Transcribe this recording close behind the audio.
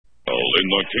in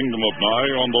the Kingdom of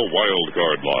Nye on the Wild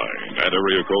Card line at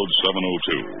area code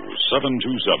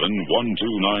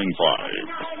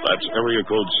 702-727-1295. That's area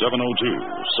code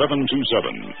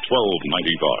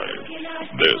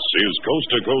 702-727-1295. This is Coast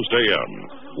to Coast AM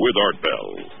with Art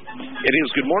Bell. It is.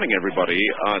 Good morning, everybody.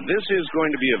 This is going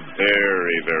to be a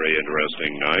very, very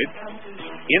interesting night.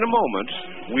 In a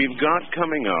moment, we've got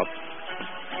coming up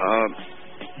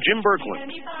Jim Berkland.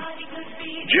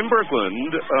 Jim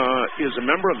Berkland is a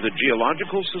member of the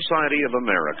Geological Society of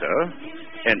America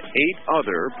and 8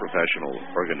 other professional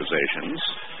organizations.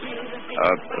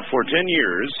 For 10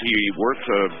 years, he worked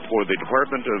for the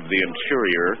Department of the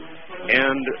Interior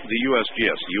and the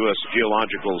USGS, U.S.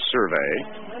 Geological Survey,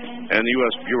 and the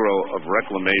U.S. Bureau of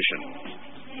Reclamation.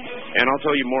 And I'll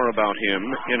tell you more about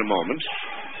him in a moment.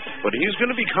 But he's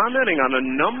going to be commenting on a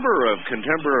number of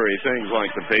contemporary things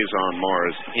like the phase on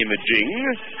Mars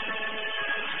imaging,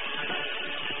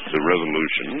 the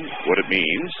resolution, what it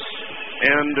means.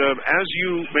 And as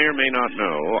you may or may not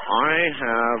know, I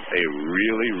have a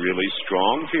really, really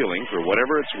strong feeling, for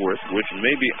whatever it's worth, which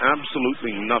may be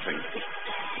absolutely nothing,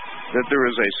 that there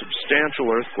is a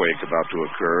substantial earthquake about to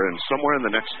occur, and somewhere in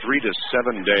the next 3 to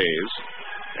 7 days,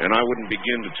 and I wouldn't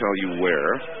begin to tell you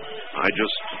where.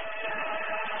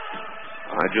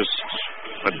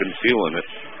 I've been feeling it.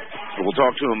 So we'll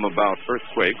talk to him about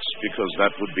earthquakes, because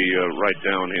that would be right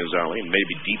down his alley, and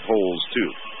maybe deep holes,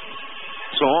 too.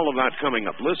 So all of that coming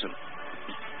up. Listen,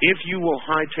 if you will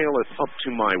hightail it up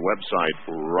to my website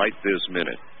right this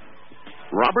minute,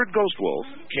 Robert Ghostwolf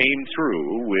came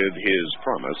through with his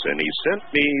promise, and he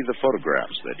sent me the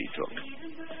photographs that he took.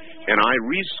 And I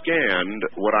rescanned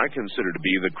what I consider to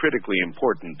be the critically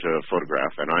important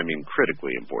photograph, and I mean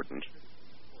critically important.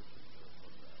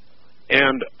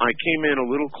 And I came in a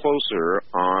little closer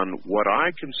on what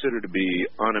I consider to be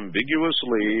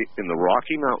unambiguously, in the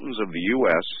Rocky Mountains of the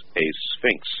U.S., a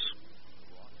sphinx.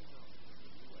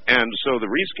 And so the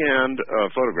rescanned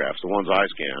photographs, the ones I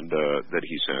scanned that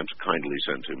he kindly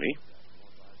sent to me,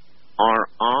 are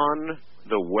on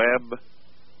the web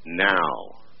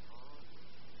now.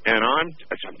 And I'm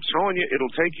telling you, it'll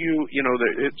take you,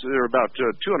 they're about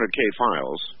 200K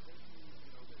files.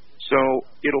 So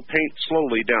it'll paint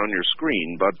slowly down your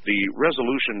screen, but the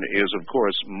resolution is, of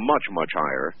course, much, much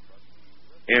higher.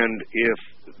 And if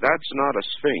that's not a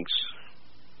sphinx,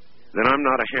 then I'm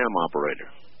not a ham operator.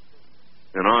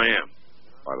 And I am,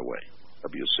 by the way,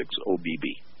 W6OBB.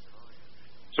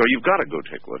 So you've got to go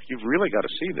take a look. You've really got to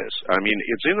see this. I mean,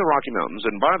 it's in the Rocky Mountains,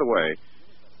 and by the way,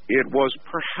 it was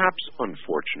perhaps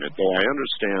unfortunate, though I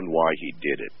understand why he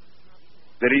did it,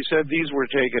 that he said these were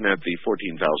taken at the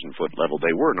 14,000-foot level.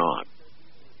 They were not.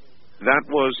 That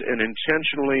was an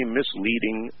intentionally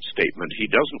misleading statement. He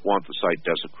doesn't want the site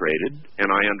desecrated,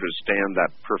 and I understand that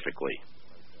perfectly.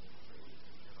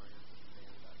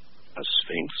 A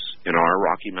sphinx in our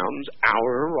Rocky Mountains?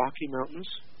 Our Rocky Mountains?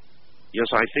 Yes,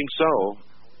 I think so.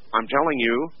 I'm telling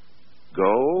you,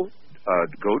 go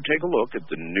take a look at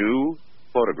the new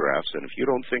photographs, and if you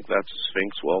don't think that's a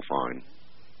sphinx, well, fine.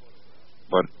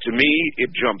 But to me, it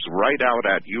jumps right out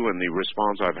at you, and the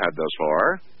response I've had thus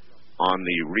far on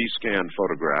the rescanned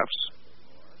photographs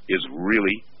is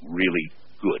really, really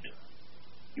good.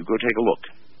 You go take a look.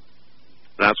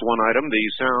 That's one item. The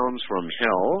sounds from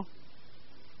hell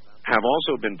have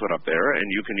also been put up there, and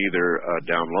you can either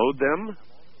download them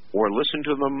or listen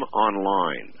to them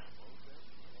online.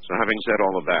 So having said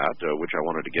all of that, which I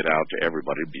wanted to get out to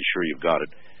everybody, be sure you've got it.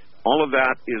 All of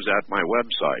that is at my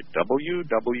website,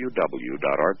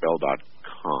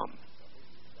 www.artbell.com.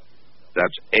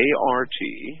 That's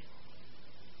A-R-T,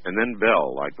 and then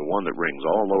Bell, like the one that rings,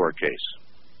 all lowercase.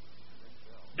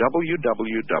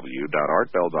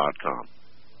 www.artbell.com.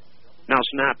 Now,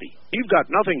 snappy. You've got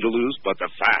nothing to lose but the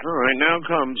fat. All right, now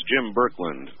comes Jim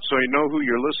Berkland. So you know who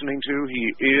you're listening to.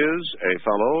 He is a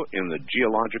fellow in the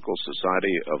Geological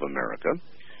Society of America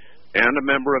and a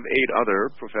member of 8 other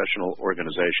professional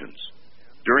organizations.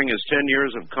 During his 10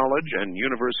 years of college and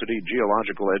university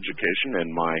geological education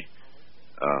and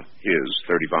his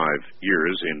 35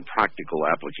 years in practical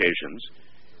applications,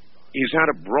 he's had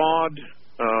a broad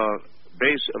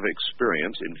base of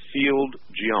experience in field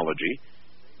geology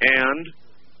and,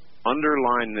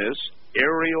 underline this,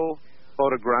 aerial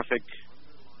photographic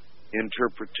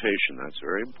interpretation. That's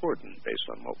very important based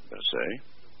on what we're going to say.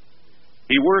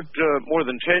 He worked more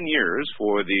than 10 years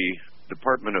for the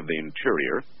Department of the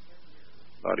Interior,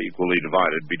 about equally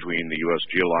divided between the U.S.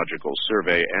 Geological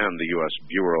Survey and the U.S.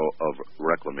 Bureau of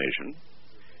Reclamation.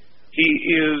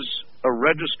 He is a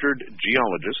registered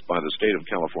geologist by the state of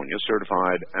California,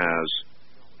 certified as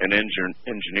an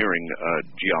engineering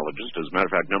geologist, as a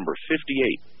matter of fact, number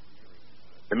 58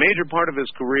 A major part of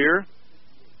his career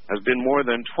has been more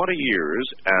than 20 years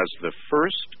as the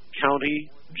first county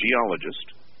geologist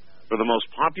for the most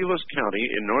populous county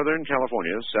in Northern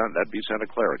California, that'd be Santa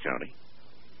Clara County.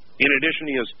 In addition,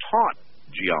 he has taught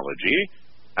geology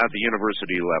at the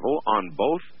university level on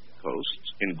both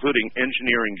coasts, including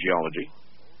engineering geology,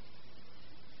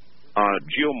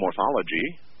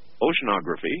 geomorphology,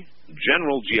 oceanography,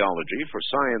 general geology for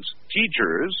science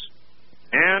teachers,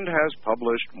 and has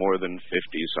published more than 50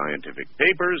 scientific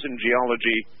papers in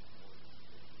geology,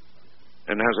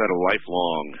 and has had a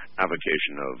lifelong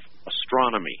avocation of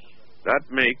astronomy. That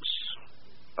makes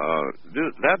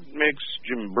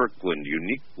Jim Berkland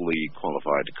uniquely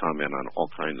qualified to comment on all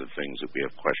kinds of things that we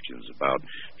have questions about.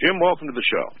 Jim, welcome to the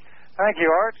show. Thank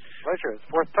you, Art. Pleasure. It's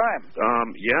fourth time.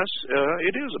 Yes,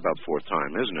 it is about fourth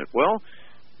time, isn't it? Well,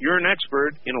 you're an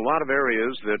expert in a lot of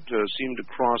areas that seem to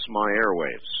cross my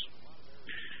airwaves.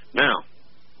 Now,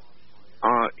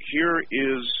 here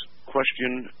is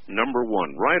question number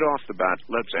one. Right off the bat,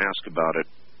 let's ask about it.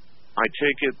 I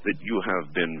take it that you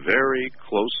have been very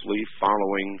closely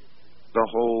following the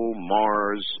whole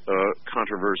Mars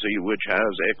controversy, which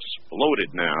has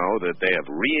exploded now that they have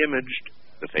re-imaged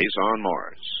the face on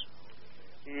Mars.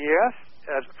 Yes,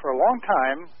 for a long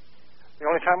time, the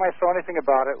only time I saw anything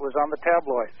about it was on the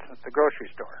tabloids at the grocery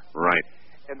store. Right.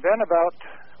 And then about,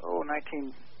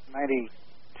 1992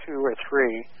 or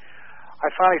 3, I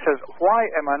finally says, why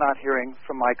am I not hearing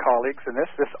from my colleagues in this?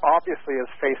 This obviously is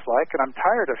face-like, and I'm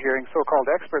tired of hearing so-called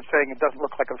experts saying it doesn't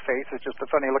look like a face, it's just a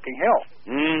funny-looking hill.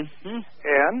 Mm-hmm.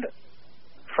 And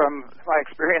from my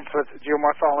experience with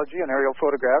geomorphology and aerial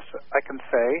photographs, I can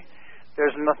say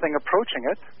there's nothing approaching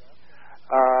it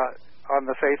on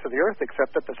the face of the Earth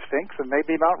except at the Sphinx and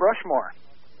maybe Mount Rushmore.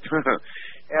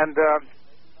 And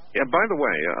yeah, by the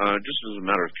way, just as a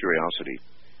matter of curiosity,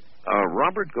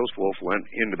 Robert Ghostwolf went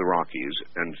into the Rockies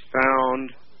and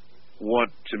found what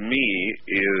to me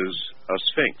is a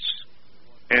Sphinx.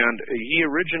 And he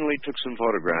originally took some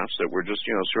photographs that were just,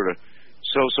 sort of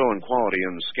so-so in quality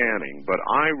in the scanning. But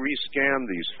I rescanned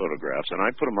these photographs and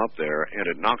I put them up there, and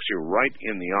it knocks you right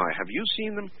in the eye. Have you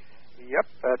seen them? Yep,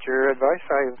 at your advice,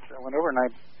 I went over and I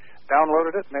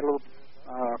downloaded it, made a little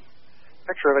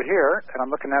picture of it here, and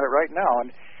I'm looking at it right now.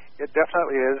 And it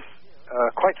definitely is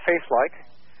quite face-like.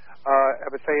 I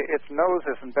would say its nose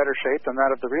is in better shape than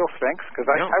that of the real Sphinx, because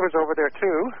I was over there,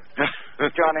 too,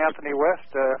 with John Anthony West,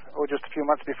 just a few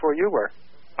months before you were.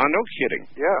 No kidding.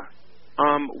 Yeah.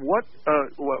 Well,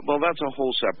 that's a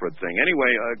whole separate thing.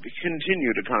 Anyway,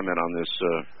 continue to comment on this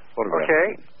photograph.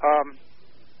 Okay.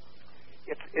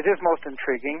 It is most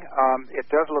intriguing. It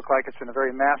does look like it's in a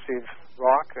very massive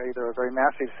rock, either a very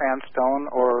massive sandstone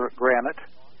or granite.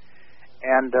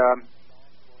 And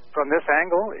from this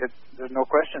angle, there's no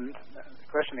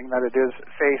questioning that it is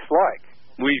face-like.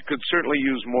 We could certainly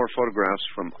use more photographs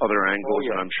from other angles,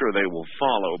 and I'm sure they will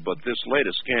follow, but this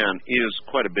latest scan is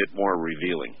quite a bit more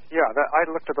revealing. Yeah, I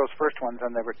looked at those first ones,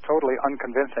 and they were totally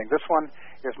unconvincing. This one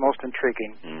is most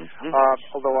intriguing,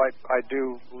 although I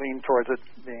do lean towards it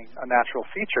being a natural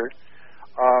feature.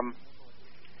 I'd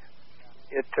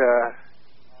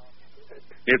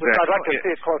like to see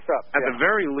it close up. At the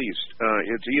very least,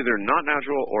 it's either not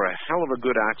natural or a hell of a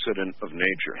good accident of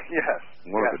nature. Yes.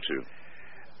 One of the two.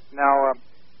 Now,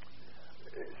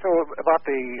 so about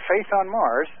the face on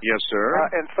Mars. Yes, sir.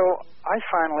 And so I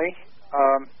finally,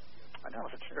 I don't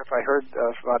know if I heard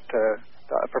about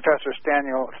Professor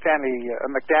Stanley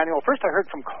McDaniel. First I heard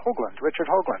from Richard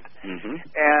Hoagland. Mm-hmm.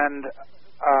 And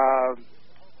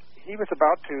he was in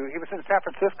San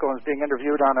Francisco and was being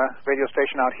interviewed on a radio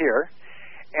station out here.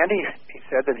 And he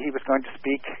said that he was going to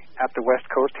speak at the West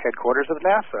Coast headquarters of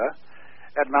NASA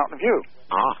at Mountain View.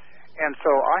 Ah. And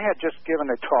so I had just given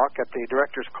a talk at the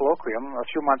director's colloquium a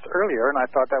few months earlier, and I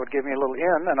thought that would give me a little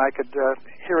in, and I could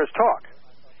hear his talk.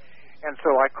 And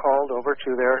so I called over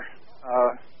to their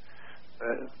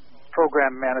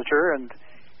program manager, and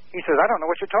he says, I don't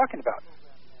know what you're talking about.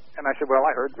 And I said, well,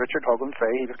 I heard Richard Hoagland say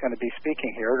he was going to be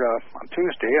speaking here on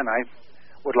Tuesday, and I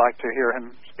would like to hear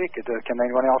him speak. Can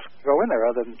anyone else go in there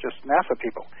other than just NASA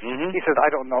people? Mm-hmm. He says, I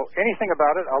don't know anything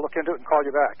about it. I'll look into it and call you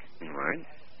back. Right.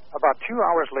 About 2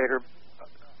 hours later,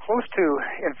 close to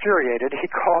infuriated, he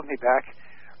called me back.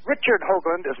 Richard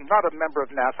Hoagland is not a member of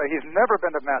NASA. He's never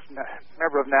been a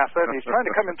member of NASA, and he's trying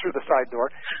to come in through the side door.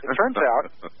 It turns out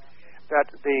that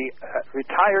the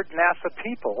retired NASA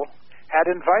people had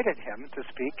invited him to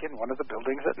speak in one of the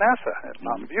buildings at NASA, at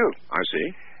Mountain View. I see.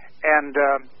 And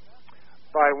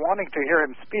by wanting to hear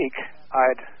him speak,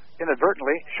 I'd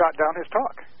inadvertently shot down his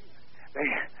talk.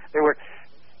 They were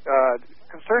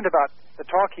concerned about the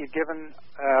talk he'd given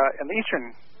in the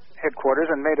Eastern headquarters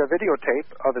and made a videotape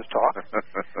of his talk,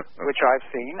 which I've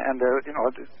seen, and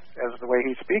as the way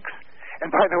he speaks.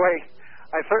 And by the way,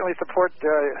 I certainly support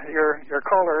your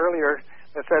caller earlier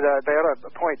that said they ought to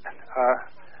appoint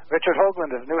Richard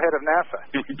Hoagland as new head of NASA.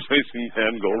 Replacing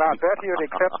Van Golden. And I bet he would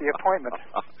accept the appointment.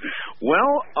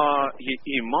 Well,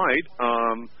 he might.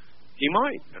 He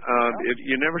might.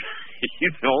 You never.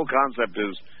 The whole concept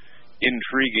is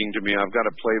intriguing to me. I've got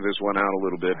to play this one out a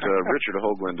little bit. Richard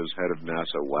Hoagland is head of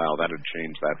NASA. Wow, that would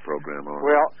change that program.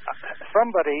 Well,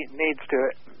 somebody needs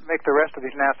to make the rest of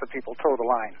these NASA people toe the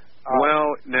line.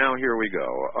 Well, now here we go.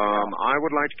 I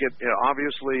would like to get,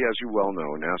 obviously, as you well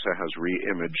know, NASA has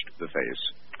re-imaged the face.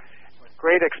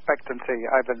 Great expectancy.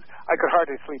 I could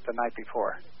hardly sleep the night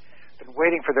before. Been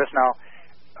waiting for this now.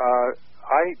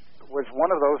 I was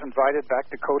one of those invited back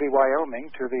to Cody, Wyoming,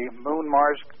 to the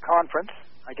Moon-Mars conference.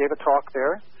 I gave a talk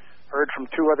there, heard from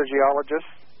 2 other geologists,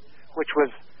 which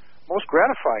was most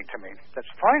gratifying to me.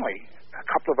 That's finally a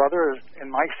couple of others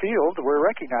in my field were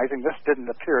recognizing this didn't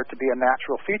appear to be a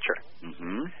natural feature.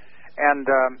 Mm-hmm. And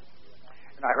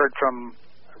I heard from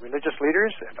religious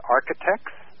leaders and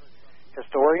architects,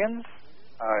 historians,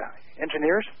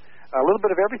 engineers, a little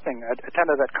bit of everything. I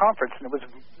attended that conference, and it was,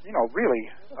 really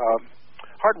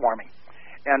heartwarming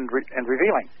and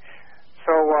revealing.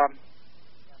 So,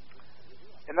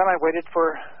 and then I waited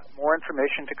for more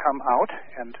information to come out,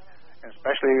 and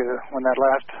especially when that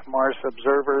last Mars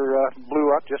observer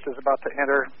blew up just as about to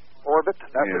enter orbit.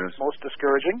 That was most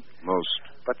discouraging.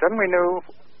 But then we knew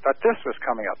that this was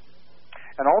coming up.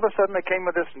 And all of a sudden they came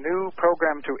with this new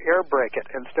program to air brake it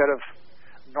instead of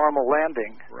normal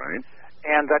landing. Right.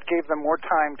 And that gave them more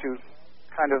time to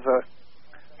kind of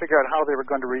figure out how they were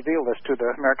going to reveal this to the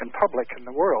American public and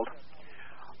the world.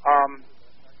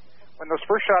 When those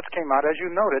first shots came out, as you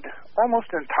noted, almost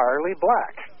entirely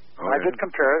black. I did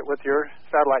compare it with your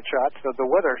satellite shots of the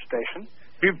weather station.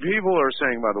 People are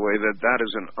saying, by the way, that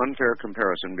is an unfair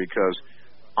comparison because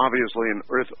obviously an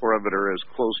Earth orbiter is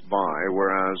close by,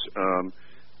 whereas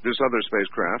this other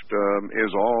spacecraft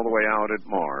is all the way out at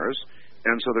Mars,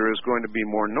 and so there is going to be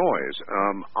more noise.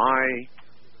 I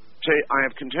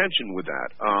have contention with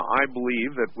that. I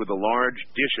believe that with the large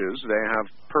dishes, they have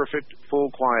perfect, full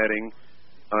quieting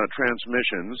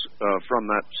transmissions from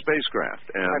that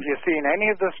spacecraft. And have you seen any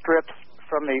of the strips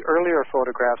from the earlier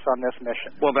photographs on this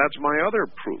mission? Well, that's my other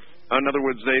proof. In other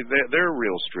words, they're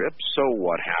real strips. So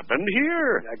what happened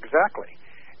here? Exactly.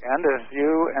 And as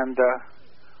you and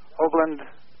Hoagland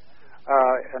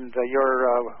and your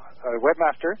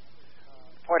webmaster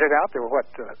pointed out, there were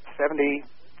 71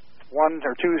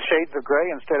 or 2 shades of gray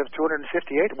instead of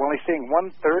 258. We're only seeing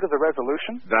 1/3 of the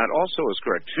resolution. That also is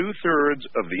correct. 2/3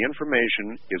 of the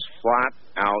information is flat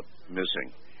out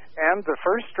missing. And the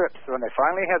first strips, when they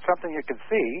finally had something you could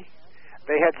see,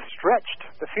 they had stretched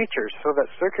the features so that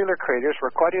circular craters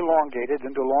were quite elongated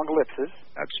into long ellipses.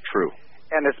 That's true.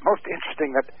 And it's most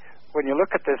interesting that when you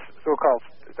look at this so-called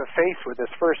the face with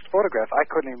this first photograph, I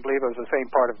couldn't even believe it was the same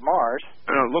part of Mars.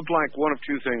 It looked like one of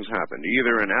 2 things happened.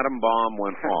 Either an atom bomb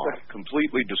went off,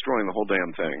 completely destroying the whole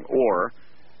damn thing, or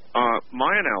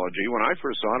my analogy, when I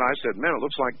first saw it, I said, man, it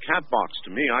looks like cat box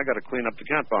to me. I got to clean up the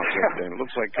cat box every day. And it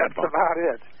looks like cat box. That's about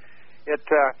it. It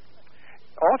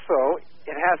also,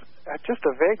 it has just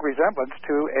a vague resemblance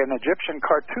to an Egyptian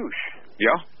cartouche.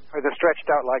 Yeah. Where they're stretched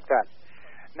out like that.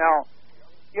 Now,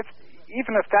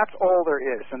 even if that's all there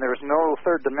is, and there's no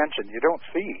third dimension, you don't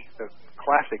see the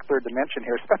classic third dimension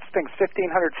here. That thing's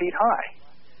 1,500 feet high,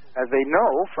 as they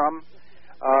know from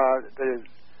the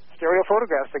stereo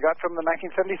photographs they got from the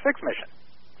 1976 mission.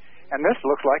 And this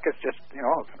looks like it's just, a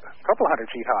couple hundred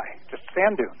feet high, just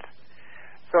sand dunes.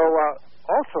 So,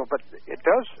 but it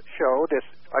does show this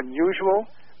unusual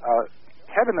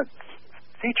heaven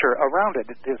feature around it,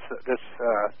 this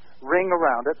ring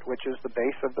around it, which is the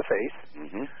base of the face.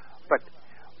 Mm-hmm. But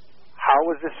how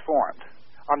was this formed?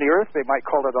 On the Earth, they might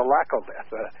call it a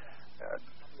laccolith,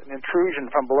 an intrusion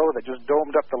from below that just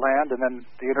domed up the land, and then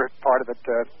the inner part of it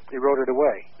eroded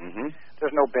away. Mm-hmm.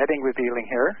 There's no bedding revealing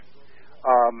here.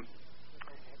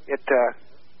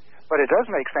 But it does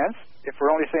make sense if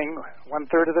we're only seeing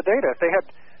 1/3 of the data. If they had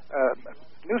a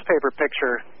newspaper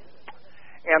picture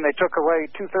and they took away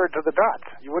 2/3 of the dots,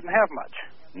 you wouldn't have much.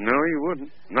 No, you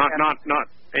wouldn't. Not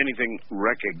anything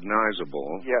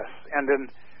recognizable. Yes, and in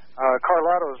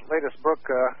Carlotta's latest book,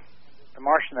 The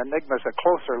Martian Enigma, is a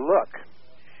closer look.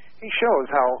 He shows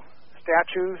how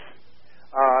statues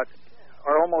are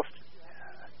almost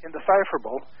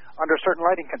indecipherable under certain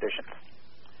lighting conditions,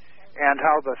 and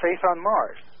how the face on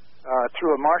Mars,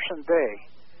 through a Martian day,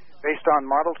 based on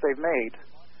models they've made,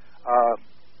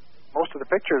 most of the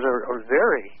pictures are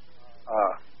very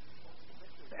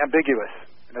ambiguous.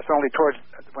 And it's only towards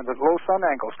when the low sun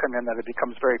angles come in that it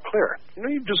becomes very clear. You know,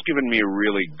 you've just given me a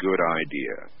really good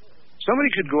idea. Somebody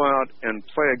could go out and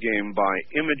play a game by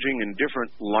imaging in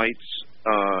different lights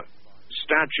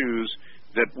statues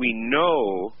that we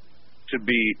know to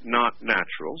be not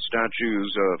natural,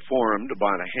 statues formed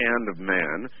by the hand of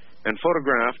man and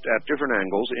photographed at different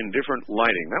angles in different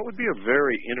lighting. That would be a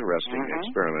very interesting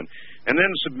experiment. And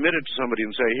then submit it to somebody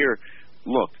and say, here,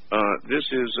 look, this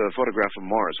is a photograph of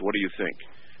Mars. What do you think?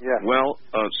 Yeah. Well,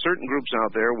 certain groups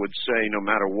out there would say, no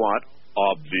matter what,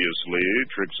 obviously,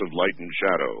 tricks of light and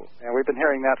shadow. And we've been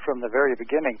hearing that from the very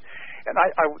beginning. And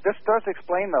this does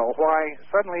explain, though, why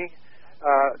suddenly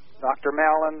Dr.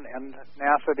 Mallon and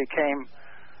NASA became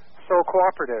so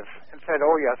cooperative and said,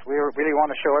 oh, yes, we really want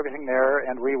to show everything there,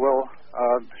 and we will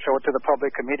show it to the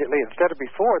public immediately. Instead of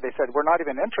before, they said, we're not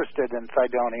even interested in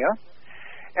Cydonia.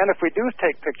 And if we do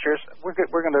take pictures, we're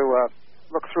going to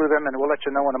look through them, and we'll let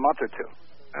you know in a month or two.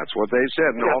 That's what they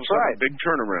said, and all of a sudden, right. a big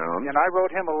turnaround. And I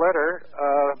wrote him a letter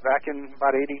back in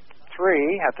about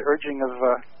 83 at the urging of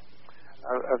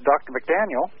Dr.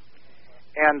 McDaniel.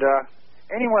 And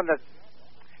anyone that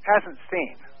hasn't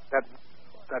seen that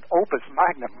opus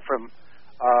magnum from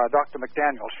Dr.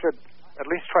 McDaniel should at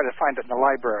least try to find it in the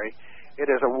library. It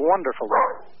is a wonderful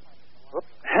book.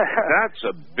 That's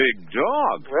a big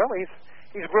dog. Well,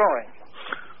 he's growing.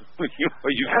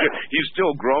 He's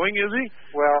still growing, is he?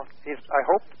 Well, I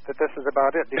hope that this is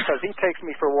about it, because he takes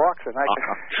me for walks, and I can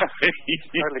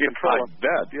hardly control him. I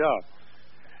bet, yeah.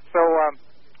 So,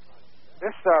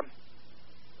 this...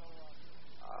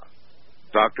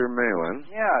 Dr. Malin.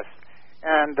 Yes.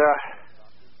 And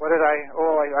what did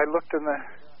I looked in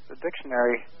the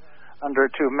dictionary under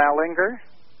to malinger.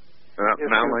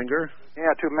 Malinger?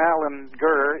 To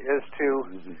malinger is to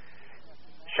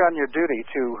shun your duty,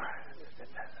 to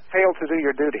fail to do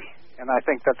your duty, and I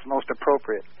think that's most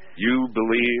appropriate. You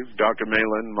believe Dr.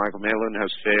 Michael Malin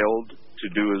has failed to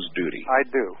do his duty? I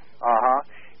do.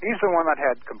 He's the one that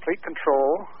had complete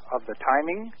control of the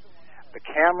timing, the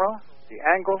camera, the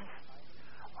angles,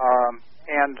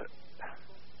 and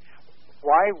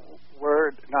why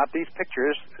were not these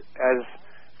pictures as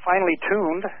finely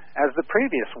tuned as the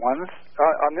previous ones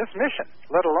on this mission,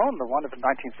 let alone the one of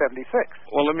 1976?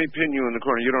 Well, let me pin you in the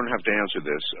corner. You don't have to answer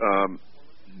this.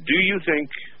 Do you think,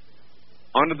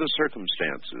 under the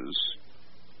circumstances,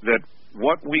 that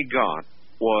what we got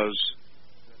was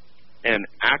an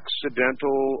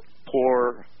accidental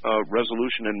poor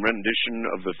resolution and rendition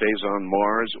of the phase on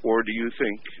Mars, or do you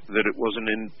think that it was an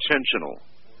intentional?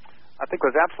 I think it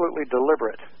was absolutely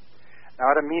deliberate.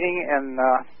 Now, at a meeting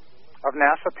of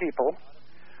NASA people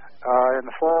in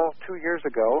the fall 2 years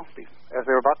ago, as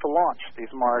they were about to launch these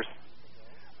Mars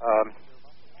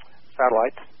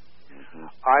satellites,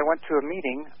 I went to a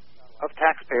meeting of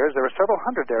taxpayers. There were several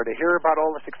hundred there to hear about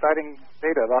all this exciting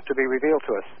data about to be revealed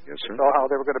to us. Yes, sir. They saw how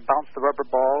they were going to bounce the rubber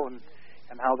ball and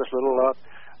how this little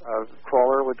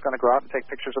crawler was going to go out and take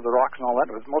pictures of the rocks and all that.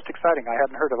 It was most exciting. I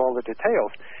hadn't heard of all the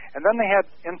details. And then they had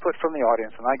input from the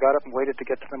audience, and I got up and waited to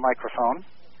get to the microphone.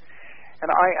 And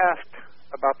I asked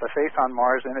about the face on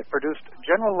Mars, and it produced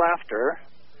general laughter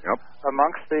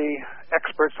amongst the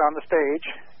experts on the stage.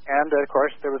 And, of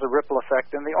course, there was a ripple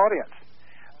effect in the audience.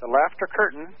 The laughter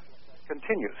curtain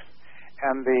continues.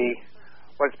 And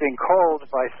what's being called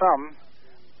by some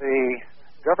the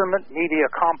government media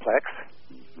complex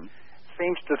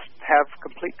seems to have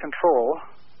complete control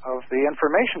of the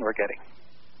information we're getting.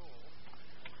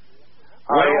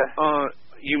 Well,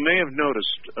 you may have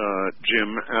noticed, Jim,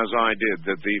 as I did,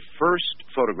 that the first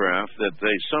photograph that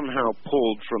they somehow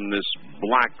pulled from this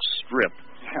black strip,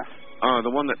 the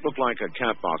one that looked like a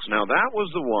cat box. Now, that was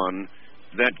the one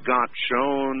that got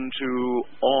shown to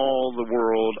all the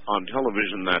world on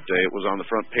television that day. It was on the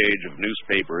front page of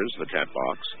newspapers, the cat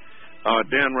box.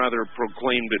 Dan rather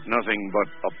proclaimed it nothing but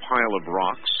a pile of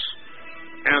rocks.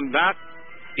 And that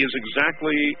is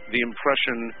exactly the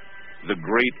impression the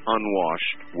great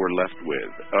unwashed were left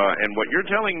with. And what you're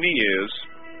telling me is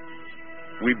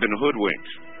we've been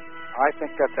hoodwinked. I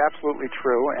think that's absolutely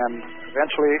true, and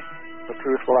eventually the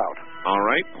truth will out. All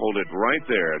right, hold it right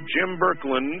there. Jim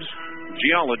Berkland,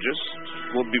 geologist,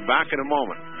 will be back in a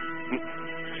moment.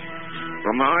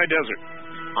 From the high desert,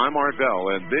 I'm Art Bell,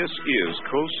 and this is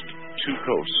Coast to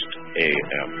Coast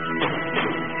AM.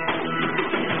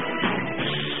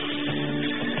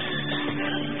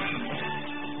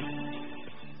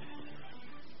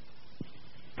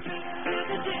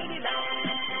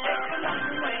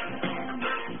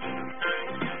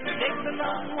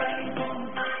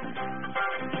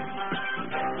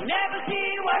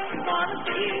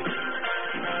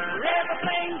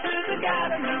 Everything to the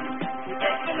garden, it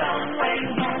takes a long way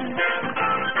home.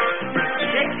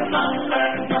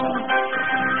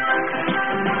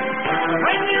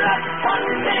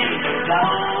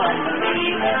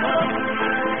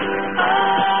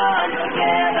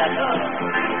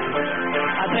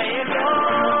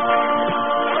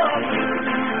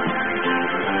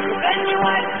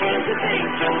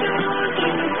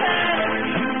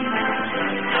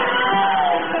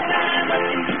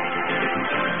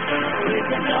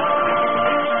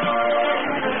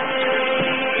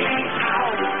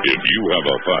 You have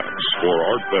a fax for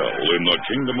Art Bell in the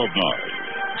Kingdom of Nye.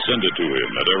 Send it to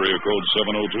him at area code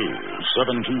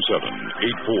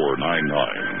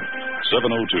 702-727-8499.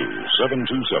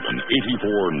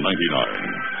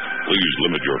 702-727-8499. Please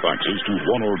limit your faxes to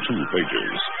 1 or 2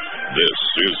 pages. This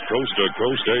is Coast to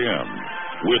Coast AM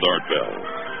with Art Bell.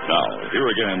 Now,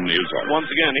 here again is Art. Once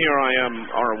again, here I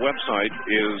am. Our website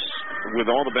is, with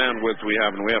all the bandwidth we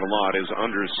have, and we have a lot, is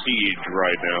under siege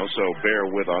right now, so bear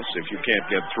with us if you can't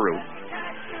get through.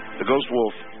 The Ghost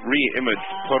Wolf re-imaged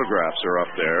photographs are up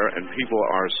there, and people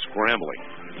are scrambling.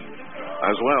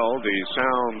 As well, the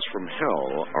sounds from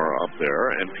hell are up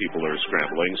there, and people are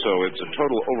scrambling, so it's a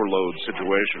total overload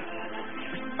situation.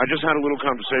 I just had a little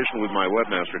conversation with my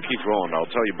webmaster, Keith Rowland.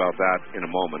 I'll tell you about that in a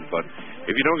moment, but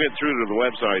if you don't get through to the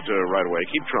website right away,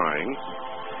 keep trying.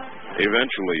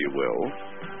 Eventually you will.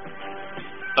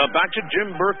 Back to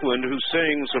Jim Berkland, who's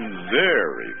saying some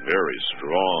very, very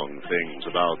strong things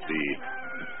about the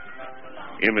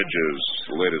images,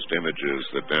 the latest images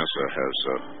that NASA has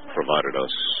provided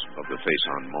us of the face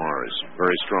on Mars.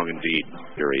 Very strong indeed,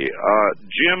 Gary.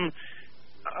 Jim,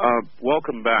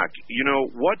 welcome back. You know,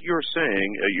 what you're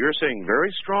saying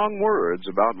very strong words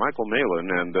about Michael Malin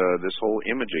and this whole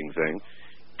imaging thing,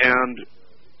 and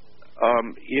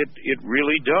it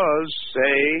really does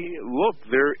say, look,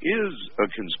 there is a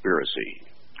conspiracy.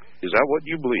 Is that what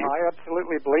you believe? I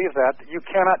absolutely believe that. You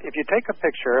cannot, if you take a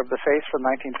picture of the face from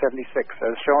 1976,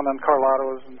 as shown on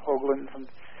Carlotto's and Hoagland's and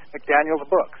McDaniel's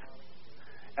books,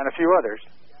 and a few others,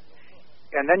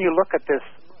 and then you look at this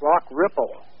rock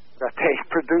ripple that they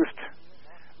produced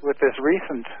with this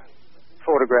recent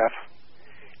photograph,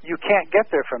 you can't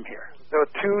get there from here. The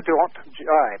two don't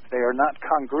jive. They are not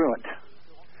congruent,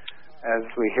 as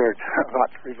we hear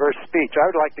about reverse speech. I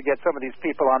would like to get some of these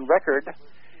people on record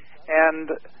and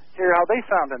hear how they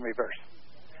sound in reverse.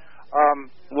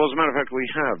 Well, as a matter of fact, we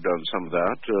have done some of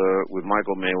that with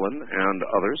Michael Malin and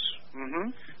others.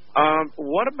 Mm-hmm.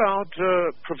 What about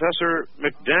Professor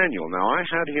McDaniel? Now, I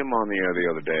had him on the air the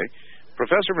other day.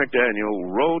 Professor McDaniel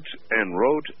wrote and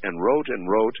wrote and wrote and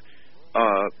wrote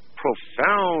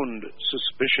profound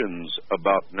suspicions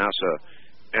about NASA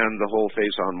and the whole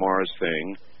face on Mars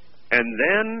thing. And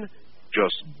then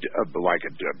just like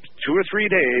 2 or 3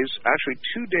 days, actually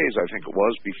 2 days I think it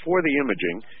was, before the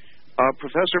imaging,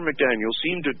 Professor McDaniel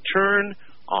seemed to turn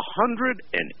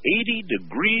 180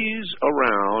 degrees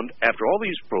around after all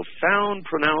these profound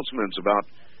pronouncements about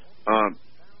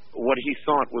what he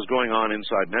thought was going on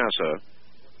inside NASA,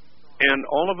 and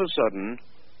all of a sudden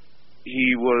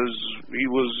he was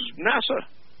NASA.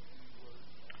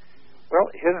 Well,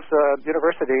 his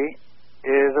university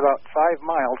is about 5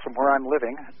 miles from where I'm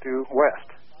living due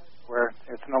west, where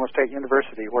it's Sonoma State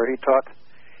University, where he taught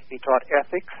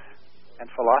ethics and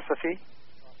philosophy,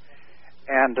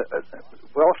 and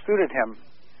well suited him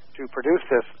to produce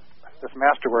this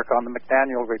masterwork on the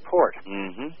McDaniel report.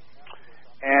 Mm-hmm.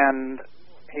 And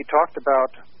he talked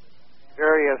about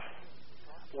various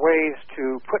ways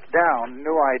to put down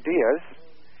new ideas,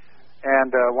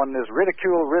 and one is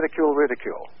ridicule, ridicule,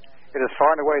 ridicule. It is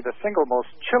far and away the single most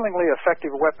chillingly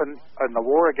effective weapon in the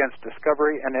war against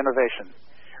discovery and innovation.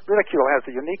 Ridicule has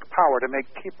the unique power to make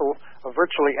people of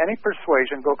virtually any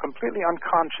persuasion go completely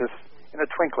unconscious in a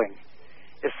twinkling.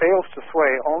 It fails to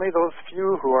sway only those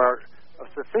few who are of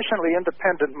sufficiently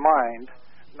independent mind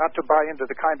not to buy into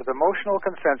the kind of emotional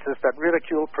consensus that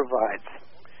ridicule provides.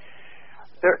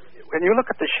 When you look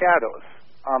at the shadows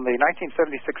on the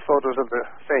 1976 photos of the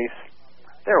face,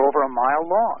 they're over a mile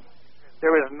long.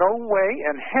 There is no way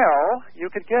in hell you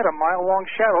could get a mile-long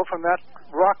shadow from that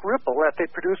rock ripple that they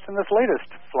produced in this latest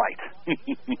flight.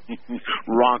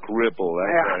 Rock ripple,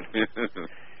 that's yeah. right.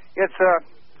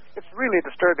 It's really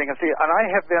disturbing. And see, and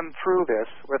I have been through this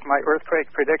with my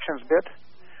earthquake predictions bit.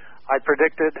 I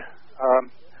predicted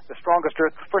the strongest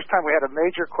first time we had a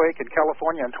major quake in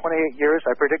California in 28 years.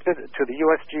 I predicted it to the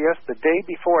USGS the day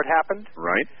before it happened.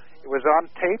 Right. It was on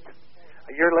tape.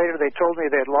 A year later, they told me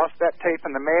they had lost that tape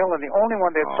in the mail, and the only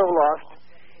one they had so lost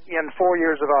in 4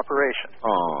 years of operation.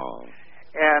 Oh.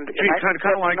 And kind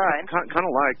of like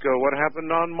what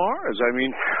happened on Mars. I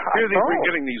mean, here they've been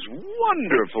getting these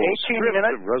wonderful strips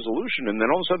of resolution, and then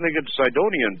all of a sudden they get to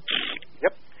Cydonia and...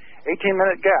 Yep,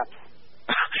 18-minute gaps.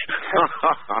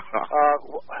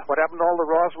 What happened to all the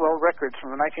Roswell records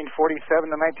from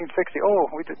 1947 to 1960? Oh,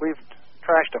 we've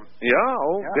trashed them.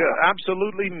 They're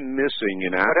absolutely missing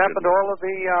in action. What happened to all of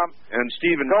the and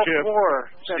Stephen Gulf Schiff, War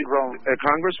syndrome?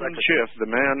 Congressman Schiff, the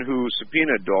man who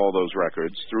subpoenaed all those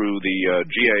records through the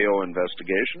GAO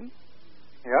investigation,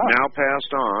 now passed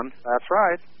on. That's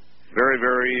right. Very,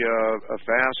 very a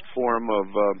fast form of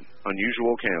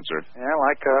unusual cancer. Yeah,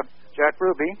 like Jack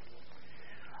Ruby.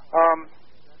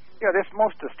 Yeah, this is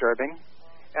most disturbing,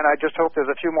 and I just hope there's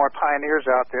a few more pioneers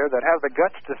out there that have the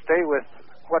guts to stay with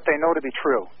what they know to be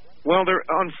true. Well,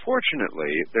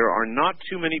 unfortunately, there are not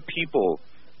too many people,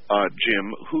 Jim,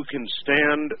 who can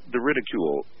stand the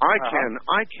ridicule. I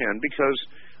can, because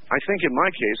I think in my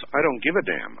case, I don't give a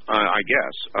damn, I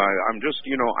guess. I'm just,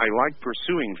 I like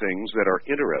pursuing things that are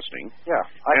interesting. Yeah,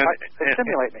 they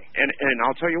stimulate me. And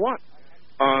I'll tell you what.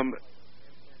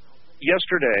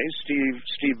 Yesterday,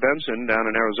 Steve Benson down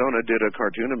in Arizona did a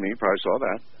cartoon of me. Probably saw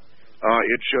that.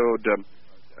 It showed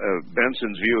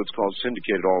Benson's view. It's called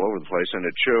Syndicated all over the place, and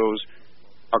it shows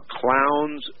a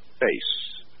clown's face,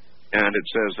 and it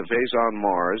says the face on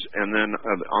Mars, and then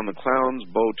on the clown's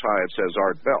bow tie it says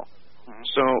Art Bell. Mm-hmm.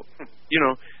 So,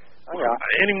 anymore.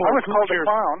 I was called a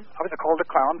clown. I was called a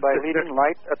clown by leading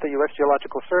light at the U.S.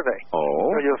 Geological Survey. Oh.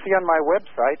 So you'll see on my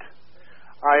website,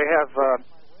 I have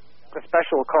a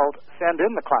special called Send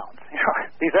in the Clowns.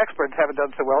 These experts haven't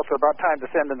done so well, so about time to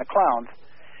send in the clowns.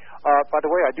 By the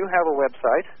way, I do have a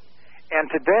website, and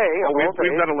today...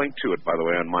 we've got a link to it, by the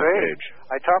way, on my page.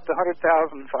 I topped 100,000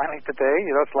 finally today.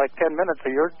 It's like 10 minutes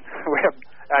of your web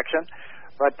action.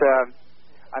 But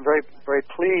I'm very, very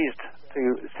pleased to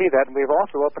see that. And we've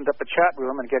also opened up a chat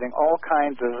room and getting all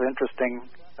kinds of interesting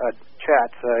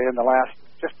chats in the last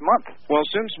just month. Well,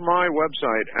 since my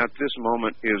website at this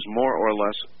moment is more or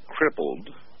less crippled,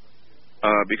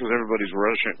 because everybody's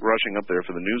rushing up there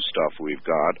for the new stuff we've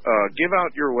got, give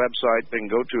out your website, then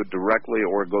go to it directly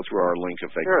or go through our link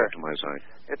if they go to my site.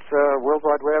 It's World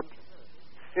Wide Web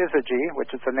Syzygy,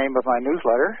 which is the name of my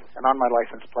newsletter, and on my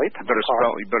license plate. You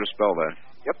better spell that.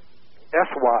 Yep.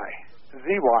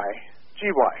 SYZYGY.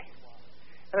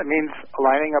 And it means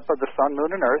aligning up of the sun,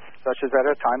 moon, and earth, such as at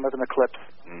a time of an eclipse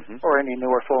or any new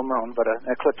or full moon, but an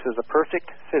eclipse is a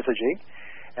perfect syzygy.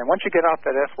 And once you get off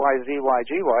that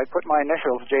SYZYGY, put my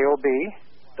initials,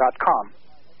 JOB.com,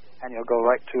 and you'll go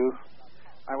right to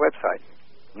my website.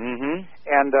 Mm-hmm.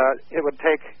 And it would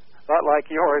take, not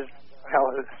like yours,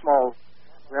 a small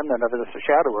remnant of it is a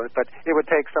shadow of it, but it would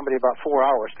take somebody about 4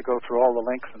 hours to go through all the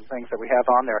links and things that we have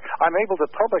on there. I'm able to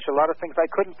publish a lot of things I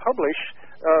couldn't publish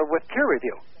with peer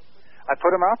review. I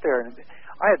put them out there, and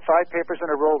I had 5 papers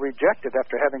in a row rejected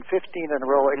after having 15 in a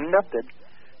row accepted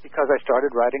because I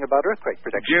started writing about earthquake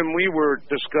prediction. Jim, we were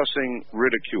discussing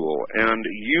ridicule, and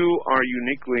you are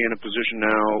uniquely in a position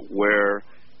now where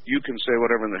you can say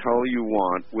whatever in the hell you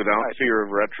want without fear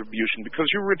of retribution because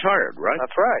you're retired, right?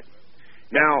 That's right.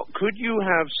 Now, could you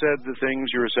have said the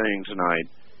things you're saying tonight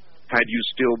had you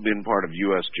still been part of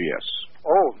USGS?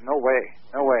 Oh, no way.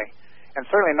 No way. And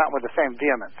certainly not with the same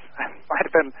vehemence. Might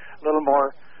have been a little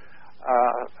more...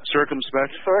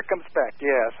 circumspect? Circumspect,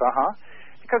 yes,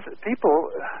 Because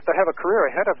people that have a career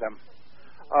ahead of them...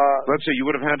 Let's say you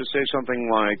would have had to say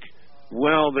something like,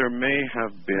 well, there may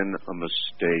have been a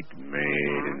mistake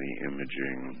made in the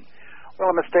imaging.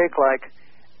 Well, a mistake like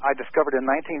I discovered in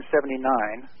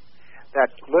 1979... that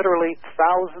literally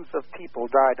thousands of people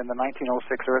died in the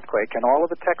 1906 earthquake, and all of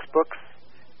the textbooks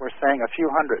were saying a few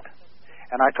hundred.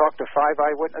 And I talked to 5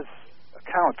 eyewitness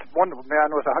accounts. One man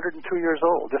was 102 years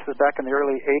old. This is back in the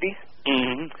early 80s.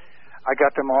 Mm-hmm. I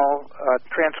got them all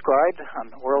transcribed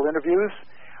on oral interviews.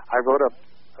 I wrote a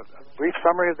brief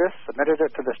summary of this, submitted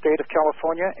it to the state of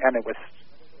California, and it was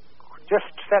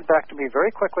just sent back to me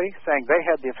very quickly saying they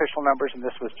had the official numbers and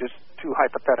this was just too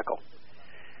hypothetical.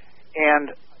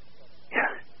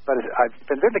 But I've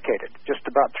been vindicated. Just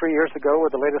about 3 years ago,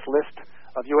 with the latest list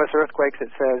of U.S. earthquakes,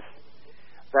 it says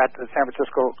that the San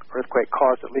Francisco earthquake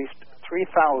caused at least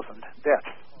 3,000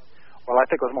 deaths. Well, I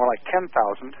think it was more like 10,000,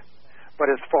 but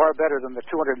it's far better than the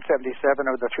 277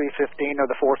 or the 315 or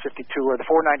the 452 or the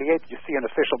 498 that you see in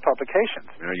official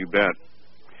publications. Yeah, you bet.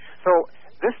 So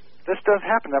this does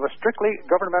happen. That was strictly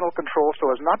governmental control so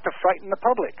as not to frighten the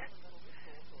public.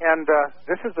 And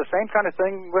this is the same kind of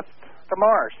thing with the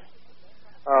Mars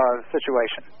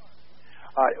situation.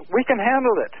 We can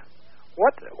handle it.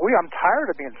 I'm tired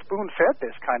of being spoon-fed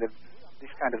these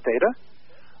kind of data.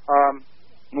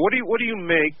 What do you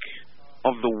make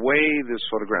of the way this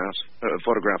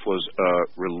photograph was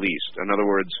released? In other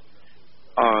words,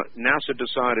 NASA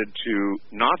decided to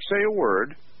not say a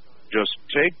word, just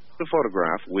take the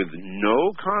photograph with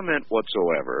no comment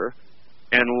whatsoever,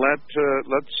 and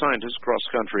let scientists cross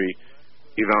country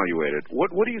evaluate it.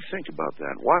 What do you think about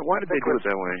that? Why did they do it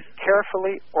that way?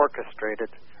 Carefully orchestrated,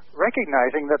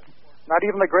 recognizing that not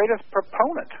even the greatest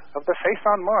proponent of the face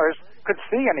on Mars could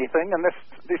see anything in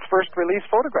these first release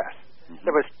photographs. Mm-hmm.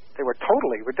 They were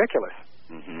totally ridiculous.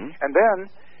 Mm-hmm. And then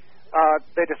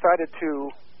they decided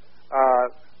to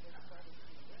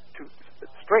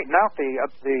straighten out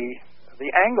the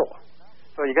angle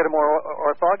So you get a more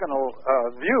orthogonal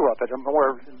view of it, a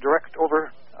more direct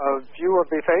over view of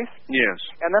the face. Yes.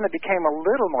 And then it became a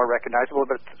little more recognizable,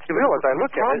 but still, as I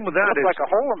look at it, it looks like a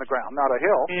hole in the ground, not a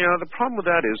hill. Yeah, the problem with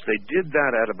that is they did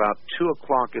that at about 2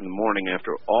 o'clock in the morning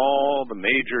after all the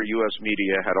major U.S.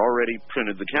 media had already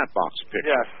printed the cat box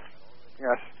picture. Yes.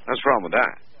 Yes. That's the problem with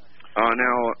that.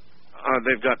 Now,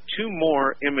 they've got 2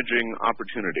 more imaging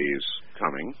opportunities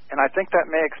coming. And I think that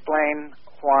may explain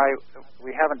why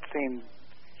we haven't seen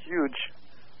huge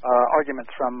arguments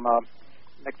from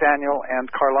McDaniel and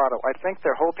Carlotto. I think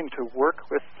they're hoping to work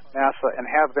with NASA and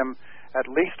have them at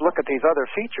least look at these other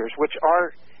features, which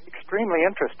are extremely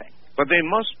interesting. But they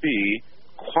must be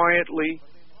quietly,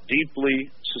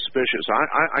 deeply suspicious.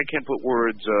 I can't put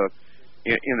words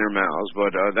in their mouths,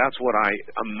 but that's what I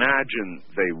imagine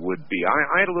they would be.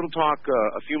 I had a little talk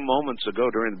a few moments ago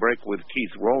during the break with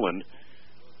Keith Rowland,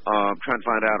 trying to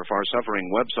find out if our Suffering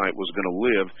website was going to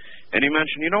live, and he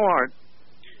mentioned, Art,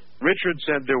 Richard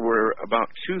said there were about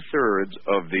 2/3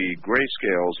 of the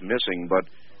grayscales missing, but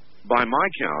by my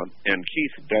count, and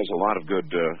Keith does a lot of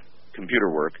good computer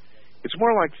work, it's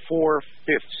more like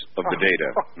 4/5 of the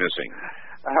data missing.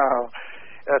 Oh,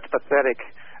 that's pathetic.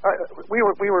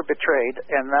 We were betrayed,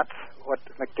 and that's what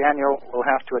McDaniel will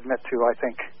have to admit to, I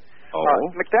think.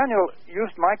 Oh? McDaniel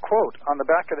used my quote on the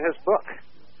back of his book.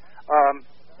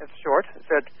 It's short. It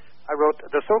said, I wrote,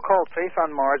 "The so-called face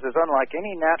on Mars is unlike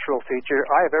any natural feature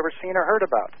I have ever seen or heard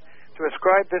about. To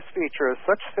ascribe this feature as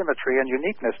such symmetry and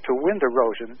uniqueness to wind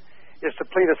erosion is to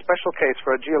plead a special case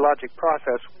for a geologic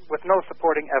process with no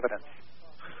supporting evidence."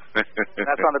 And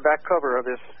that's on the back cover of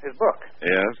his book.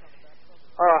 Yes.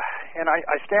 And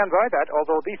I stand by that,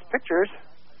 although these pictures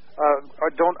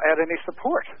don't add any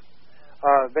support.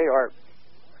 They are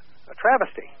a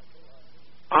travesty.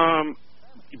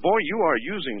 Boy, you are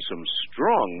using some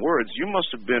strong words. You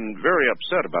must have been very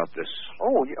upset about this.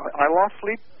 Oh, I lost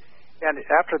sleep. And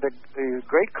after the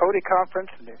great Cody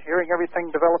conference and hearing everything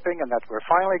developing and that we're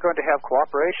finally going to have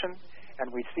cooperation,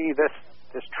 and we see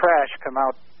this trash come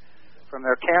out from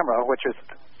their camera, which is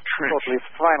supposed to be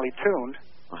finely tuned,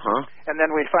 and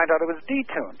then we find out it was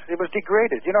detuned. It was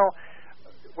degraded.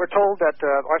 We're told that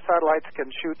our satellites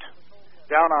can shoot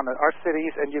down on our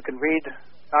cities, and you can read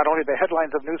not only the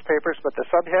headlines of newspapers, but the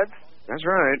subheads. That's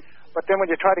right. But then when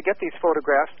you try to get these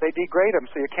photographs, they degrade them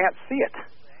so you can't see it.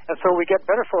 And so we get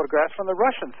better photographs from the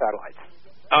Russian satellites.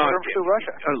 Through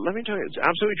Russia. Let me tell you, it's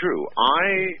absolutely true.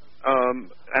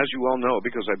 As you well know,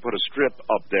 because I put a strip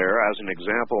up there as an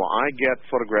example, I get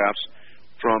photographs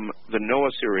from the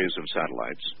NOAA series of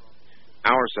satellites,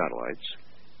 our satellites,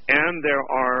 and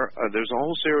there's a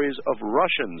whole series of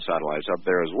Russian satellites up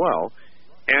there as well.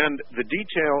 And the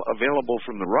detail available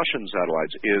from the Russian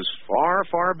satellites is far,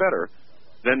 far better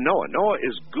than NOAA. NOAA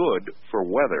is good for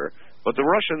weather, but the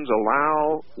Russians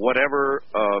allow whatever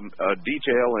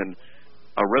detail and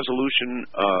a resolution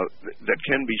that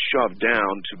can be shoved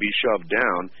down to be shoved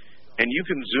down, and you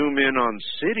can zoom in on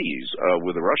cities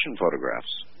with the Russian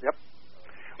photographs. Yep.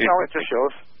 Well, it just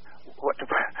shows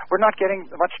we're not getting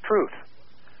much truth.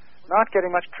 Not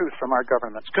getting much truth from our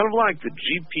government. It's kind of like the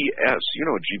GPS. You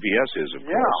know what GPS is, of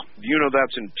course. Do you know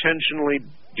that's intentionally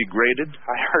degraded?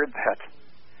 I heard that.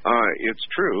 It's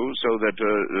true, so that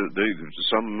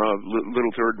some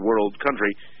little third world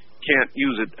country can't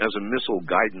use it as a missile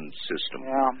guidance system,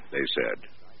 they said.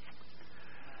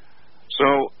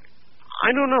 So,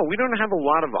 I don't know. We don't have a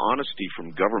lot of honesty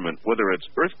from government, whether it's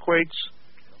earthquakes,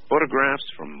 photographs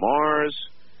from Mars,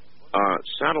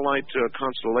 satellite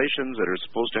constellations that are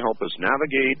supposed to help us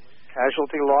navigate.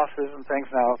 Casualty losses and things.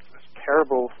 Now, it's a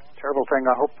terrible, terrible thing.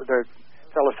 I hope that they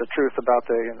tell us the truth about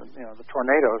the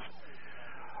tornadoes.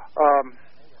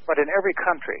 But in every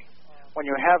country, when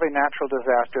you have a natural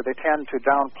disaster, they tend to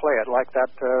downplay it, like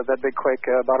that big quake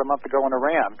about a month ago in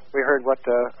Iran. We heard,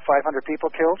 500 people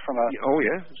killed from a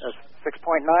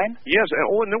 6.9? Yes.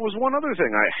 And there was one other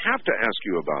thing. I have to ask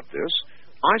you about this.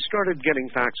 I started getting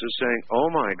faxes saying, oh,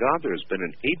 my God, there's been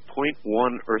an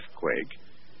 8.1 earthquake.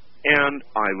 And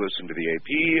I listened to the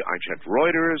AP, I checked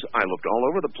Reuters, I looked all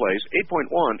over the place.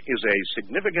 8.1 is a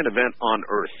significant event on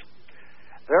Earth.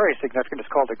 Very significant.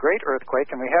 It's called a great earthquake,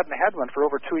 and we hadn't had one for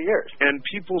over 2 years. And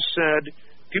people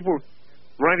were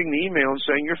writing the email and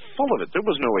saying, you're full of it. There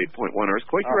was no 8.1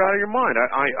 earthquake. You're out of your mind.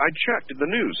 I checked the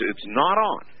news. It's not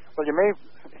on. Well, you may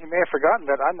have forgotten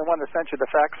that I'm the one that sent you the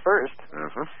fax first,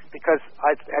 because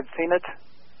I had seen it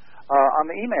on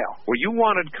the email. Well, you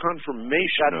wanted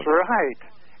confirmation. That's right.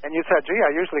 And you said, gee,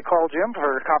 I usually call Jim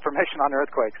for confirmation on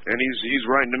earthquakes. And he's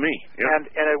writing to me. Yep.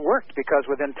 And it worked, because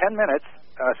within 10 minutes,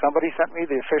 somebody sent me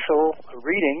the official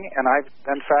reading, and I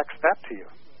then faxed that to you.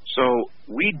 So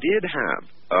we did have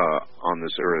on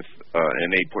this Earth,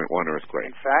 an 8.1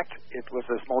 earthquake. In fact, it was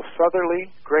the most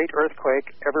southerly great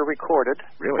earthquake ever recorded,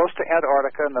 Really? close to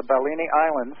Antarctica and the Ballini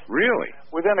Islands, Really?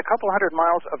 within a couple hundred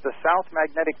miles of the South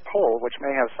Magnetic Pole, which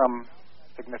may have some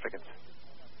significance.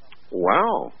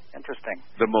 Wow. Interesting.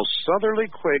 The most southerly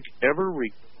quake ever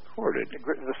recorded.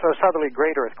 The southerly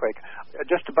great earthquake.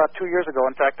 Just about 2 years ago,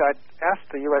 in fact, I asked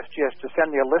the USGS to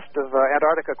send me a list of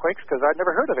Antarctica quakes because I'd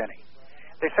never heard of any.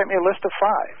 They sent me a list of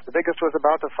 5. The biggest was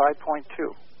about a 5.2.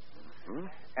 Mm-hmm.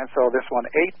 And so this one,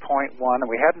 8.1, and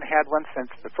we hadn't had one since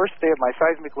the first day of my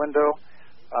seismic window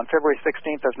on February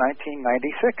 16th of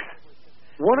 1996.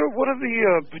 What are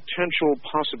the potential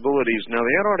possibilities? Now,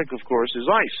 the Antarctic, of course, is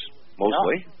ice,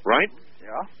 mostly, right?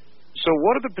 Yeah. So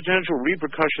what are the potential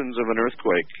repercussions of an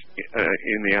earthquake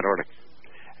in the Antarctic?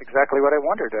 Exactly what I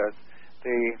wondered.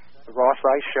 The Ross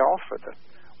Ice Shelf, or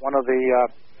one of the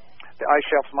ice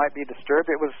shelves might be disturbed.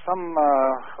 It was some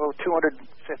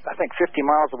 250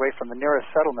 miles away from the nearest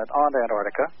settlement on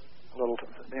Antarctica, a little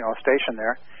station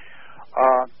there.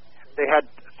 They had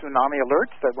tsunami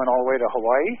alerts that went all the way to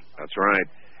Hawaii. That's right.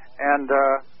 And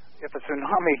if a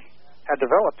tsunami had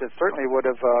developed, it certainly would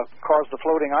have caused the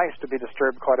floating ice to be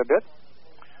disturbed quite a bit.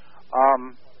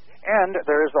 And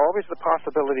there is always the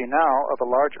possibility now of a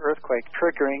large earthquake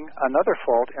triggering another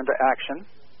fault into action,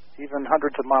 even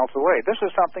hundreds of miles away. This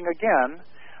is something, again,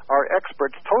 our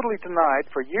experts totally denied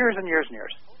for years and years and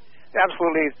years.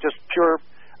 Absolutely just pure,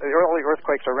 early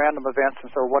earthquakes are random events,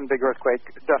 and so one big earthquake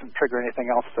doesn't trigger anything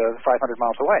else 500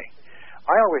 miles away.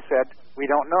 I always said, we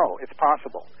don't know, it's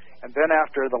possible. And then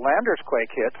after the Landers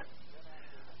quake hit,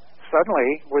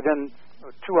 suddenly, within 2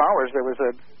 hours, there was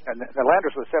and the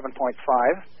Landers was 7.5.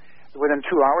 Within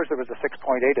 2 hours, there was a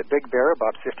 6.8 at Big Bear,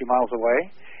 about 50 miles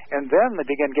away. And then they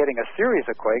began getting a series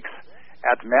of quakes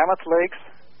at Mammoth Lakes,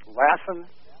 Lassen,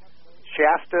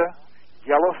 Shasta,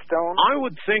 Yellowstone. I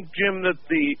would think, Jim, that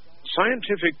the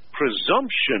scientific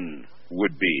presumption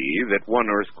would be that one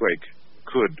earthquake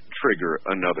could trigger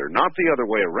another, not the other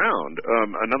way around.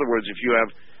 In other words, if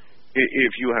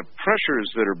you have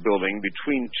pressures that are building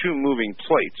between two moving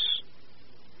plates,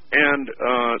 and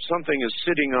something is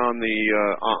sitting on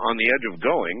the edge of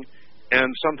going, and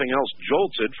something else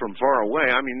jolts it from far away.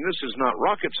 I mean, this is not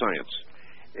rocket science.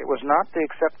 It was not the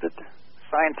accepted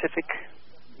scientific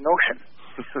notion.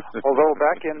 Although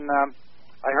back in,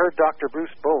 I heard Dr.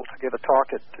 Bruce Bolt give a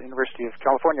talk at the University of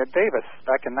California, Davis,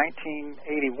 back in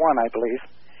 1981, I believe.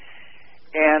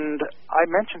 And I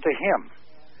mentioned to him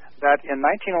that in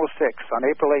 1906, on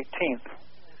April 18th,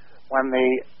 when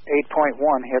the 8.1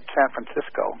 hit San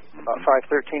Francisco, about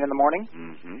 5:13 in the morning,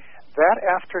 that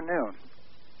afternoon,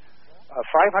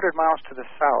 500 miles to the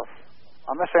south,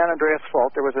 on the San Andreas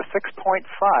Fault, there was a 6.5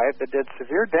 that did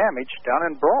severe damage down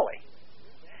in Brawley.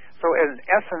 So in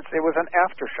essence, it was an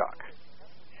aftershock.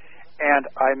 And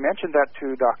I mentioned that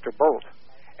to Dr. Bolt.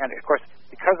 And of course,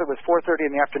 because it was 4:30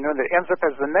 in the afternoon, it ends up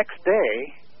as the next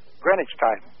day, Greenwich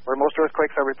time, where most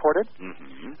earthquakes are reported.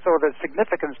 So the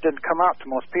significance didn't come out to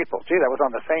most people. Gee, that was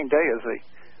on the same day as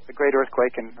the great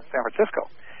earthquake in San Francisco.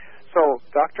 So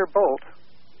Dr. Bolt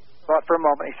thought for a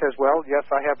moment. He says, well, yes,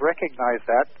 I have recognized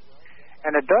that.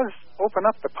 And it does open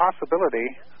up the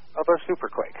possibility of a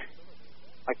superquake.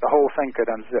 Like the whole thing could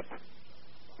unzip.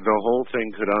 The whole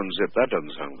thing could unzip. That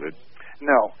doesn't sound good.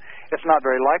 No, it's not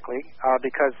very likely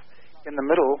because in the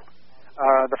middle,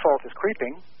 the fault is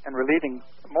creeping and relieving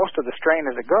most of the strain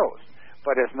as it goes.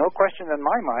 But there's no question in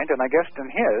my mind, and I guess in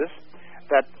his,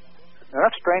 that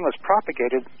enough strain was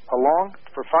propagated along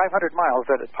for 500 miles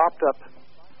that it popped up,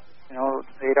 8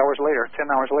 hours later, 10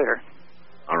 hours later.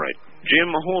 All right.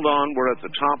 Jim, hold on. We're at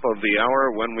the top of the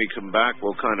hour. When we come back,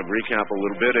 we'll kind of recap a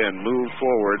little bit and move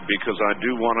forward because I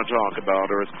do want to talk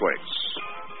about earthquakes.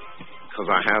 Because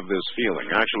I have this feeling.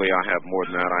 Actually, I have more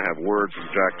than that. I have word from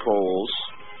Jack Coles.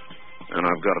 And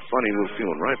I've got a funny little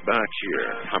feeling right back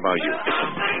here. How about you?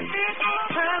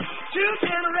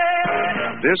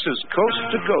 This is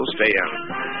Coast to Coast AM.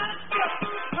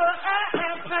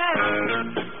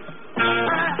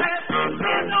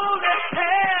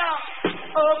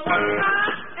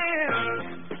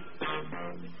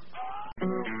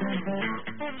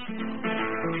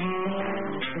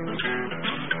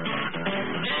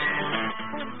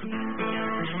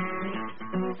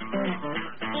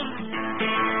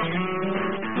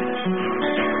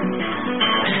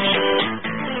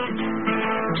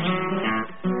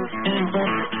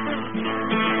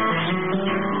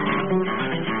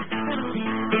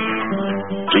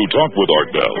 To talk with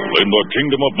Art Bell in the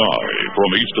Kingdom of Nye, from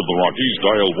east of the Rockies,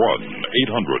 dial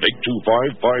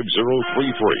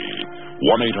 1-800-825-5033.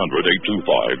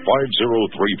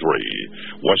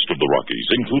 1-800-825-5033. West of the Rockies,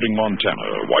 including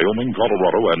Montana, Wyoming,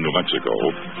 Colorado, and New Mexico,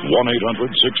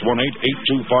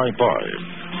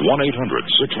 1-800-618-8255.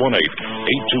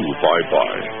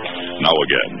 1-800-618-8255. Now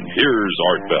again, here's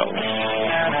Art Bell.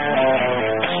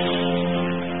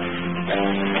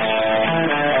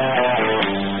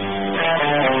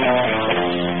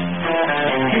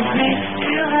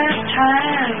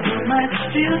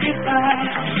 Still get by.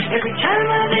 Every time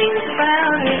I think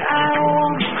about it, I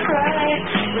want to cry.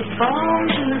 The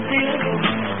bombs in the bill,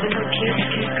 and the kids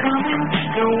keep coming.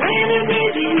 No way to be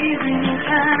easy, no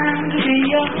time to be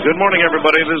young. Good morning,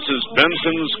 everybody. This is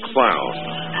Benson's Cloud.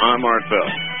 I'm Art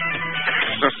Bell.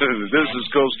 This is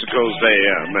Coast to Coast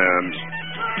AM, and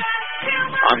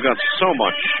I've got so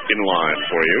much in line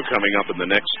for you coming up in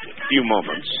the next few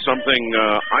moments. Something,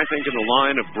 I think, in the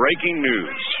line of breaking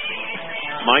news.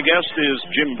 My guest is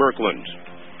Jim Berkland,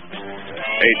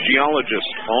 a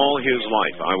geologist all his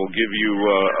life. I will give you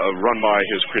a run by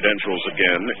his credentials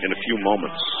again in a few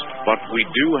moments. But we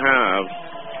do have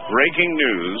breaking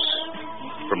news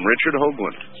from Richard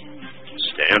Hoagland.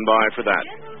 Stand by for that.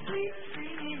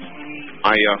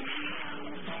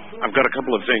 I've got a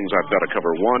couple of things I've got to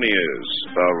cover. One is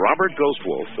Robert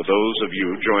Ghostwolf, for those of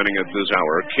you joining at this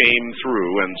hour, came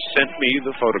through and sent me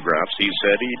the photographs he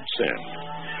said he'd send.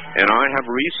 And I have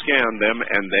rescanned them,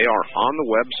 and they are on the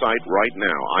website right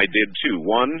now. I did two,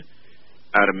 one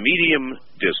at a medium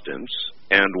distance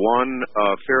and one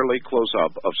fairly close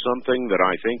up of something that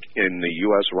I think in the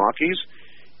U.S. Rockies,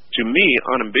 to me,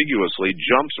 unambiguously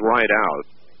jumps right out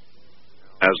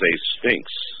as a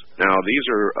sphinx. Now, these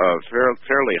are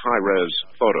fairly high-res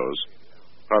photos,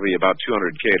 probably about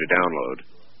 200K to download.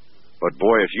 But,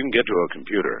 boy, if you can get to a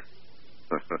computer...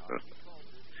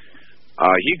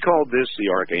 he called this the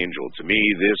Archangel. To me,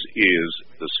 this is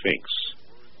the Sphinx.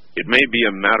 It may be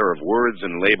a matter of words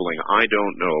and labeling. I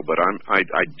don't know, but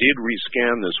I did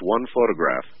rescan this one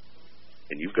photograph,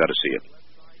 and you've got to see it.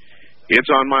 It's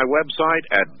on my website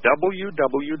at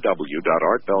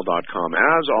www.artbell.com,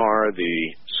 as are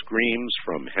the Screams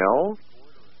from Hell.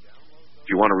 If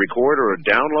you want to record or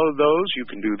download those, you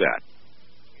can do that.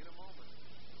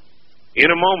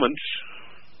 In a moment.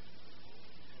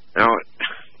 Now...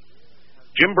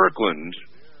 Jim Berkland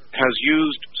has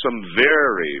used some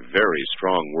very, very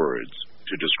strong words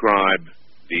to describe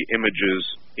the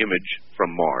image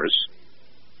from Mars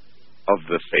of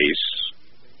the face,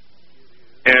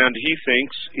 and he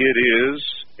thinks it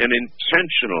is an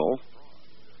intentional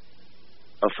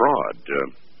fraud.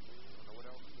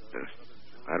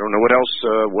 I don't know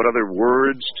what other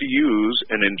words to use,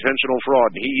 an intentional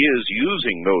fraud. He is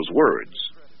using those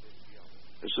words.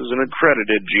 This is an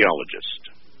accredited geologist.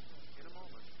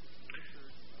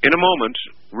 In a moment,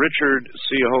 Richard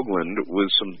C. Hoagland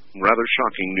with some rather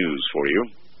shocking news for you.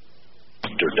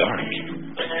 After dark.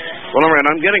 Well, all right,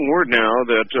 I'm getting word now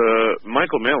that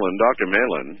Michael Malin, Dr.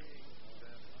 Malin,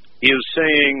 is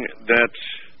saying that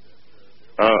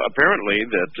apparently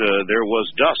that there was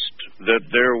dust, that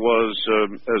there was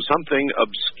something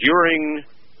obscuring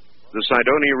the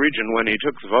Cydonia region when he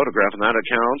took the photograph, and that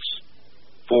accounts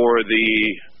for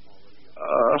the...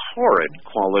 horrid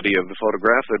quality of the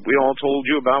photograph that we all told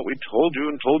you about. We told you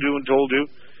and told you and told you.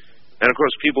 And, of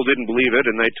course, people didn't believe it,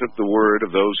 and they took the word of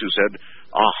those who said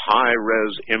a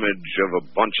high-res image of a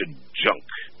bunch of junk.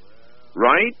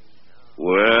 Right?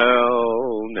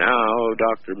 Well, now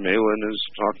Dr. Malin is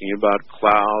talking about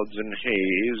clouds and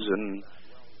haze and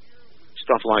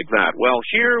stuff like that. Well,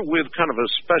 here with kind of a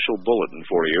special bulletin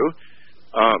for you,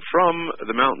 from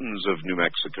the mountains of New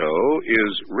Mexico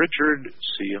is Richard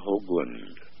C.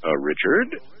 Hoagland.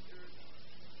 Richard?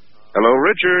 Hello,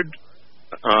 Richard.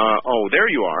 Oh,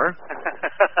 there you are.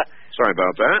 Sorry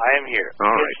about that. I am here. All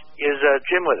right. Is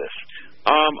Jim with us?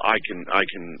 I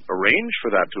can arrange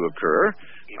for that to occur.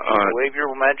 You wave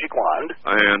your magic wand.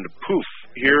 And poof,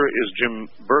 here is Jim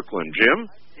Berkland. Jim?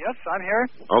 Yes, I'm here.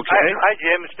 Okay. Hi,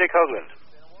 Jim. It's Dick Hoagland.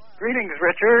 Greetings,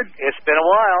 Richard. It's been a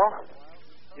while.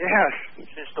 Yes.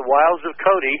 Since the wilds of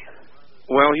Cody.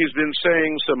 Well, he's been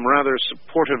saying some rather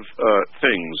supportive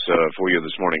things for you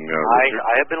this morning, Richard.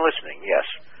 I have been listening, yes.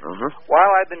 Uh-huh. While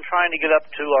I've been trying to get up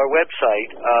to our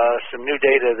website some new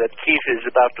data that Keith is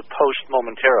about to post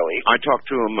momentarily. I talked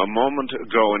to him a moment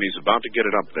ago, and he's about to get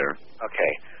it up there.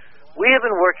 Okay. We have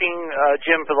been working,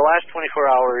 Jim, for the last 24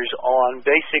 hours on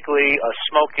basically a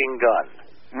smoking gun.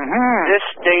 Mm-hmm. This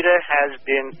data has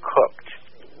been cooked.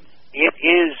 It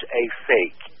is a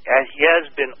fake. It has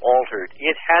been altered.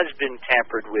 It has been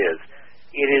tampered with.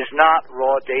 It is not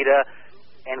raw data,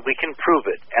 and we can prove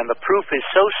it. And the proof is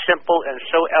so simple and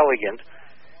so elegant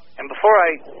And before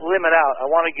I limit out, I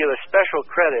want to give a special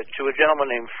credit to a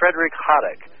gentleman named Frederick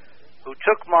Hoddick, who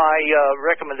took my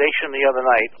recommendation the other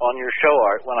night on your show,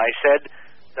 Art, when I said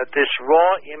that this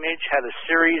raw image had a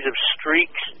series of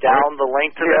streaks down the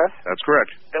length of it. That's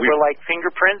correct. That were like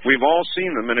fingerprints. We've all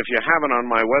seen them, and if you haven't on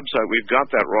my website, we've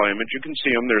got that raw image. You can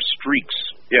see them. They're streaks.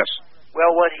 Yes.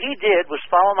 Well, what he did was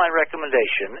follow my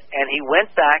recommendation, and he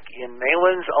went back in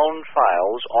Malin's own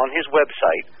files on his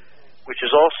website, which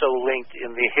is also linked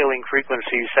in the Hailing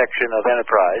Frequencies section of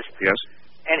Enterprise. Yes.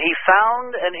 And he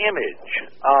found an image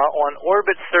on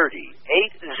Orbit 30,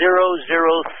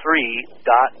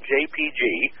 8003.jpg,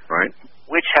 right,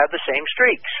 which had the same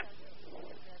streaks.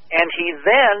 And he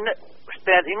then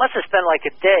he must have spent like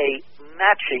a day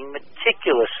matching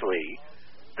meticulously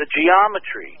the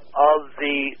geometry of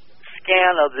the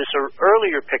scan of this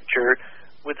earlier picture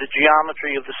with the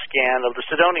geometry of the scan of the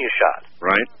Sidonia shot.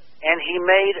 Right. And he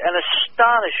made an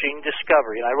astonishing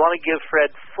discovery, and I want to give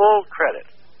Fred full credit.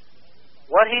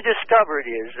 What he discovered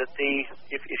is that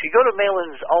if you go to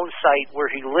Malin's own site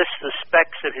where he lists the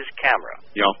specs of his camera,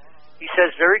 he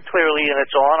says very clearly, and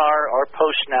it's on our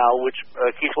post now, which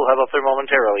Keith will have up there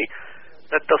momentarily,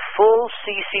 that the full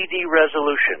CCD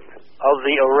resolution of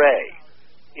the array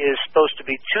is supposed to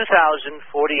be 2,048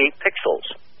 pixels.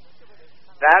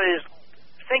 That is,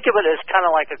 think of it as kind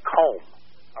of like a comb,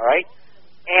 all right?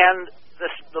 And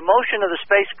the motion of the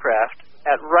spacecraft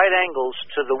at right angles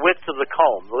to the width of the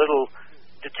comb, the little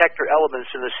detector elements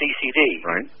in the CCD,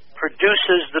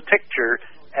 produces the picture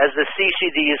as the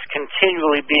CCD is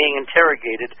continually being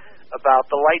interrogated about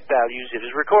the light values it is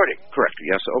recording. Correct.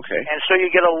 Yes. Okay. And so you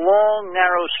get a long,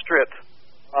 narrow strip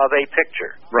of a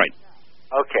picture. Right.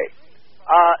 Okay.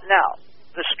 Now,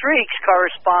 the streaks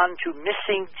correspond to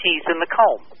missing teeth in the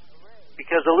comb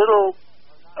because the little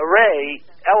array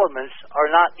elements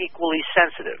are not equally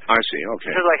sensitive. I see.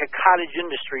 Okay. They're like a cottage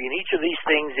industry, and each of these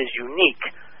things is unique.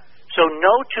 So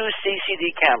no two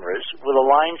CCD cameras with a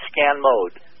line scan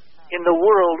mode in the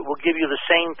world will give you the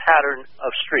same pattern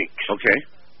of streaks. Okay.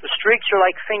 The streaks are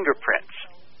like fingerprints.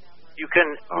 You can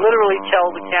literally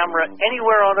tell the camera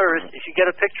anywhere on Earth if you get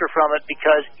a picture from it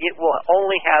because it will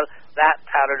only have that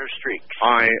pattern of streaks.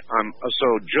 I'm so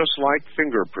just like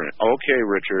fingerprint. Okay,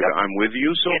 Richard, Yep. I'm with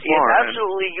you so It far. is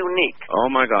absolutely unique. Oh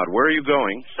my God, where are you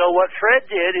going? So what Fred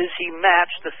did is he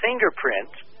matched the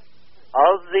fingerprint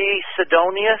of the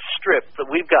Sidonia strip that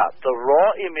we've got, the raw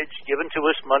image given to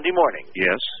us Monday morning,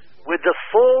 Yes. with the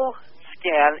full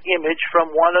scan image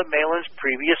from one of Malin's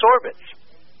previous orbits,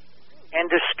 and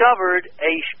discovered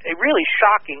a really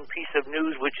shocking piece of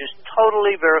news which is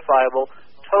totally verifiable,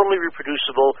 totally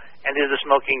reproducible, and is a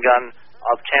smoking gun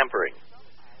of tampering.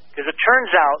 Because it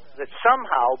turns out that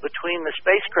somehow between the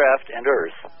spacecraft and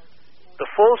Earth, the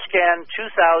full scan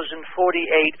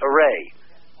 2048 array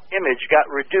image got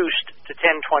reduced to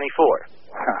 1024.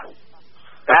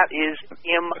 That is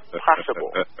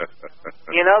impossible.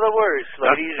 In other words,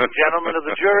 ladies and gentlemen of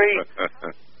the jury,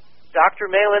 Dr.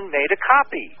 Malin made a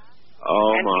copy.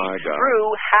 Oh, and my he God. threw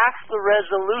half the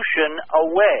resolution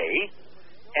away,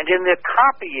 and in the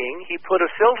copying, he put a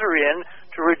filter in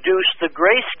to reduce the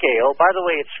grayscale. By the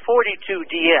way, it's 42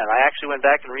 dN. I actually went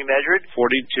back and remeasured. 42.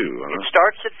 It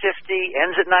starts at 50,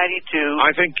 ends at 92.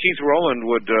 I think Keith Rowland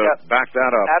would back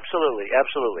that up. Absolutely,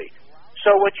 absolutely.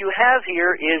 So what you have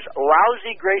here is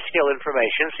lousy grayscale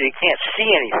information, so you can't see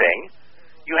anything.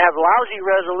 You have lousy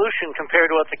resolution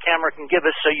compared to what the camera can give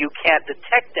us, so you can't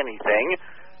detect anything.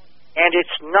 And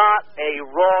it's not a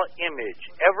raw image.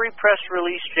 Every press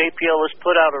release JPL has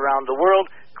put out around the world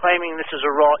claiming this is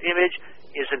a raw image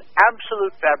is an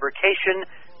absolute fabrication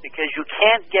because you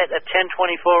can't get a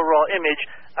 1024 raw image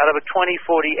out of a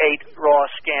 2048 raw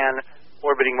scan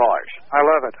orbiting Mars. I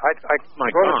love it. I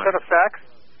wrote a set of facts.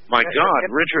 My God,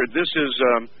 Richard, this is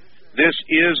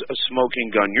a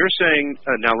smoking gun. You're saying,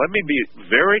 now let me be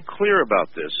very clear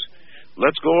about this.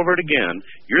 Let's go over it again.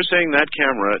 You're saying that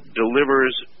camera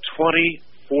delivers 2048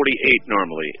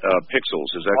 normally pixels,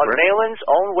 is that correct? On Malin's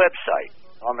own website,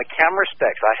 on the camera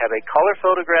specs, I have a color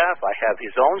photograph, I have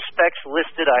his own specs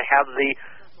listed, I have the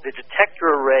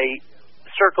detector array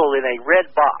circled in a red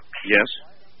box. Yes.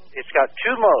 It's got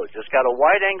two modes. It's got a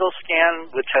wide-angle scan,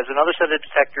 which has another set of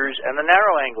detectors, and the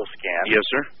narrow-angle scan. Yes,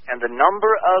 sir. And the number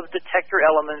of detector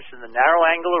elements in the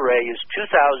narrow-angle array is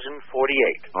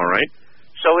 2048. All right.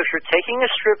 So if you're taking a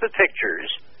strip of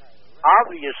pictures,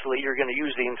 obviously you're going to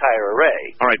use the entire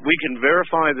array. All right. We can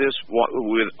verify this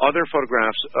with other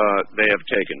photographs they have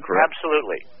taken, correct?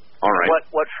 Absolutely. All right.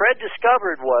 What Fred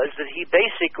discovered was that he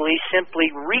basically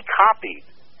simply recopied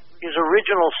his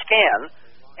original scan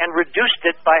and reduced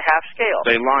it by half scale.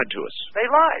 They lied to us. They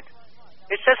lied.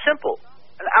 It's that simple.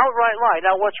 An outright lie.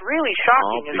 Now, what's really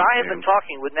shocking is I have been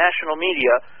talking with national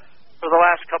media for the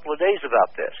last couple of days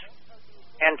about this.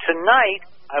 And tonight,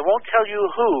 I won't tell you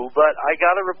who, but I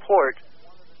got a report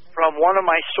from one of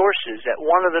my sources at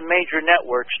one of the major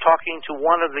networks talking to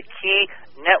one of the key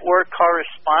network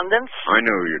correspondents. I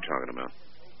know who you're talking about.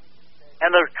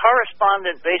 And the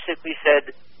correspondent basically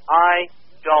said, I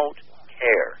don't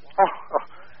care.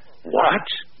 What?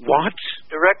 What?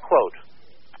 Direct quote.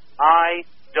 I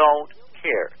don't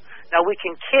care. Now, we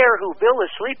can care who Bill is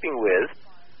sleeping with,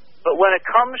 but when it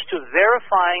comes to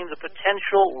verifying the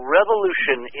potential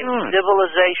revolution in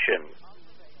civilization,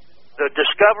 the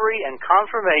discovery and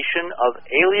confirmation of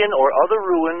alien or other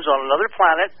ruins on another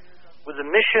planet with a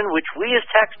mission which we as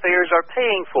taxpayers are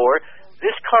paying for,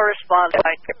 this corresponds.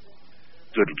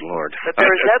 Good Lord. That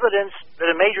there is evidence that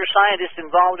a major scientist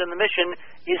involved in the mission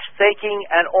is faking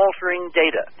and altering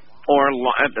data. Or,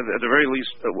 at the very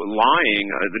least, lying.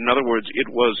 In other words, it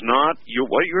was not...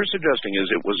 what you're suggesting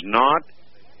is it was not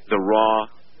the raw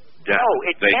data. No,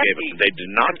 it they can't gave be. us. They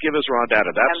did not give us raw data.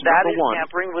 That's and that number one. And that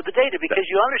is tampering with the data, because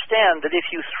you understand that if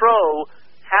you throw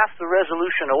half the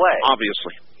resolution away...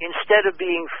 Obviously. Instead of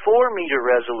being 4-meter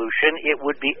resolution, it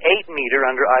would be 8-meter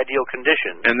under ideal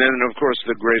conditions. And then, of course,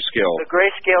 the grayscale. The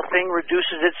grayscale thing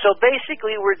reduces it. So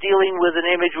basically, we're dealing with an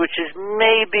image which is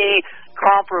maybe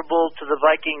comparable to the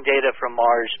Viking data from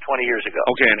Mars 20 years ago.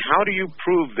 Okay, and how do you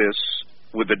prove this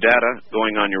with the data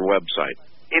going on your website?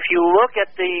 If you look at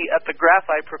the graph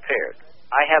I prepared,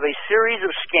 I have a series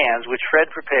of scans which Fred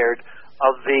prepared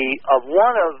of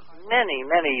one of many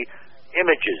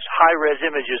images, high-res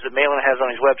images that Malin has on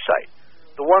his website.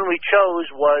 The one we chose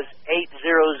was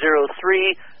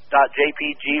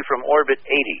 8003.jpg from orbit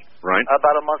 80. Right.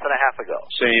 About a month and a half ago.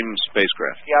 Same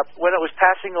spacecraft. Yep, when it was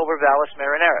passing over Valles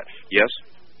Marineris. Yes.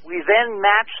 We then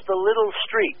matched the little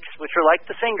streaks, which are like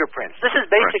the fingerprints. This is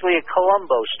basically a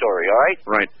Columbo story, all right?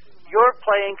 Right. You're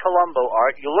playing Columbo,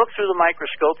 Art. You look through the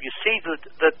microscope, you see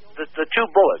the two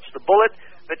bullets, the bullet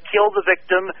that killed the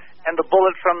victim and the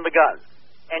bullet from the gun.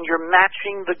 And you're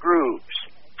matching the grooves.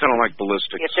 Kind of like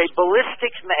ballistics. It's a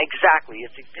ballistics, exactly.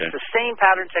 It's the same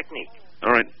pattern technique.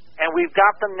 All right. And we've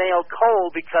got them nailed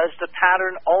cold because the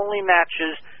pattern only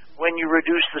matches when you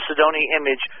reduce the Sidoni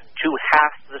image to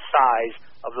half the size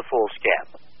of the full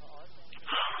scan.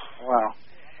 Wow.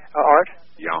 Art?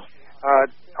 Yeah.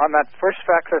 On that first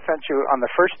fax I sent you on the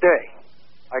first day,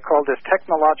 I called this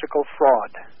technological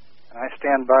fraud. And I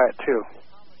stand by it, too.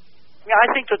 Yeah,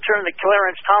 I think the term that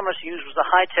Clarence Thomas used was the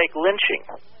high-tech lynching.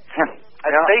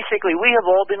 Basically, we have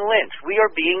all been lynched. We are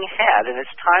being had, and it's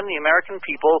time the American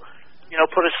people,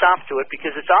 put a stop to it,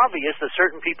 because it's obvious that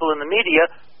certain people in the media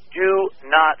do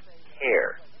not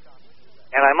care.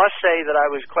 And I must say that I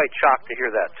was quite shocked to hear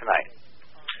that tonight.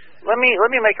 Let me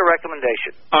make a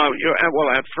recommendation. Well,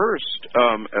 at first,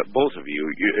 both of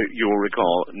you'll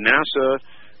recall, NASA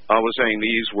was saying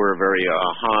these were very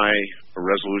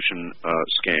high-resolution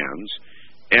scans,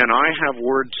 and I have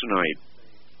word tonight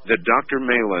that Dr.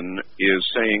 Malin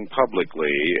is saying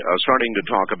publicly, starting to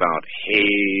talk about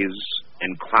haze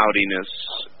and cloudiness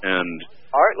and...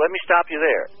 All right, let me stop you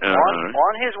there.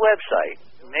 On his website,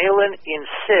 Malin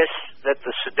insists that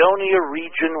the Sidonia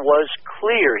region was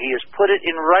clear. He has put it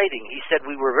in writing. He said,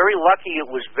 we were very lucky, it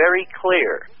was very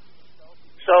clear.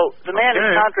 So the man is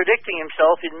contradicting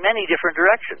himself in many different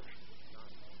directions.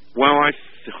 Well, oh my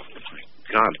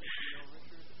God.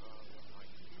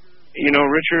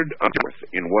 Richard,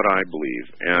 in what I believe,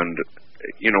 and,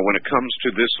 when it comes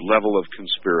to this level of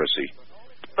conspiracy...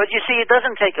 But you see, it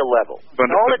doesn't take a level. But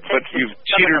you've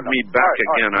cheated me back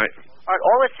again.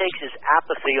 All it takes is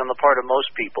apathy on the part of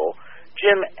most people.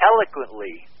 Jim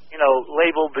eloquently,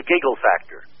 labeled the giggle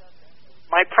factor.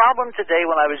 My problem today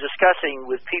when I was discussing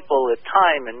with people at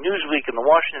Time and Newsweek and the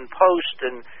Washington Post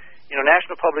and,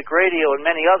 National Public Radio and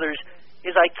many others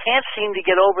is I can't seem to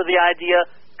get over the idea,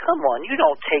 come on, you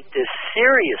don't take this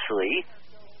seriously.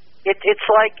 It's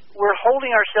like we're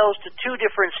holding ourselves to two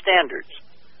different standards.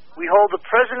 We hold the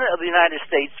President of the United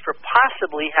States for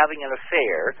possibly having an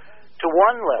affair to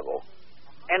one level,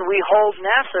 and we hold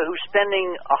NASA, who's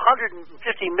spending $150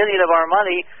 million of our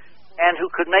money and who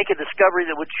could make a discovery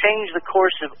that would change the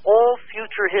course of all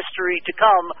future history to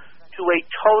come, to a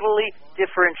totally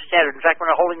different standard. In fact,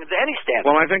 we're not holding them to any standard.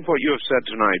 Well, I think what you have said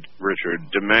tonight, Richard,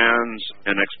 demands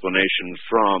an explanation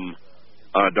from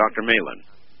Dr. Malin.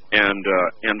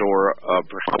 Or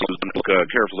perhaps look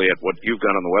carefully at what you've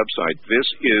got on the website. This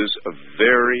is a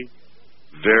very,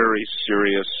 very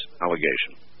serious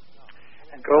allegation.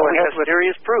 And go ahead with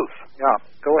serious proof. Yeah,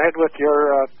 go ahead with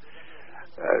your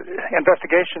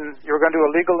investigation. You were going to do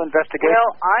a legal investigation?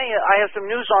 Well, I have some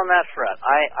news on that front.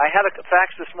 I had a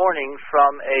fax this morning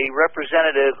from a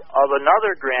representative of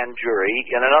another grand jury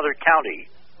in another county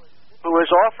who has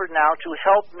offered now to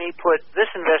help me put this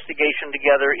investigation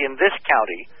together in this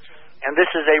county. And this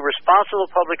is a responsible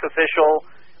public official.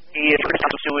 He is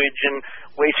sewage and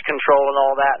waste control and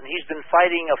all that, and he's been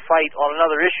fighting a fight on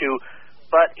another issue,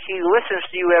 but he listens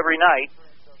to you every night,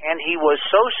 and he was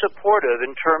so supportive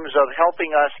in terms of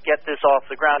helping us get this off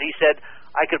the ground. He said,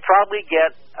 I could probably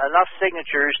get enough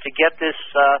signatures to get this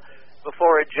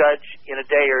before a judge in a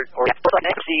day or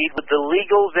proceed with the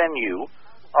legal venue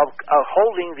of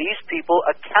holding these people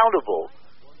accountable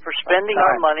for spending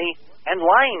our money and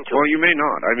lying to us. Well, you may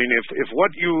not. I mean, if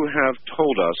what you have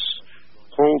told us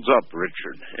holds up,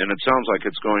 Richard, and it sounds like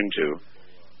it's going to,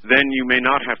 then you may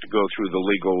not have to go through the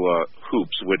legal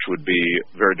hoops, which would be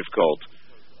very difficult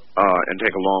and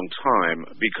take a long time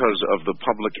because of the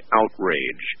public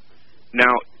outrage.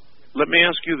 Now, let me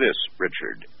ask you this,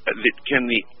 Richard. Can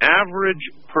the average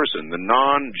person, the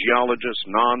non-geologist,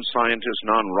 non-scientist,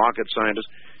 non-rocket scientist,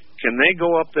 can they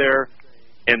go up there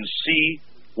and see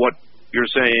what you're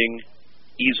saying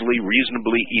easily,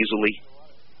 reasonably easily?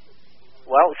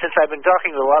 Well, since I've been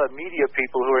talking to a lot of media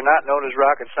people who are not known as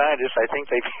rocket scientists, I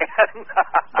think they can.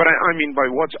 But I mean by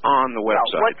what's on the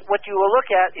website. Now, what you will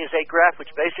look at is a graph which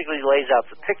basically lays out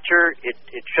the picture. It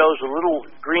shows the little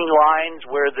green lines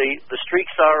where the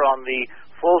streaks are on the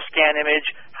full scan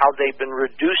image, how they've been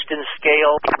reduced in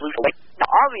scale. Now,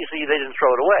 obviously, they didn't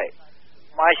throw it away.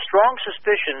 My strong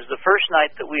suspicions the first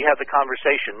night that we had the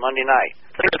conversation, Monday night,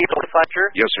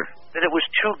 yes, sir, that it was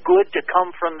too good to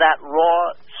come from that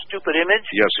raw, stupid image.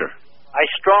 Yes, sir. I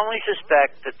strongly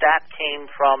suspect that that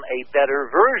came from a better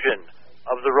version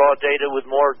of the raw data with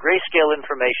more grayscale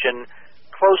information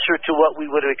closer to what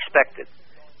we would have expected.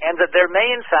 And that there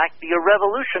may, in fact, be a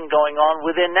revolution going on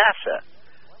within NASA.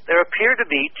 There appear to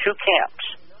be two camps.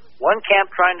 One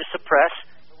camp trying to suppress,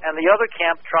 and the other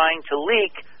camp trying to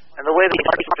leak, and the way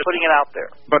they're putting it out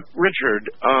there. But, Richard,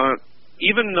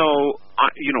 even though,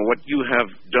 what you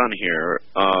have done here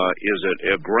is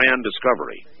a grand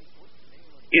discovery,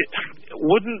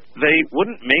 wouldn't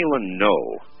Malin know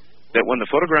that when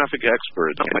the photographic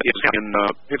expert is in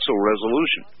pixel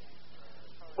resolution?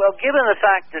 Well, given the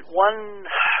fact that one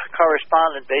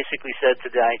correspondent basically said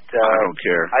tonight, I don't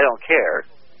care. I don't care.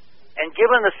 And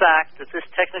given the fact that this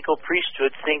technical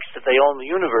priesthood thinks that they own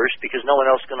the universe because no one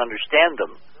else can understand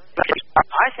them,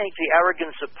 I think the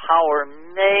arrogance of power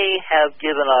may have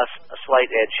given us a slight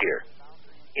edge here,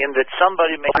 in that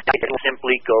somebody may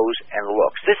simply goes and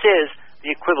looks. This is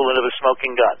the equivalent of a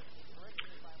smoking gun.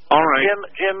 All right.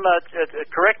 Jim,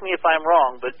 correct me if I'm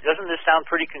wrong, but doesn't this sound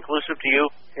pretty conclusive to you?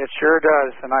 It sure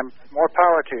does, and I'm more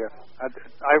power to you.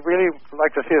 I really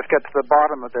like to see us get to the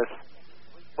bottom of this.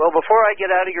 Well, before I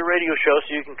get out of your radio show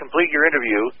so you can complete your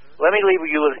interview, let me leave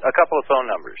you with a couple of phone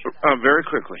numbers. Very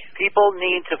quickly. People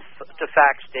need to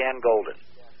fax Dan Golden.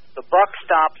 The buck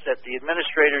stops at the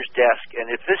administrator's desk, and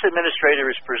if this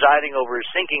administrator is presiding over a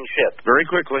sinking ship, very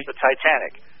quickly, the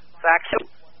Titanic, fax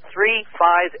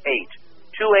 358-2810.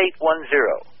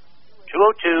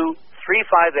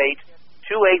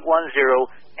 202-358-2810,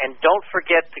 and don't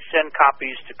forget to send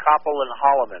copies to Koppel and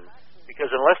Holloman,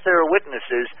 because unless there are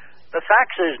witnesses, the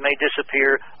faxes may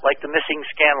disappear like the missing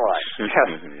scan line.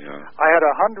 Yes. Yeah. I had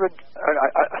 1,000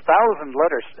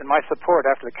 letters in my support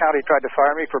after the county tried to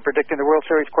fire me for predicting the World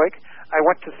Series quake. I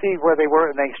went to see where they were,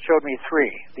 and they showed me 3.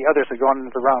 The others had gone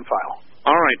into the round file.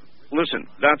 All right. Listen,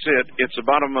 that's it. It's the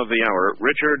bottom of the hour.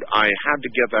 Richard, I had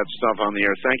to get that stuff on the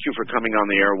air. Thank you for coming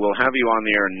on the air. We'll have you on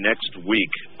the air next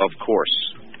week, of course.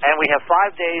 And we have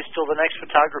 5 days till the next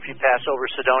photography pass over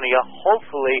Cydonia,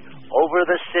 hopefully over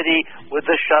the city with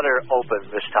the shutter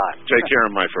open this time. Take care,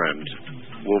 my friend.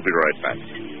 We'll be right back.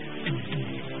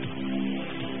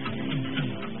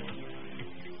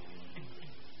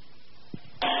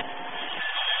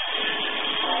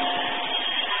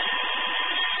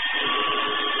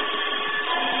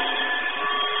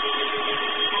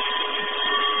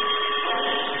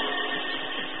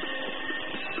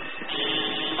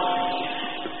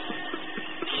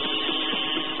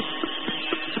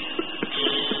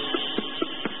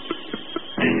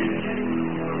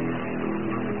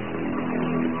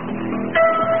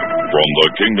 From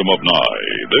the Kingdom of Nye,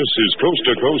 this is Coast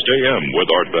to Coast AM with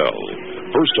Art Bell.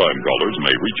 First-time callers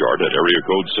may reach Art at area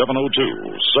code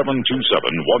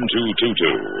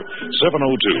 702-727-1222,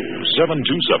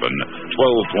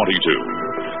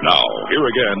 702-727-1222. Now, here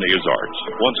again is Art.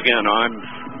 Once again, I'm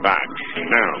back.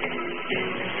 Now,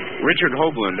 Richard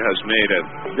Hoagland has made a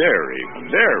very,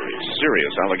 very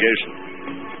serious allegation.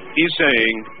 He's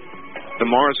saying The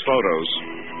Mars photos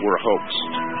were hoaxed,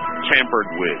 tampered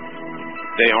with.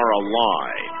 They are a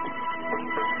lie.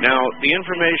 Now, the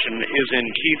information is in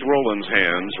Keith Rowland's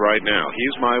hands right now.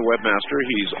 He's my webmaster.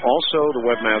 He's also the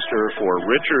webmaster for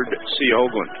Richard C.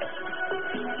 Hoagland.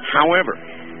 However,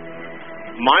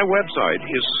 my website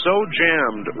is so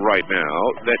jammed right now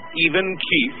that even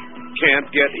Keith can't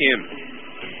get in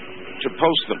to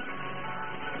post them.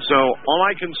 So all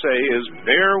I can say is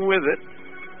bear with it.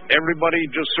 Everybody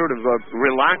just sort of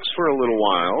relax for a little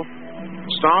while.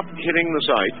 Stop hitting the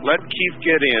site. Let Keith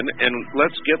get in, and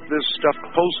let's get this stuff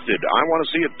posted. I want to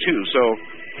see it, too. So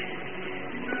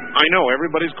I know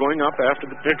everybody's going up after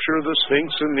the picture of the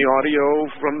Sphinx and the audio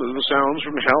from the sounds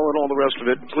from hell and all the rest of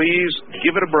it. Please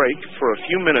give it a break for a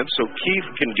few minutes so Keith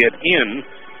can get in.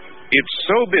 It's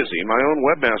so busy, my own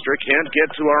webmaster can't get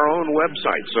to our own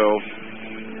website. So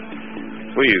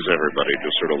please, everybody,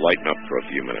 just sort of lighten up for a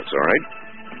few minutes, all right?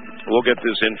 We'll get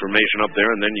this information up there,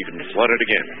 and then you can flood it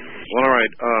again. Well, all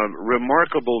right.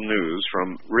 Remarkable news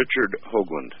from Richard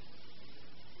Hoagland.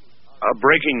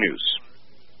 Breaking news.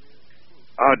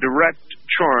 A direct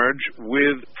charge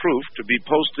with proof to be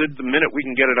posted the minute we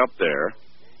can get it up there,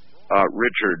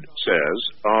 Richard says,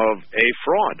 of a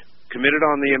fraud committed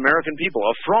on the American people.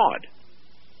 A fraud.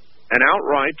 An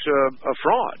outright a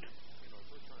fraud.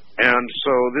 And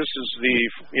so this is the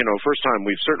first time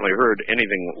we've certainly heard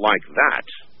anything like that.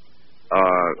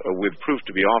 With proof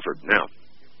to be offered. Now,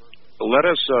 let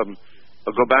us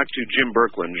go back to Jim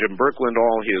Berkland. Jim Berkland,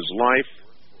 all his life,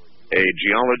 a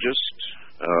geologist,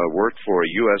 worked for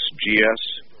USGS.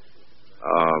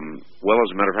 Well,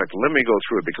 as a matter of fact, let me go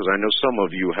through it because I know some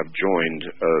of you have joined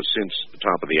since the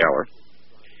top of the hour.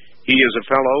 He is a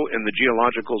fellow in the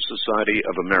Geological Society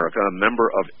of America, a member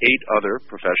of 8 other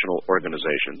professional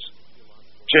organizations.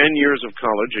 10 years of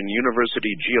college and university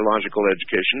geological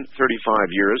education,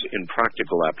 35 years in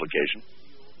practical application.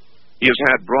 He has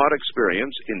had broad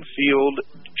experience in field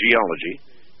geology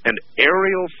and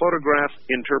aerial photograph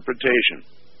interpretation.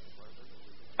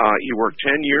 He worked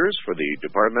 10 years for the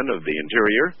Department of the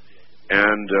Interior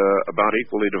and about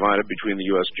equally divided between the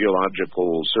U.S.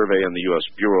 Geological Survey and the U.S.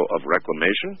 Bureau of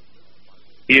Reclamation.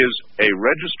 He is a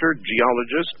registered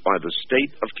geologist by the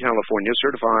state of California,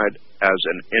 certified as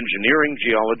an engineering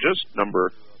geologist,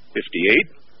 number 58.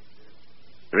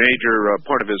 A major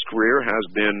part of his career has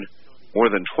been more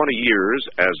than 20 years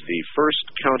as the first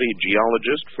county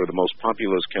geologist for the most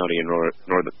populous county in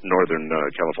northern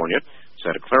California,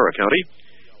 Santa Clara County.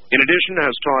 In addition,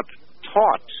 has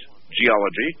taught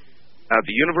geology at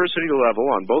the university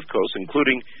level on both coasts,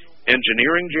 including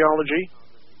engineering geology,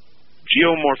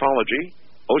 geomorphology,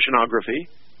 oceanography,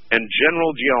 and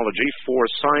general geology for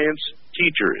science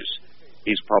teachers.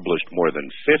 He's published more than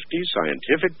 50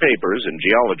 scientific papers in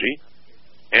geology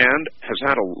and has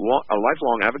had a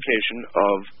lifelong avocation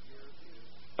of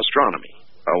astronomy.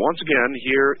 Once again,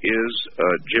 here is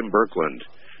Jim Berkland.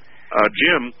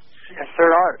 Jim. Yes,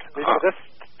 sir, Art. This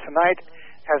tonight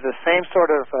has the same sort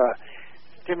of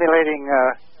stimulating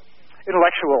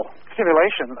intellectual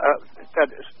stimulation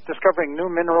that discovering new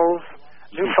minerals,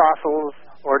 new fossils,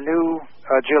 or new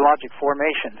geologic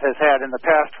formations has had in the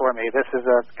past for me. This is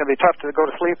going to be tough to go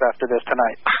to sleep after this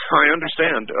tonight. I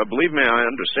understand. Believe me, I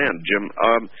understand, Jim.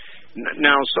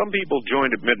 Now, some people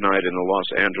joined at midnight in the Los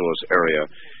Angeles area.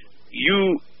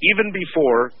 Even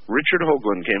before Richard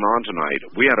Hoagland came on tonight,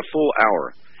 we had a full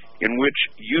hour in which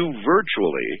you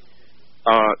virtually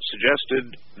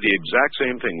suggested the exact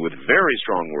same thing with very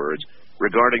strong words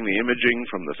regarding the imaging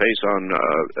from the face on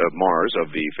Mars,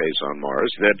 of the face on Mars,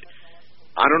 that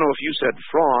I don't know if you said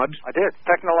fraud. I did.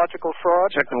 Technological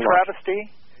fraud,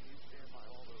 travesty.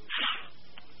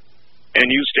 And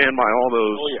you stand by all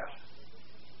those? Oh, yes.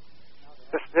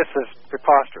 This is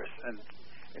preposterous. And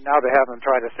now they have them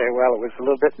try to say, well, it was a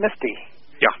little bit misty.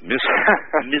 Yeah,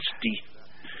 misty.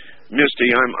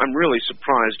 Misty, I'm really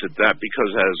surprised at that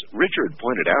because, as Richard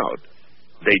pointed out,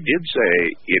 they did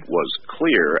say it was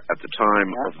clear at the time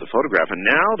of the photograph, and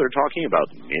now they're talking about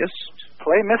mist?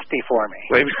 Play Misty for me.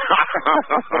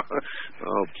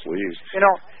 Oh, please. You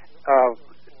know,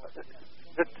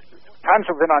 the times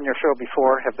I've been on your show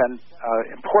before have been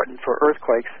important for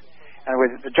earthquakes, and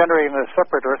with generating a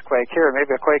separate earthquake here,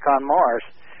 maybe a quake on Mars.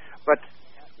 But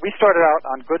we started out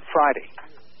on Good Friday,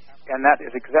 and that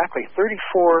is exactly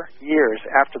 34 years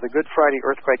after the Good Friday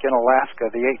earthquake in Alaska,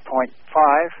 the 8.5.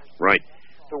 Right.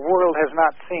 The world has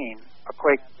not seen a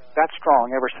quake that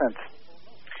strong ever since.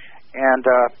 And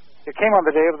it came on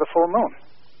the day of the full moon.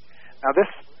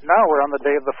 Now we're on the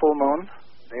day of the full moon,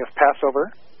 day of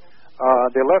Passover,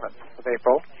 the 11th of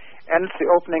April, and it's the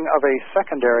opening of a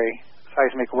secondary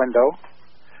seismic window,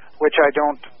 which I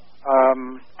don't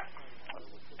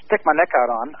stick my neck out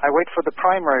on. I wait for the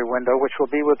primary window, which will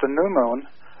be with the new moon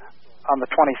on the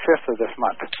 25th of this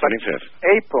month. 25th.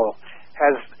 April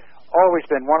has always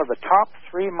been one of the top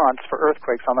 3 months for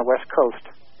earthquakes on the West Coast.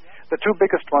 The two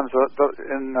biggest ones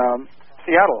in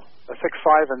Seattle, the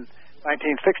 6.5 in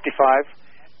 1965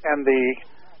 and the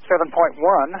 7.1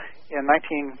 in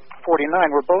 1949,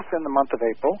 were both in the month of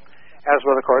April, as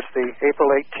well, of course, the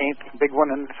April 18th big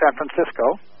one in San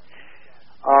Francisco.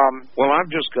 Well,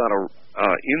 I've just got a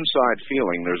inside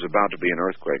feeling there's about to be an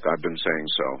earthquake. I've been saying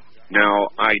so. Now,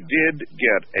 I did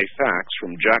get a fax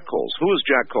from Jack Coles. Who is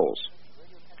Jack Coles?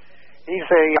 He's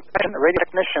a radio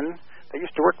technician that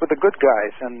used to work with the good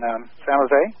guys in San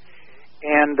Jose.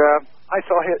 And I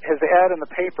saw his ad in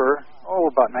the paper,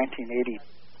 about 1985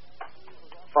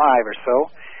 or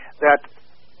so, that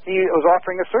he was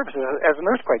offering his services as an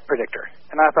earthquake predictor.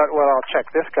 And I thought, well, I'll check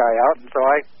this guy out. And so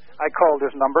I called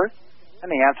his number, and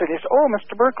he answered. He said, oh,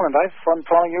 Mr. Berkland, I've been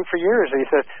following you for years. And he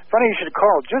said, funny you should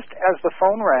call. Just as the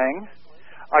phone rang,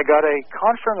 I got a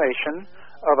confirmation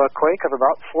of a quake of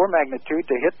about 4 magnitude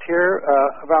to hit here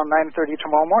around 9:30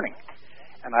 tomorrow morning.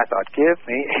 And I thought, give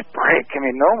me a break. I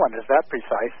mean, no one is that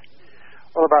precise.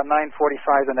 Well, about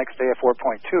 9:45 the next day, a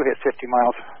 4.2 hit 50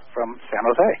 miles from San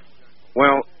Jose.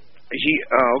 Well,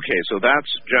 okay, so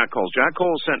that's Jack Coles. Jack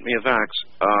Coles sent me a fax.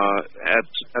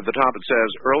 At the top it says,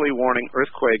 early warning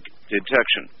earthquake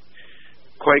detection.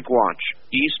 Quake watch,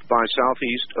 east by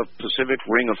southeast of Pacific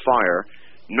Ring of Fire.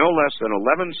 No less than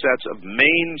 11 sets of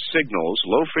main signals,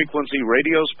 low-frequency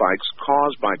radio spikes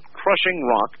caused by crushing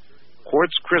rock,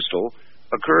 quartz crystal,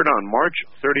 occurred on March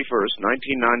 31st,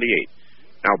 1998.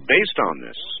 Now, based on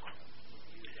this,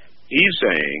 he's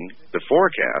saying the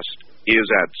forecast is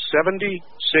at 76%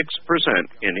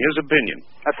 in his opinion.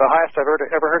 That's the highest I've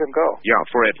ever heard him go. Yeah,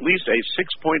 for at least a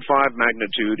 6.5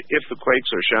 magnitude if the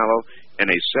quakes are shallow,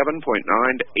 and a 7.9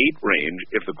 to 8 range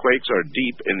if the quakes are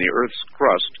deep in the Earth's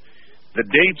crust. The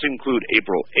dates include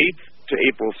April 8th to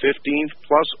April 15th,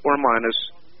 plus or minus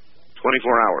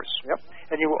 24 hours. Yep.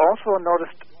 And you also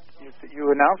noticed, you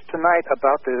announced tonight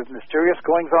about the mysterious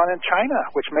goings-on in China,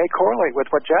 which may correlate with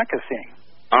what Jack is seeing.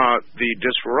 The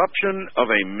disruption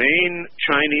of a main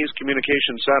Chinese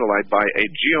communication satellite by a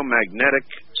geomagnetic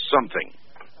something.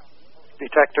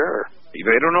 Detector?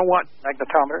 They don't know what.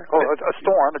 Magnetometer? Oh, a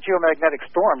storm, a geomagnetic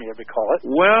storm, you recall it.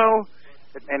 Well...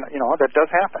 And, that does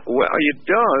happen. Well, it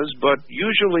does, but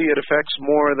usually it affects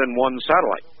more than one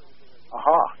satellite.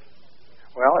 Aha.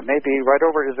 Well, it may be right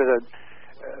over, is it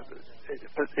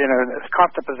in a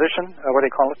constant position, what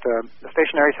do they call it, a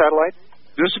stationary satellite?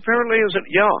 This apparently isn't,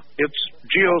 it's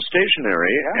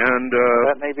geostationary, and...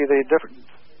 that may be the difference.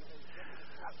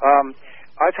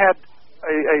 I've had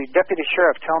a deputy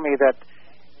sheriff tell me that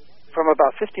from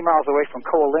about 50 miles away from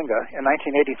Coalinga in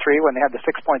 1983, when they had the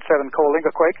 6.7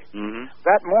 Coalinga quake,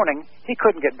 that morning he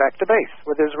couldn't get back to base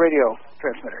with his radio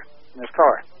transmitter in his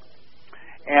car.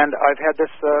 And I've had this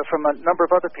from a number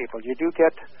of other people. You do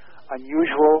get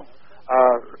unusual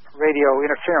radio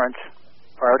interference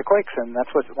prior to quakes, and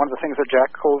that's one of the things that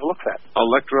Jack Coles looks at.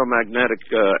 Electromagnetic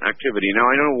activity.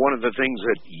 Now, I know one of the things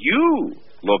that you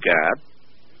look at,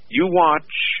 you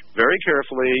watch very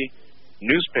carefully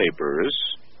newspapers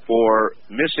for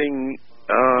missing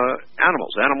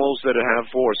animals that have,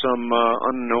 for some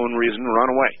unknown reason, run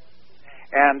away.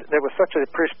 And there was such a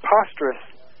preposterous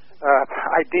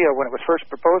idea when it was first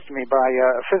proposed to me by a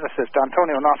physicist,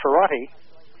 Antonio Nasserati,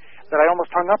 that I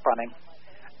almost hung up on him.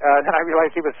 Then I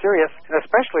realized he was serious, and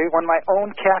especially when my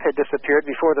own cat had disappeared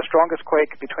before the strongest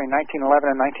quake between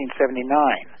 1911 and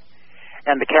 1979.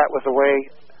 And the cat was away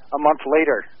a month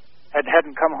later,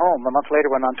 hadn't come home a month later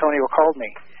when Antonio called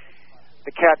me.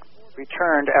 The cat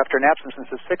returned after an absence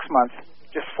of 6 months,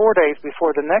 just 4 days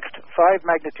before the next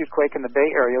 5-magnitude quake in the Bay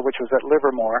Area, which was at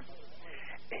Livermore.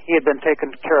 He had been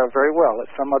taken care of very well at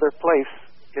some other place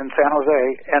in San Jose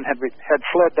and had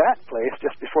fled that place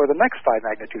just before the next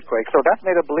 5-magnitude quake. So that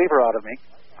made a believer out of me.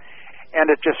 And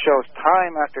it just shows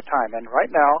time after time. And right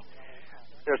now,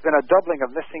 there's been a doubling of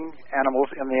missing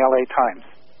animals in the LA Times.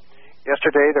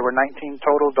 Yesterday, there were 19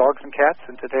 total dogs and cats,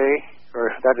 and today, or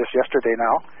that is yesterday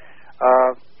now,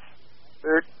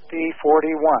 41,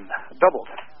 doubled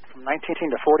from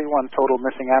 19 to 41 total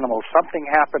missing animals. Something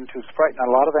happened to frighten a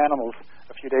lot of animals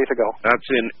a few days ago. That's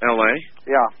in L.A.?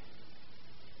 Yeah.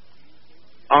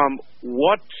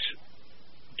 What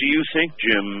do you think,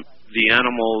 Jim, the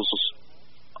animals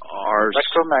are...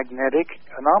 Electromagnetic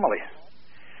anomalies.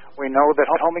 We know that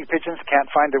homing pigeons can't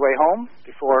find their way home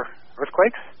before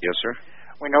earthquakes. Yes, sir.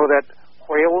 We know that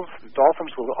whales and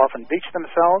dolphins will often beach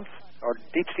themselves, or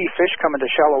deep-sea fish come into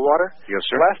shallow water. Yes,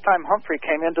 sir. Last time Humphrey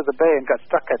came into the bay and got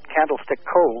stuck at Candlestick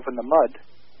Cove in the mud,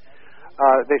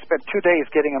 They spent 2 days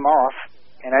getting him off,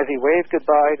 and as he waved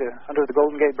goodbye under the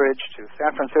Golden Gate Bridge to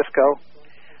San Francisco,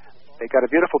 they got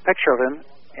a beautiful picture of him,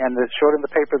 and it showed in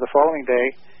the paper the following day,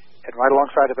 and right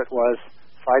alongside of it was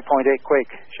 5.8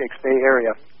 quake, Shakes Bay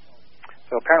area.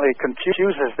 So apparently it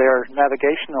confuses their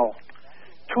navigational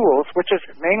tools, which is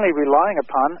mainly relying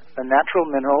upon the natural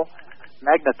mineral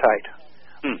magnetite.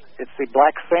 It's the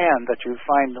black sand that you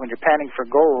find when you're panning for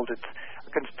gold. It's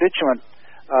a constituent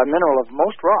mineral of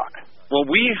most rock. Well,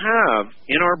 we have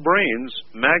in our brains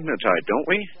magnetite, don't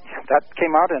we? That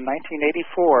came out in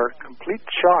 1984, complete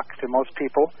shock to most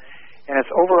people, and it's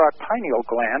over our pineal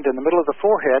gland in the middle of the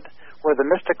forehead where the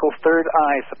mystical third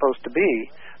eye is supposed to be.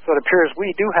 So it appears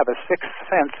we do have a sixth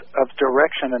sense of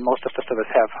direction, and most of us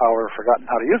have, however, forgotten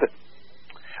how to use it.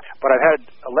 But I've had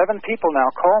 11 people now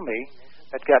call me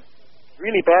that got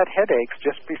really bad headaches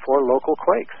just before local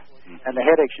quakes. And the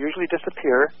headaches usually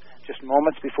disappear just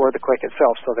moments before the quake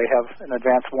itself, so they have an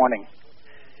advance warning.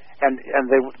 And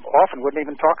they often wouldn't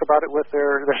even talk about it with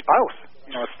their spouse.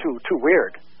 You know, it's too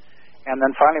weird. And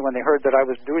then finally, when they heard that I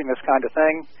was doing this kind of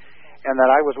thing and that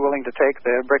I was willing to take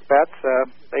the brickbats,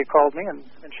 they called me and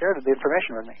shared the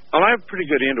information with me. Well, I have pretty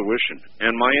good intuition,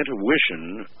 and my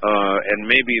intuition, and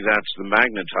maybe that's the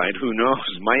magnetite, who knows,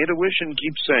 my intuition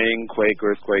keeps saying quake,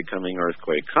 earthquake coming,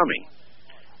 earthquake coming.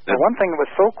 Well, one thing that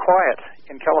was so quiet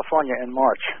in California in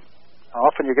March,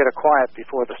 often you get a quiet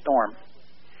before the storm.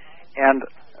 And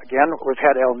again, we've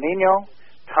had El Nino.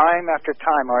 Time after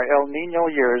time, our El Nino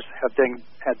years have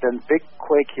been big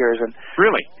quake years. And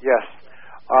really? Yes.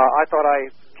 I thought I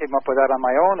came up with that on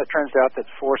my own. It turns out that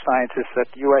 4 scientists at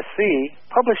USC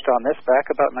published on this back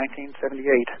about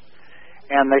 1978.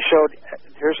 And they showed,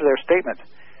 here's their statement,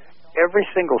 every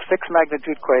single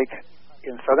 6-magnitude quake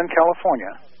in Southern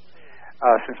California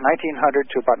since 1900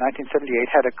 to about 1978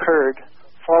 had occurred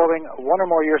following 1 or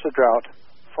more years of drought,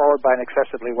 followed by an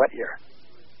excessively wet year.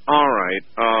 All right.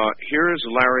 Here is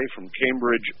Larry from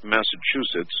Cambridge,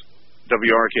 Massachusetts.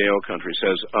 WRKO Country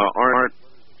says, Art,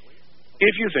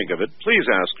 if you think of it, please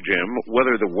ask Jim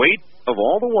whether the weight of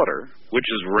all the water, which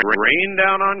is rained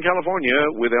down on California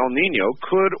with El Nino,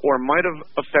 could or might have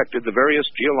affected the various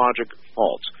geologic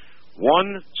faults.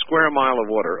 1 square mile of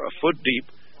water, a foot deep,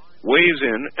 weighs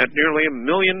in at nearly 1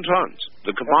 million tons.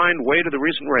 The combined weight of the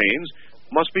recent rains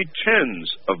must be tens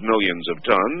of millions of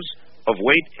tons of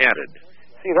weight added.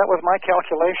 See, that was my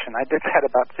calculation. I did that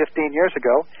about 15 years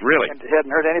ago. Really? And hadn't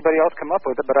heard anybody else come up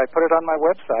with it, but I put it on my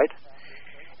website.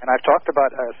 And I've talked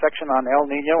about a section on El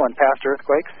Nino and past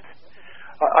earthquakes.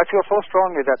 I feel so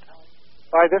strongly that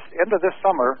by this end of this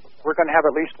summer, we're going to have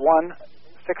at least 1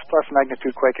 6+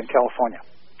 magnitude quake in California,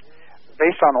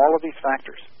 based on all of these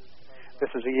factors. This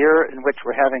is a year in which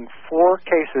we're having 4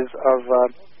 cases of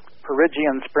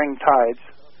Perigean spring tides,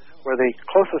 where the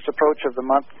closest approach of the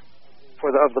month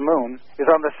of the moon is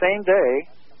on the same day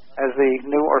as the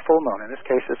new or full moon. In this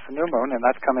case, it's the new moon, and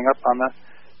that's coming up on the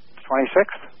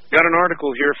 26th. Got an article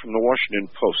here from the Washington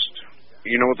Post.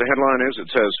 You know what the headline is? It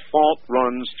says, fault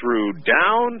runs through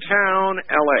downtown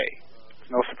L.A.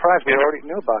 No surprise, we already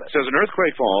knew about it. It says an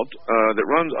earthquake fault that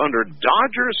runs under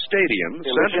Dodger Stadium,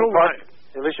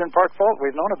 Elysian Park fault.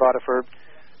 We've known about it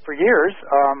for years.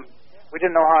 We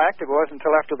didn't know how active it was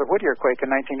until after the Whittier quake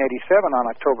in 1987 on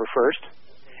October 1st.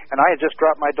 And I had just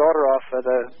dropped my daughter off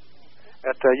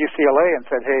at UCLA and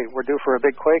said, hey, we're due for a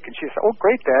big quake. And she said, oh,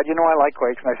 great, Dad. You know I like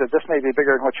quakes. And I said, this may be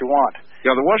bigger than what you want.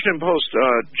 Yeah, the Washington Post,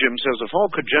 Jim, says a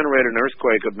fault could generate an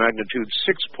earthquake of magnitude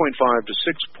 6.5 to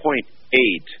 6.8.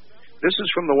 This is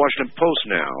from the Washington Post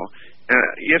now.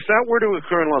 If that were to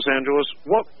occur in Los Angeles,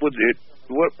 what would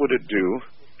it do?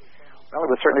 Well, it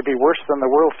would certainly be worse than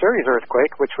the World Series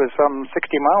earthquake, which was some 60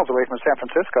 miles away from San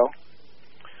Francisco.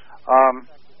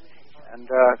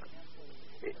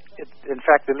 In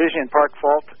fact, the Elysian Park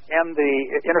fault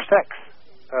intersects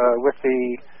with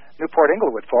the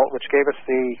Newport-Inglewood fault, which gave us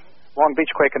the Long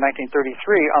Beach quake in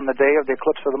 1933 on the day of the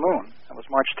eclipse of the moon. That was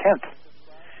March 10th.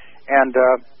 And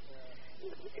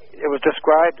it was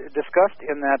discussed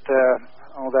in that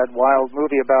wild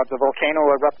movie about the volcano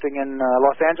erupting in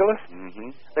Los Angeles. Mm-hmm.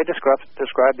 They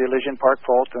described the Elysian Park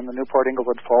fault and the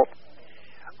Newport-Inglewood fault.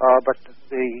 But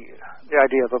the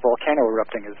idea of a volcano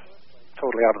erupting is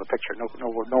totally out of the picture.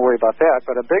 No worry about that.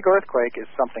 But a big earthquake is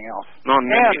something else. On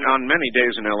many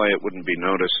days in L.A., it wouldn't be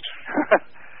noticed.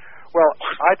 Well,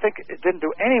 I think it didn't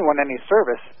do anyone any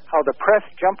service how the press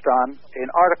jumped on an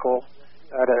article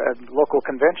at a local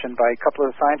convention by a couple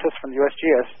of scientists from the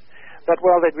USGS that,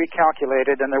 well, they'd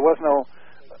recalculated and there was no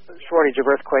shortage of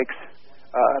earthquake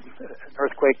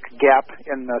gap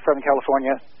in Southern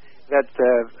California, that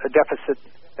a deficit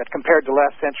that compared to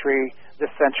last century, this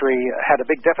century had a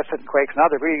big deficit in quakes. Now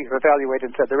they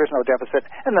reevaluated and said there is no deficit,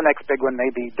 and the next big one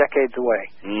may be decades away.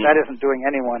 That isn't doing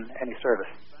anyone any service.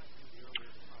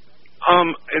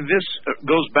 This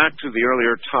goes back to the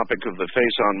earlier topic of the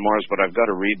face on Mars, but I've got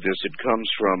to read this. It comes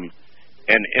from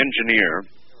an engineer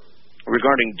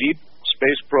regarding deep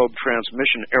space probe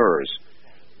transmission errors.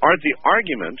 The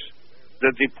argument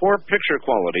that the poor picture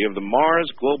quality of the Mars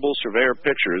Global Surveyor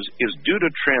pictures is due to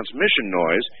transmission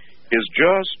noise is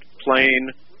just plain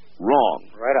wrong.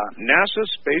 Right on. NASA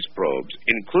space probes,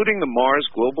 including the Mars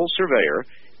Global Surveyor,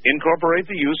 incorporate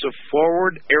the use of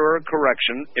forward error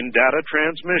correction in data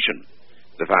transmission.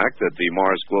 The fact that the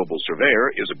Mars Global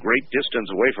Surveyor is a great distance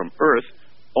away from Earth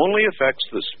only affects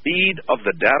the speed of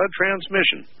the data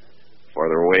transmission. The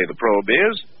farther away the probe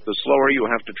is, the slower you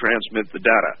have to transmit the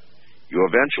data. You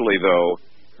eventually, though,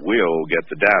 will get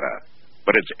the data,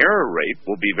 but its error rate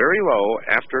will be very low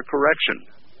after correction.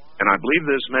 And I believe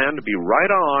this man to be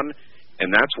right on,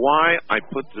 and that's why I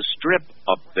put the strip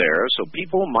up there so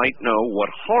people might know what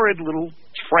horrid little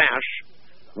trash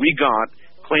we got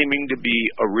claiming to be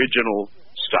original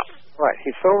stuff. Right.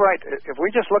 He's so right. If we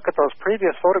just look at those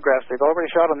previous photographs they've already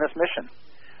shot on this mission,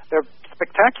 they're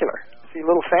spectacular. See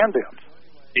little sand dunes.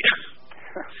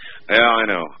 Yeah, I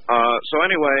know. So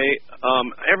anyway,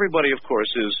 everybody, of course,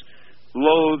 is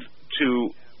loath to...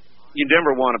 You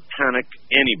never want to panic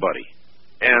anybody.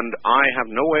 And I have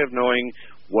no way of knowing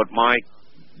what my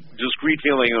discrete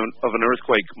feeling of an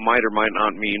earthquake might or might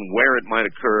not mean, where it might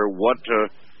occur,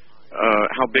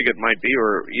 how big it might be,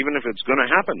 or even if it's going to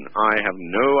happen. I have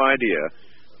no idea.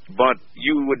 But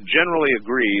you would generally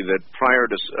agree that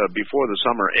before the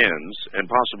summer ends, and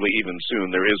possibly even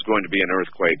soon, there is going to be an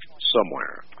earthquake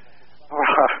somewhere.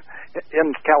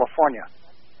 In California.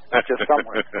 Not just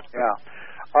somewhere. Yeah.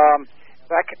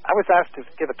 I was asked to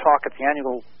give a talk at the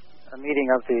annual meeting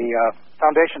of the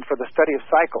Foundation for the Study of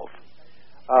Cycles.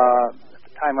 At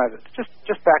the time I was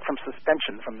just back from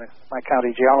suspension from my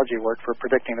county geology work for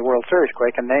predicting the World Series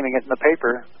quake and naming it in the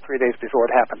paper 3 days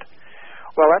before it happened.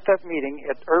 Well, at that meeting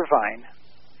at Irvine,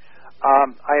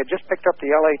 I had just picked up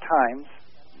the LA Times,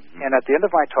 and at the end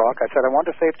of my talk, I said I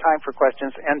wanted to save time for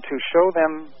questions and to show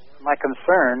them my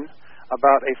concern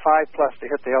about a 5+ to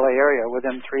hit the LA area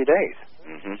within 3 days.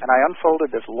 And I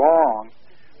unfolded this long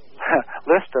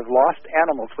list of lost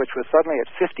animals, which was suddenly at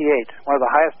 58, one of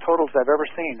the highest totals I've ever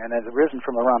seen, and has risen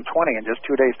from around 20 in just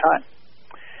 2 days' time.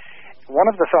 One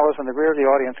of the fellows in the rear of the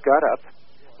audience got up,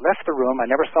 left the room. I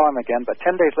never saw him again, but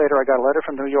 10 days later I got a letter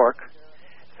from New York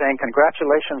saying,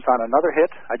 "Congratulations on another hit.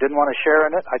 I didn't want to share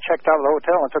in it. I checked out of the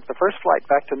hotel and took the first flight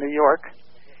back to New York."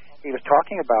 He was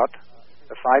talking about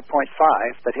the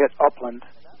 5.5 that hit Upland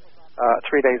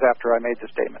 3 days after I made the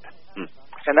statement.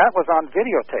 And that was on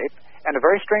videotape. And a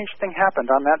very strange thing happened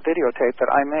on that videotape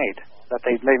that I made, that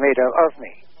they made of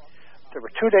me. There were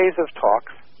 2 days of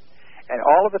talks, and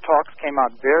all of the talks came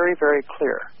out very, very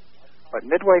clear. But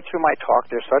midway through my talk,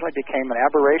 there suddenly became an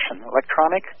aberration,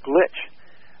 electronic glitch,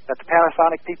 that the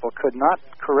Panasonic people could not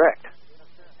correct.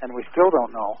 And we still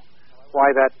don't know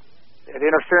why that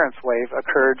interference wave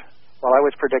occurred while I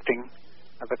was predicting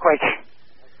the quake.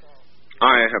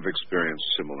 I have experienced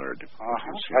similar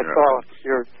difficulties. I saw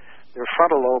your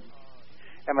frontal lobe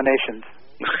emanations.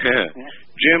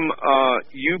 Jim,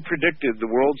 you predicted the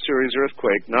World Series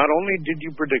earthquake. Not only did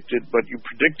you predict it, but you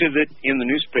predicted it in the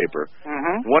newspaper.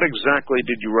 What exactly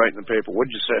did you write in the paper? What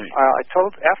did you say?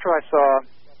 After I saw,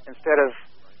 instead of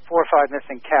 4 or 5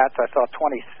 missing cats, I saw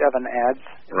 27 ads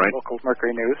in the local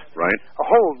Mercury News. Right. A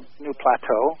whole new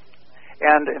plateau.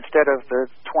 And instead of the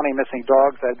 20 missing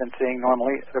dogs I'd been seeing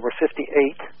normally, there were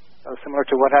 58. Similar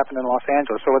to what happened in Los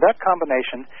Angeles. So with that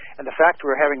combination, and the fact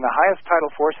we were having the highest tidal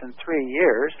force in 3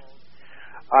 years,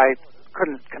 I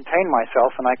couldn't contain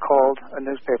myself, and I called a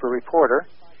newspaper reporter,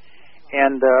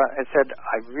 and I said,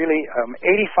 I really am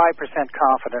 85%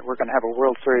 confident we're going to have a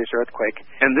World Series earthquake.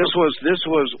 And this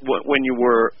was when you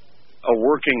were a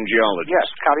working geologist? Yes,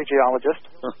 county geologist.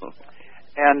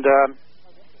 And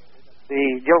the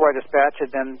Gilroy Dispatch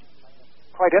had been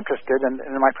quite interested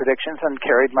in my predictions and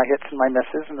carried my hits and my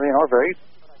misses, and very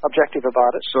objective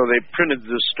about it. So they printed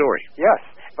this story. Yes,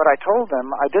 but I told them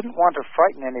I didn't want to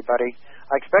frighten anybody.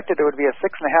 I expected it would be a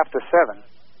 6.5 to 7,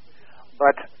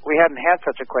 but we hadn't had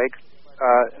such a quake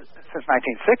since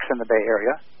 1906 in the Bay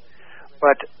Area.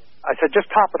 But I said just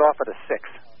top it off at a 6.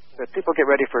 If people get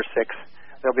ready for a 6,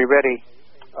 they'll be ready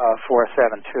for a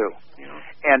 7 too.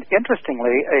 Yeah. And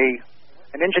interestingly,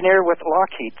 an engineer with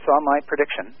Lockheed saw my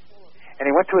prediction. And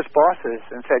he went to his bosses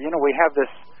and said, we have this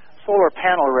solar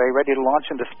panel array ready to launch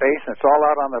into space, and it's all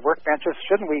out on the workbenches.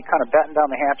 Shouldn't we kind of batten down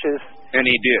the hatches? And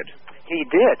he did. He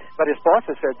did, but his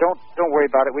bosses said, don't worry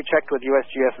about it. We checked with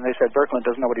USGS, and they said Berkland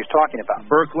doesn't know what he's talking about.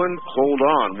 Berkland, hold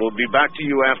on. We'll be back to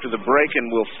you after the break,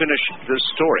 and we'll finish this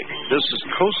story. This is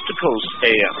Coast to Coast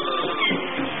AM.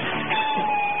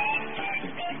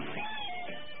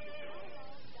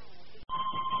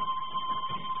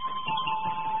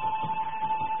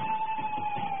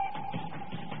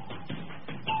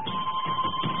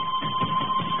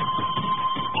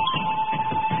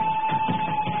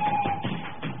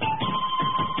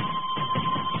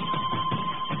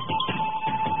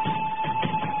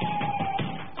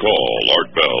 Call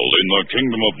Art Bell in the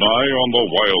Kingdom of Nye on the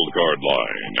wild card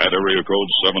line at area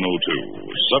code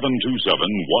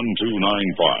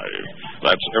 702-727-1295.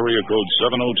 That's area code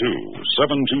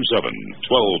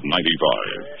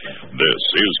 702-727-1295. This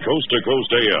is Coast to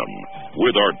Coast AM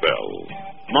with Art Bell.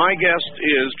 My guest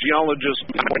is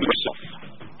geologist myself.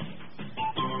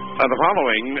 The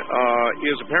following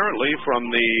is apparently from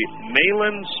the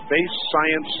Malin Space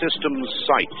Science Systems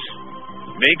site.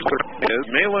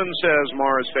 Malin says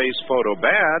Mars face photo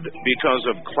bad because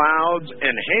of clouds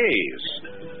and haze.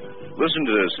 Listen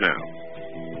to this now.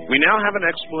 We now have an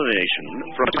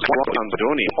explanation from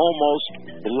Macedonia,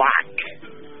 almost black.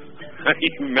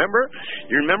 You remember?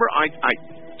 I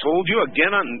told you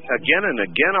again and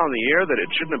again on the air that it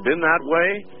shouldn't have been that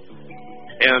way?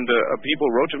 And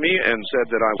people wrote to me and said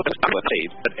that I was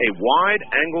late. That a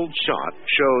wide-angled shot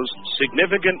shows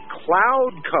significant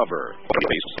cloud cover.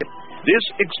 This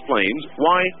explains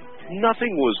why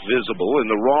nothing was visible in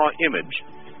the raw image,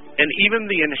 and even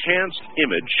the enhanced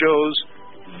image shows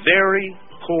very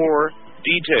poor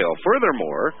detail.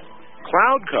 Furthermore,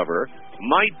 cloud cover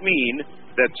might mean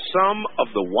that some of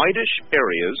the whitish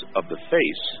areas of the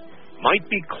face might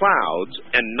be clouds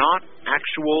and not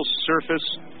actual surface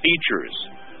features.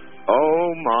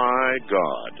 Oh my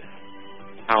God.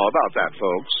 How about that,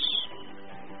 folks?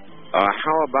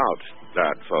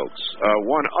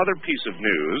 One other piece of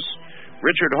news,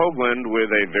 Richard Hoagland with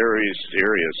a very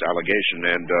serious allegation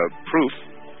and proof.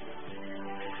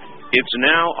 It's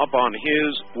now up on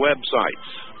his website.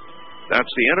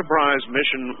 That's the Enterprise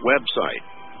Mission website.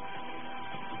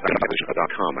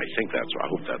 .com, I think that's right. I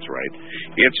hope that's right.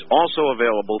 It's also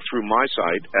available through my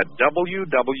site at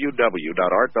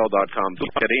www.artbell.com.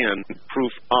 Get in,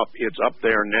 proof up. It's up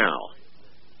there now.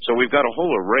 So we've got a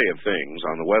whole array of things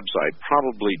on the website,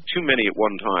 probably too many at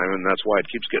one time, and that's why it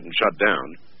keeps getting shut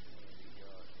down.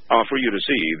 For you to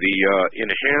see the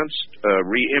enhanced,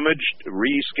 re-imaged,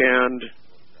 re-scanned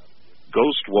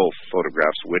ghost wolf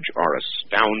photographs, which are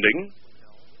astounding.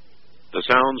 The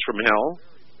sounds from hell.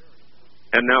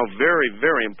 And now, very,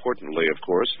 very importantly, of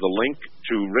course, the link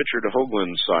to Richard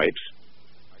Hoagland's site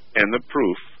and the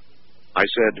proof, I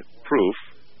said proof,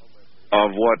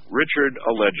 of what Richard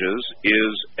alleges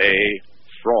is a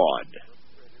fraud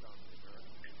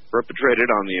perpetrated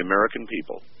on the American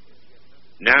people.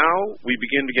 Now we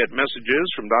begin to get messages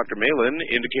from Dr. Malin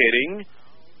indicating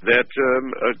that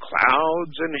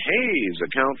clouds and haze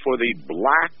account for the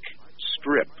black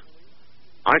strip.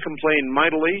 I complain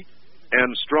mightily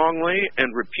and strongly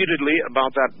and repeatedly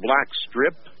about that black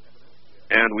strip,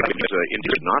 and we it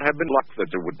would not have been luck, that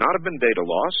there would not have been data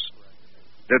loss,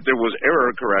 that there was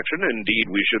error correction. Indeed,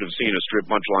 we should have seen a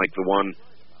strip much like the one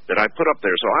that I put up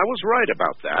there. So I was right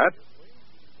about that,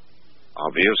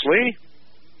 obviously.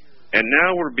 And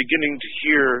now we're beginning to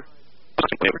hear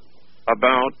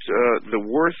about the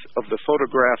worth of the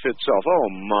photograph itself. Oh,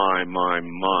 my,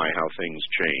 how things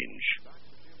change.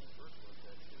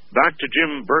 Back to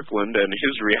Jim Berkland and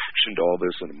his reaction to all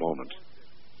this in a moment.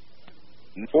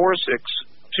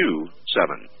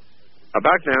 4627.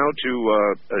 Back now to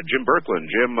Jim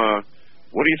Berkland. Jim,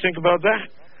 what do you think about that?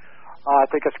 I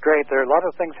think it's great. There are a lot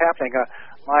of things happening.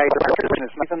 My direction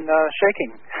is even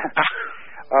shaking.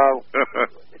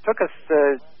 It took us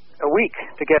a week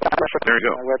to get on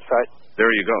my website.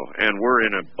 There you go. And we're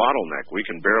in a bottleneck. We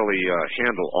can barely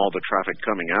handle all the traffic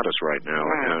coming at us right now.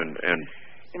 And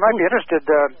you might be interested.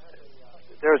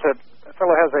 There's a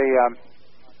fellow has a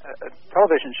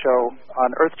television show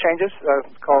on Earth Changes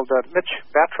called Mitch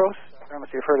Batros. I don't know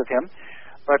if you've heard of him,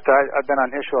 but I've been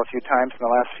on his show a few times in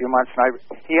the last few months, and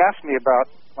he asked me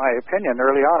about my opinion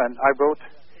early on, and I wrote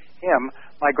him,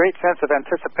 my great sense of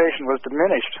anticipation was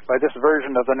diminished by this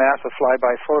version of the NASA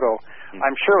flyby photo.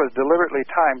 I'm sure it was deliberately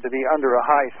timed to be under a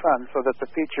high sun so that the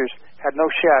features had no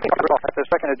shadow. The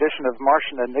second edition of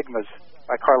Martian Enigmas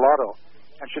by Carlotto,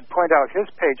 and should point out his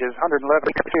pages, 111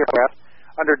 photographs,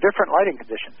 under different lighting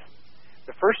conditions.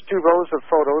 The first two rows of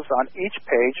photos on each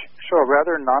page show a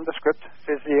rather nondescript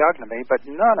physiognomy, but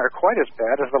none are quite as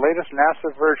bad as the latest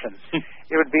NASA version.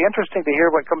 It would be interesting to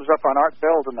hear what comes up on Art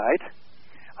Bell tonight.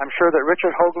 I'm sure that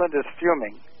Richard Hoagland is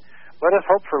fuming. Let us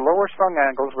hope for lower swung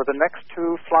angles with the next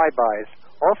two flybys.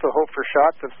 Also hope for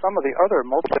shots of some of the other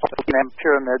multi-man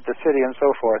pyramid, the city, and so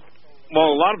forth.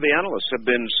 Well, a lot of the analysts have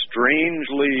been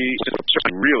strangely,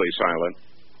 really silent.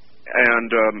 And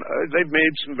they've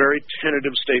made some very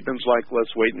tentative statements like,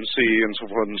 let's wait and see, and so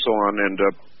forth and so on. And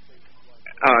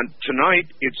tonight,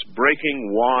 it's breaking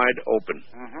wide open.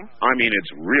 Mm-hmm. I mean,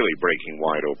 it's really breaking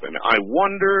wide open. I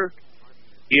wonder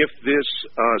if this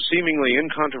seemingly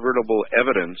incontrovertible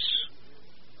evidence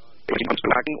comes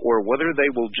back, or whether they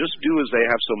will just do as they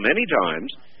have so many times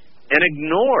and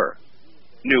ignore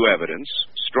new evidence,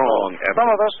 strong evidence. Some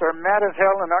of us are mad as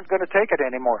hell and aren't going to take it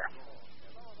anymore.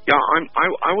 Yeah,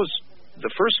 I was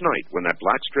the first night when that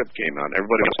black strip came out.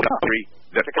 Everybody was angry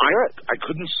that I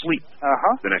couldn't sleep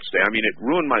the next day. I mean, it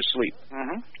ruined my sleep.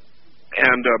 Mm-hmm.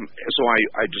 And so I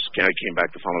came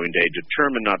back the following day,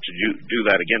 determined not to do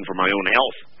that again for my own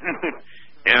health.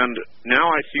 And now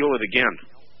I feel it again.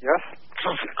 Yes.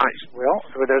 Well,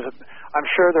 I'm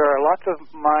sure there are lots of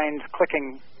minds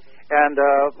clicking, and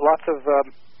lots of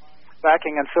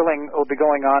backing and filling will be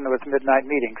going on with midnight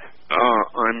meetings.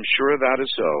 I'm sure that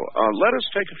is so. Let us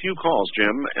take a few calls,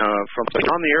 Jim, from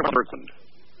on the air, Berkland.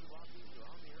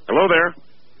 Hello there.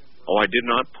 Oh, I did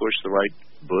not push the right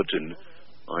button.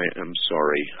 I am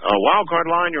sorry. Wildcard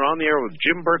line, you're on the air with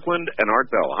Jim Berkland and Art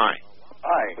Bell. Hi.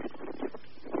 Hi.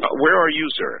 Where are you,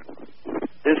 sir?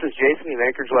 This is Jason in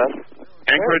Anchorage, West.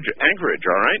 Anchorage,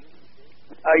 all right?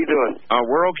 How you doing?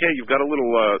 We're okay. You've got a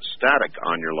little static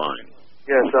on your line.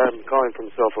 Yes, I'm calling from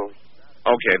the cell phone.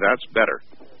 Okay, that's better.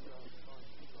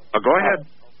 Go ahead.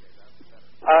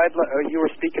 You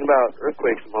were speaking about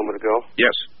earthquakes a moment ago.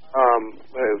 Yes.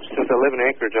 Since I live in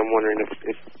Anchorage, I'm wondering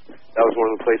if that was one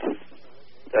of the places.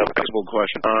 Possible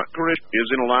question. Anchorage is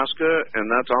in Alaska, and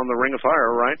that's on the Ring of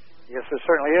Fire, right? Yes, it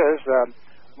certainly is.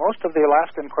 Most of the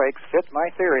Alaskan quakes fit my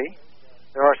theory.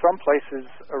 There are some places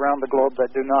around the globe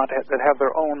that do not that have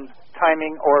their own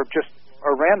timing or just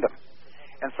are random.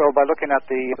 And so by looking at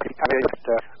the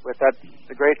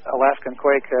great Alaskan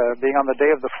quake being on the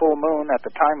day of the full moon at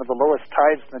the time of the lowest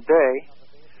tides in the day,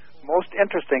 most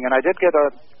interesting. And I did get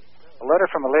a letter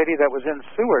from a lady that was in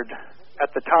Seward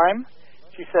at the time.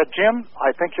 She said, Jim,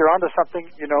 I think you're onto something.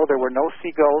 You know, there were no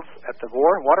seagulls at the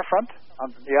waterfront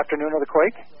on the afternoon of the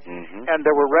quake, and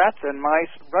there were rats and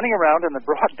mice running around in the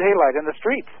broad daylight in the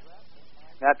streets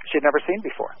that she'd never seen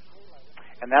before.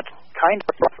 And that's kind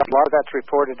of a lot of that's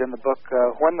reported in the book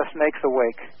When the Snakes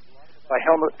Awake by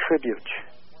Helmut Tribute.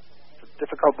 It's a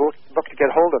difficult book to get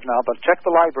hold of now, but check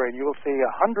the library and you will see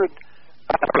 100.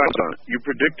 You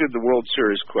predicted the World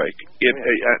Series quake.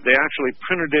 They actually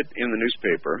printed it in the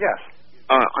newspaper. Yes.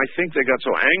 I think they got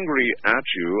so angry at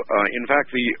you. In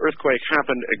fact, the earthquake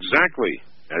happened exactly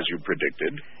as you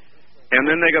predicted. And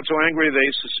then they got so angry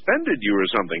they suspended you or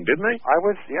something, didn't they? I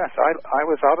was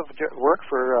out of work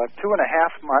for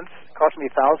 2.5 months. It cost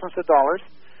me thousands of dollars.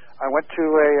 I went to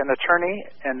an attorney,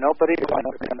 and nobody on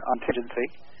contingency.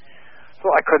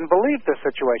 So I couldn't believe this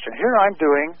situation. Here I'm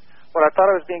doing what I thought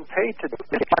I was being paid to do,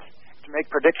 to make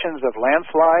predictions of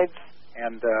landslides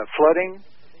and flooding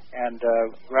and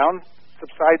ground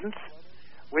subsidence.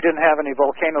 We didn't have any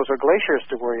volcanoes or glaciers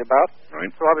to worry about. Right.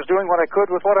 So I was doing what I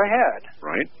could with what I had.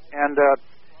 Right. And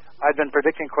I'd been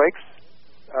predicting quakes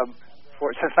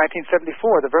since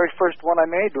 1974. The very first one I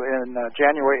made in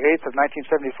January 8th of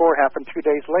 1974 happened 2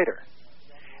 days later.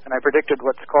 And I predicted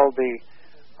what's called the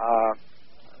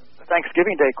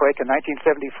Thanksgiving Day quake in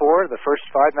 1974, the first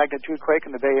 5-magnitude quake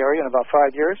in the Bay Area in about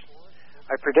 5 years.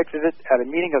 I predicted it at a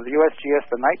meeting of the USGS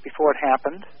the night before it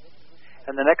happened.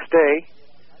 And the next day,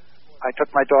 I took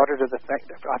my daughter to the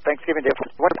Thanksgiving Day.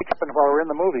 What happened while we were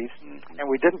in the movies, and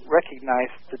we didn't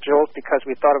recognize the jolt because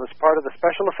we thought it was part of the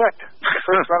special effect, the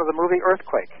first run of the movie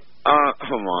Earthquake.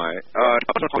 Oh my!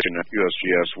 At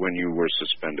USGS when you were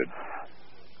suspended.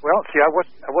 Well, see, I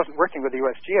wasn't working with the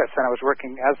USGS, and I was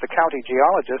working as the county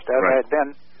geologist, as I had been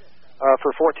for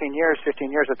 15 years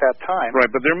at that time. Right,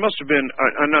 but there must have been.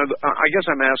 I guess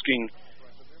I'm asking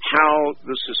how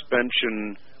the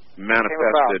suspension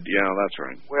manifested. Yeah, that's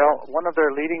right. Well, one of their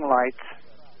leading lights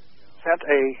sent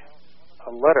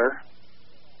a letter,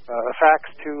 a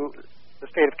fax to the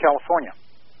state of California,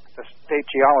 the state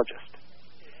geologist.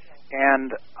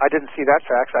 And I didn't see that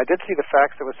fax. I did see the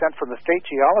fax that was sent from the state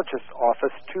geologist's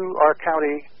office to our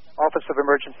county Office of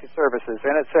Emergency Services.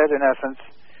 And it said, in essence,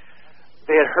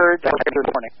 they had heard that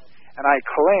morning. And I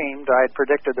claimed I had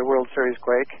predicted the World Series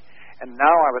quake. And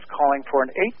now I was calling for an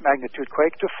 8-magnitude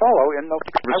quake to follow in the...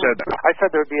 I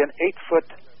said there would be an 8-foot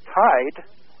tide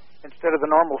instead of the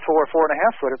normal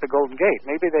 4.5 foot at the Golden Gate.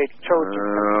 Maybe they chose to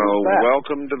use that.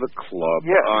 Welcome to the club.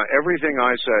 Yes. Everything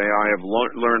I say, I have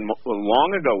learned long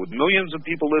ago with millions of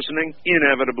people listening,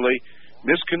 inevitably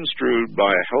misconstrued by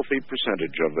a healthy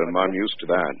percentage of them. I'm used to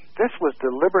that. This was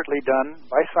deliberately done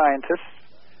by scientists,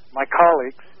 my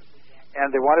colleagues,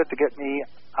 and they wanted to get me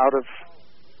out of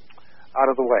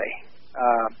the way.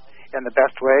 And the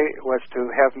best way was to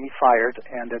have me fired,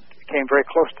 and it came very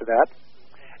close to that.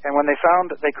 And when they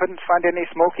found that they couldn't find any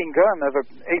smoking gun of for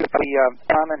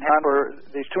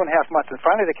these 2.5 months, and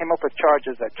finally they came up with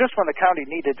charges that just when the county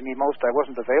needed me most, I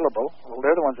wasn't available. Well,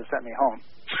 they're the ones that sent me home.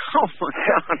 Oh, my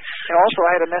God. And also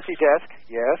I had a messy desk.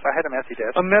 Yes, I had a messy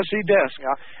desk. A messy desk. Yeah.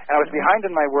 And I was behind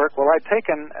in my work. Well, I'd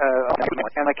taken,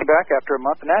 and I came back after a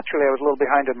month, and naturally I was a little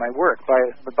behind in my work.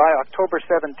 But by October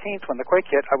 17th, when the quake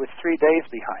hit, I was 3 days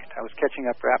behind. I was catching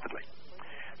up rapidly.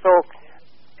 So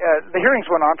the hearings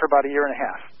went on for about a year and a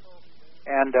half.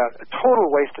 And a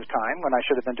total waste of time when I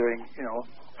should have been doing,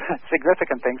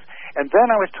 significant things. And then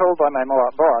I was told by my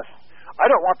boss, I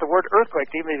don't want the word earthquake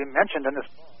to even be mentioned in this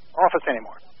office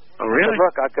anymore. Oh, really? Said,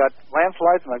 look, I've got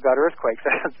landslides and I've got earthquakes.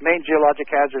 That's the main geologic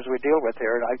hazards we deal with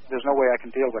here, and there's no way I can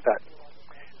deal with that.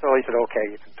 So he said, okay,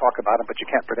 you can talk about them, but you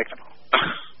can't predict them.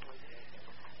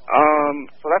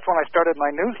 So that's when I started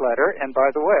my newsletter. And by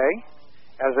the way,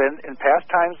 as in past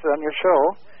times on your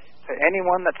show, to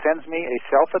anyone that sends me a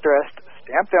self-addressed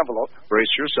stamped envelope,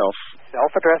 brace yourself,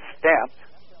 self-addressed stamp,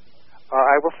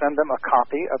 I will send them a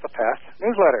copy of a past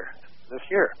newsletter this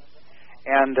year.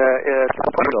 And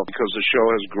because the show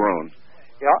has grown.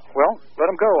 Yeah, well, let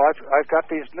them go. I've got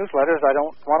these newsletters. I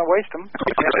don't want to waste them.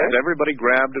 And everybody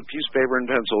grabbed a piece of paper and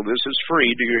pencil. This is free.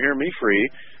 Do you hear me? Free.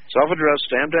 Self-addressed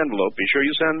stamped envelope. Be sure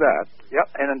you send that.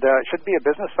 Yep, and it should be a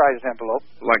business-sized envelope.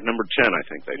 Like number 10, I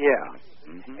think they. Yeah.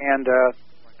 Mm-hmm. And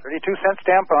 32-cent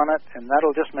stamp on it, and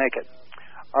that'll just make it.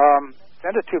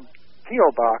 Send it to P.O.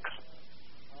 Box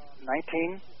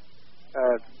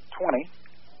 1920.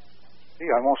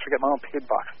 I almost forget my own P.O.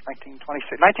 Box.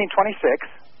 1926.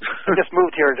 I just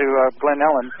moved here to Glen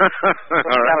Ellen, from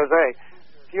San Jose.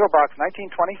 P.O. Box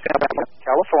 1927,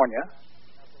 California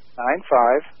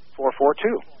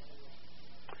 95442.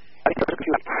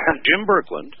 Jim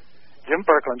Berkland. Jim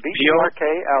Berkland, Berkland.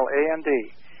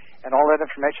 And all that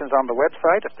information is on the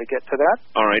website if they get to that.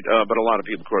 All right, but a lot of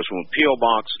people, of course, will. P.O.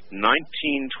 Box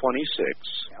 1926,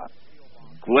 yeah.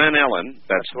 Glen Ellen,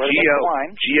 that's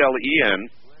GLENELLEN.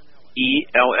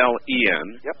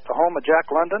 Yep, the home of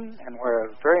Jack London, and where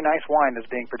a very nice wine is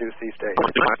being produced these days.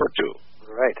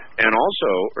 Right. And also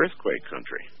earthquake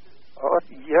country. Oh,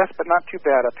 yes, but not too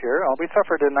bad up here. We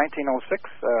suffered in 1906,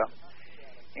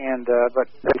 but...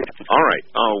 All right,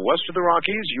 west of the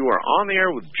Rockies, you are on the air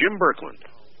with Jim Berkland.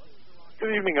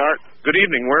 Good evening, Art. Good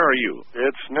evening. Where are you?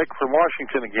 It's Nick from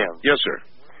Washington again. Yes, sir.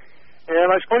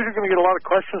 And I suppose you're going to get a lot of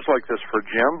questions like this for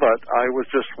Jim, but I was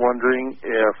just wondering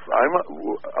if I'm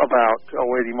about 80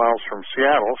 miles from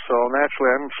Seattle, so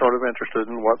naturally I'm sort of interested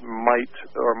in what might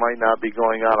or might not be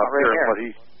going on up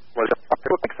here. But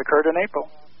earthquakes occurred in April.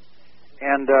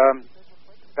 And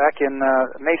back in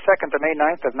May 2nd to May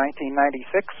 9th of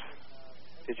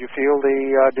 1996, did you feel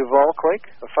the Duval quake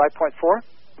of 5.4?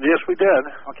 Yes, we did.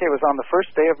 Okay, it was on the first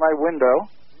day of my window,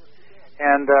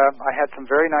 and I had some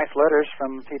very nice letters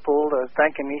from people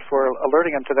thanking me for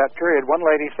alerting them to that period. One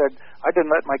lady said, I didn't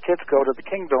let my kids go to the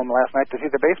Kingdome last night to see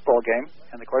the baseball game,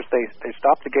 and of course they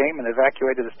stopped the game and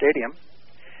evacuated the stadium.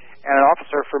 And an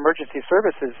officer for emergency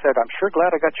services said, I'm sure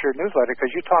glad I got your newsletter because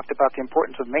you talked about the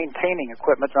importance of maintaining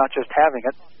equipment, not just having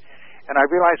it. And I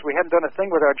realized we hadn't done a thing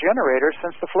with our generators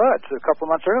since the floods a couple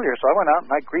of months earlier. So I went out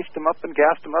and I greased them up and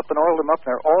gassed them up and oiled them up,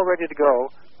 and they're all ready to go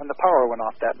when the power went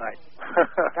off that night.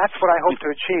 That's what I hope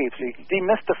to achieve, to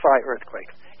demystify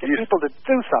earthquakes. Get people to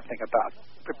do something about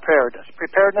preparedness.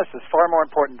 Preparedness is far more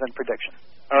important than prediction.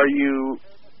 Are you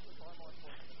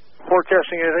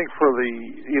forecasting anything for the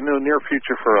near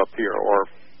future for up here? Or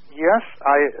yes,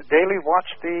 I daily watch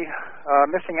the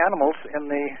missing animals in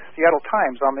the Seattle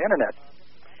Times on the Internet.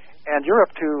 And you're up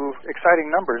to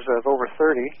exciting numbers of over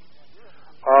 30.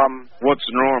 What's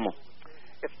normal?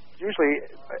 It's usually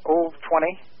 20.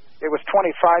 It was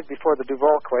 25 before the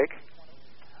Duval quake.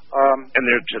 And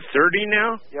they're to 30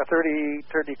 now? Yeah,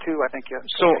 32, I think. Yeah.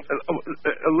 So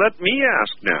let me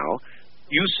ask now.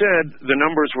 You said the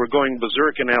numbers were going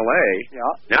berserk in L.A. Yeah.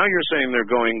 Now you're saying they're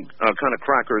going kind of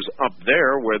crackers up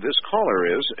there where this caller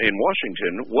is in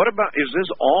Washington. What about, is this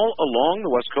all along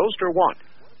the West Coast or what?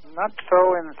 Not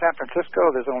so in San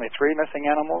Francisco. There's only 3 missing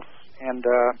animals, and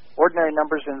ordinary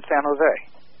numbers in San Jose.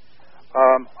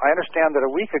 I understand that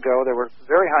a week ago there were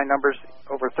very high numbers,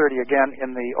 over 30 again,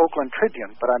 in the Oakland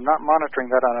Tribune, but I'm not monitoring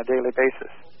that on a daily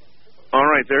basis. All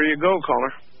right, there you go,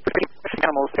 caller.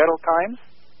 Animals, settle times,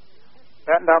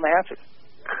 batten down the hatches.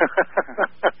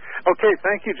 Okay,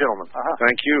 thank you, gentlemen.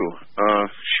 Thank you.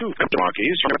 Shoot,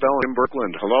 Rockies, you're Bell in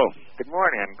Berkland. Hello. Good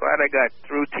morning. I'm glad I got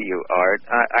through to you, Art.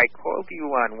 I called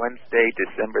you on Wednesday,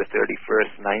 December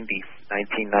 31st,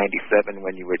 1997,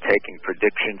 when you were taking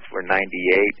predictions for 98,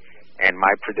 and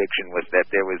my prediction was that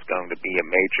there was going to be a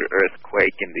major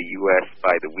earthquake in the U.S.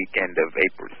 by the weekend of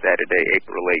Saturday,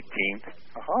 April 18th.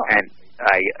 And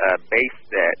I based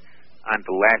that on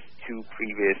the last two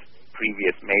previous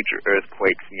major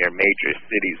earthquakes near major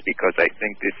cities, because I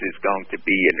think this is going to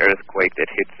be an earthquake that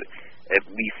hits at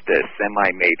least a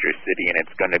semi-major city, and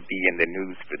it's going to be in the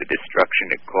news for the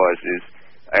destruction it causes.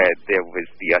 There was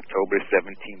the October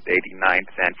 17th, 89,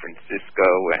 San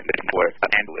Francisco, and Los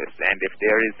Angeles. And if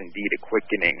there is indeed a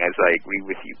quickening, as I agree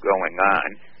with you, going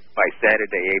on, by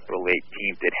Saturday, April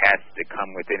 18th, it has to come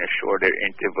within a shorter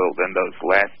interval than those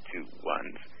last two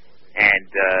ones. And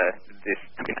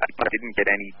I didn't get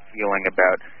any feeling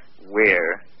about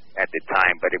where at the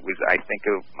time, but it was, I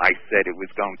said it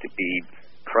was going to be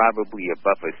probably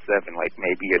above a 7, like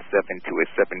maybe a 7 to a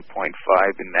 7.5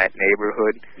 in that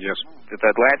neighborhood. Yes. The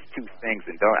last two things,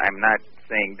 and I'm not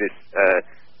saying this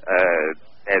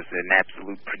as an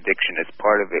absolute prediction as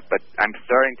part of it, but I'm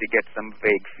starting to get some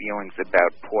vague feelings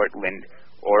about Portland,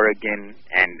 Oregon,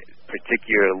 and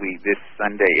particularly this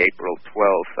Sunday, April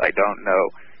 12th. I don't know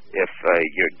if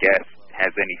your guest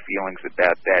has any feelings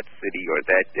about that city or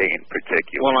that day in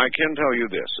particular. Well, I can tell you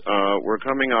this. We're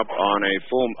coming up on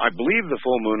I believe the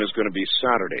full moon is going to be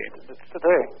Saturday. It's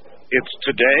today. It's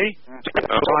today?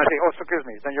 Friday. Oh, excuse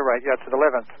me. Then you're right. Yeah, it's the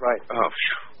 11th. Right. Oh,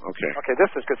 okay. Okay, this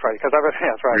is Good Friday, because that's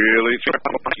right. Really?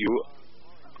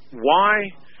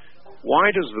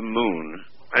 Why does the moon,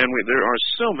 and there are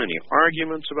so many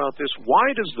arguments about this,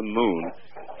 why does the moon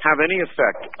have any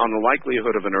effect on the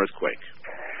likelihood of an earthquake?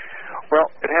 Well,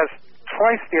 it has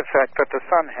twice the effect that the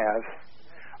sun has.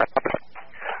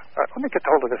 Let me get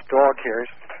hold of this dog here.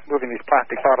 He's moving these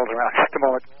plastic bottles around. Just a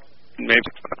moment.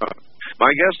 Maybe. My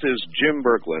guest is Jim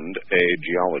Berkland, a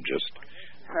geologist.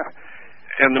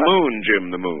 And the moon,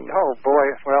 Jim, the moon. Oh, boy.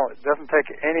 Well, it doesn't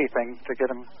take anything to get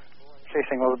him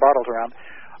chasing those bottles around.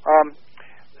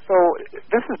 So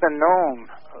this has been known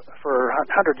for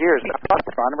 100 years.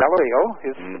 Galileo,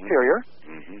 his superior,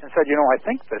 and said, I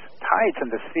think the tides in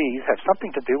the seas have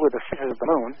something to do with the phases of the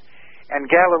moon. And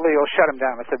Galileo shut him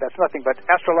down and said that's nothing but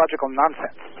astrological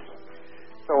nonsense.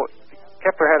 So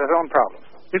Kepler had his own problems.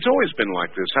 It's always been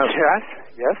like this, hasn't it?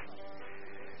 Yes.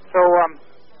 So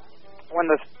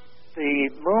when the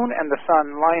moon and the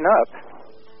sun line up,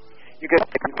 you get a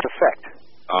effect.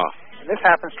 And this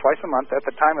happens twice a month at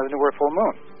the time of the new or full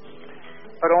moon.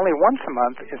 But only once a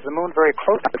month is the moon very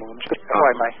close to the moon. That's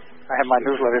why I have my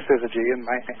newsletter, Syzygy, and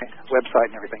my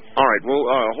website and everything. All right.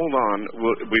 Well, hold on.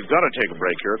 We've got to take a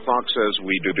break here. Clock says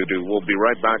we do. We'll be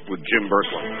right back with Jim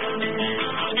Berkland.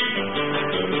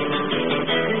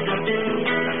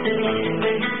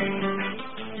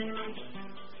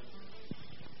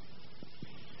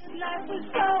 Life was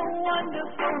so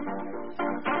wonderful, a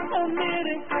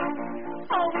miracle,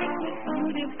 always was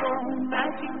beautiful,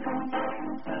 magical.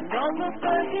 And all the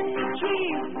birds in the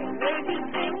trees, they were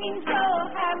singing so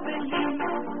happily,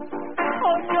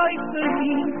 oh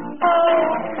joyfully, oh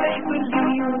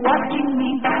playfully, watching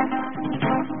me.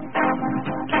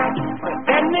 But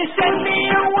then they sent me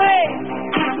away,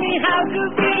 teach me how to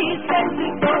be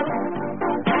sensible,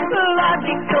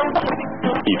 logical.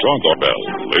 To Taco Bell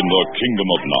in the Kingdom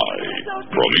of Nye.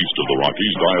 From east of the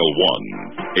Rockies, dial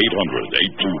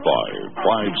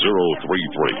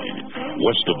 1-800-825-5033.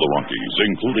 West of the Rockies,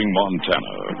 including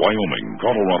Montana, Wyoming,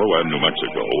 Colorado, and New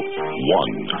Mexico,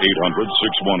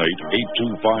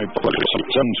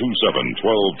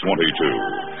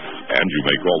 1-800-618-8255-727-1222. And you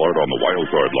may call Art on the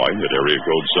wildcard line at area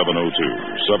code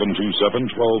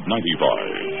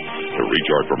 702-727-1295. To reach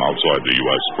Art from outside the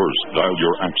U.S., first dial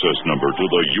your access number to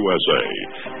the USA.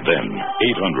 Then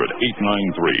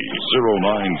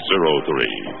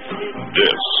 800-893-0903.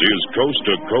 This is Coast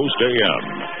to Coast AM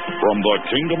from the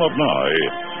Kingdom of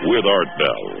Nye with Art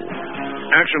Bell.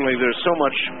 Actually, there's so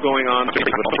much going on.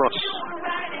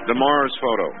 The Mars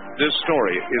photo. This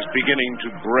story is beginning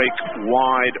to break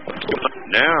wide.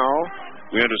 Now,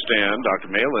 we understand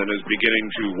Dr. Malin is beginning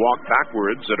to walk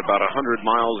backwards at about 100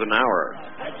 miles an hour.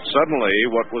 Suddenly,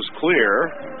 what was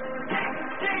clear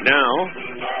now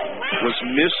was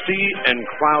misty and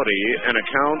cloudy and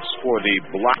accounts for the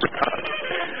black.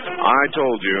 I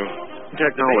told you,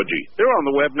 technology. They're on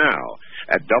the web now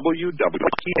at www.com.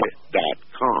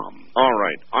 All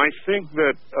right. I think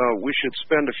that we should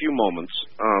spend a few moments.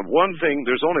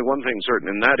 There's only one thing certain,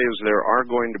 and that is there are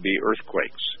going to be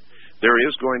earthquakes. There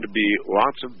is going to be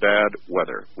lots of bad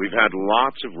weather. We've had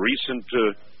lots of recent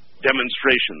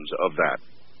demonstrations of that,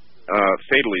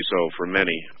 fatally so for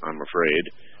many, I'm afraid.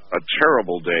 A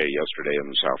terrible day yesterday in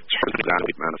the South.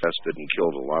 It manifested and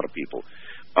killed a lot of people.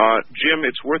 Jim,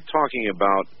 it's worth talking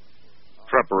about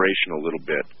preparation a little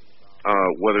bit.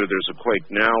 Whether there's a quake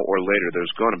now or later,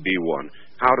 there's going to be one.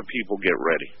 How do people get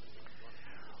ready?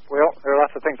 Well, there are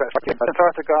lots of things I talk about. It's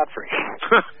Arthur Godfrey.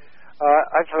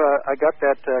 I got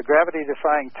that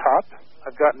gravity-defying top.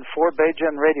 I've gotten 4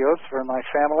 Beijing radios for my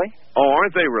family. Oh,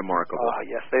 aren't they remarkable?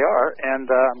 Yes, they are. And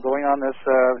I'm going on this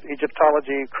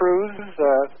Egyptology cruise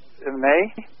in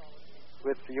May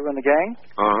with you and the gang.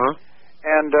 Uh-huh.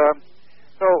 And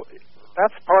so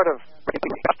that's part of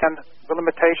the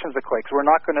limitations of quakes. We're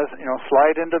not going to,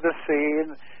 slide into the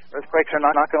sea. Earthquakes are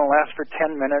not going to last for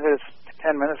 10 minutes.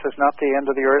 10 minutes is not the end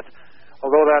of the earth.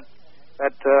 Although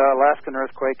that Alaskan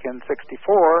earthquake in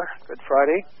 '64, Good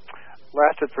Friday,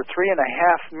 lasted for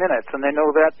 3.5 minutes, and they know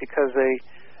that because a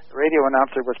radio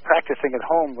announcer was practicing at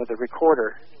home with a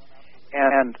recorder,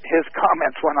 and his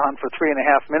comments went on for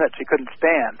 3.5 minutes. He couldn't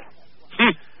stand.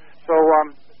 So,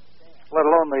 let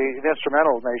alone the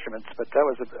instrumental measurements, but that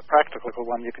was a practical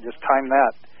one. You could just time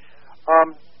that.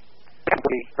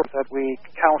 That we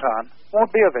count on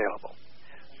won't be available.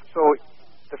 So,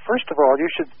 first of all, you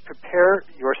should prepare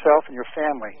yourself and your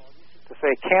family to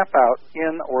say camp out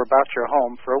in or about your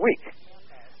home for a week.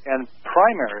 And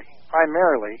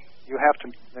primarily, you have to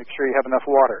make sure you have enough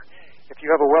water. If you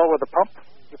have a well with a pump,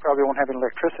 you probably won't have any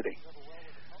electricity.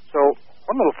 So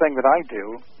one little thing that I do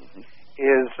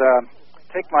is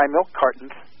take my milk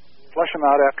cartons, flush them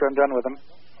out after I'm done with them,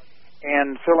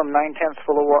 and fill them 9/10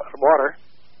 full of water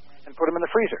and put them in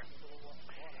the freezer.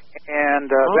 And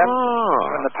then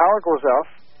when the power goes off,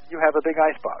 you have a big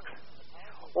ice box.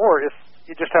 Or if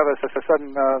you just have a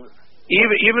sudden...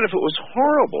 Even if it was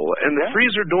horrible and the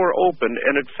freezer door opened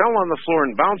and it fell on the floor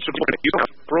and bounced upon it, you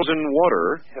have frozen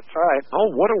water. That's right.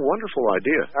 Oh, what a wonderful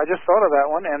idea. I just thought of that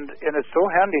one, and it's so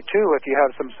handy, too, if you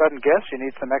have some sudden guests, you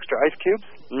need some extra ice cubes.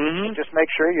 Mm-hmm. Just make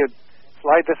sure you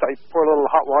slide this, I pour a little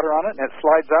hot water on it, and it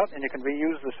slides out, and you can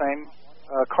reuse the same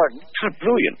carton.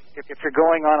 Brilliant. If you're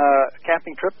going on a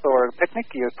camping trip or a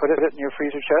picnic, you put it in your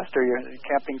freezer chest or your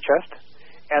camping chest,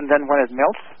 and then when it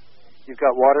melts, you've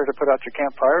got water to put out your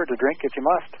campfire to drink if you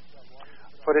must.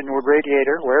 Put it in your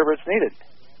radiator wherever it's needed.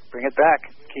 Bring it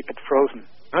back. Keep it frozen.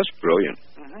 That's brilliant.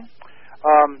 Mm-hmm.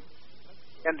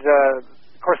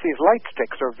 Of course, these light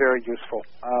sticks are very useful.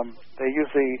 They use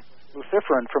the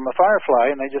luciferin from a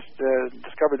firefly, and they just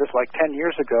discovered this like 10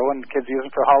 years ago, and kids use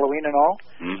them for Halloween and all.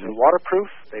 Mm-hmm. They're waterproof.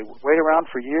 They wait around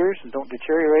for years and don't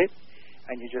deteriorate,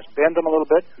 and you just bend them a little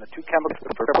bit, and the two chemicals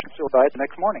will die the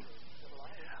next morning.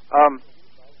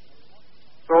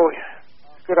 So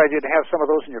it's a good idea to have some of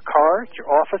those in your car, at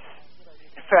your office.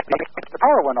 In fact, the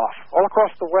power went off all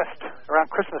across the West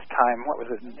around Christmas time. What was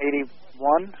it, in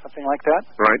 '81, something like that?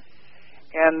 Right.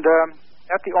 And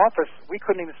at the office, we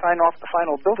couldn't even sign off the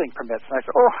final building permits. And I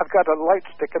said, I've got a light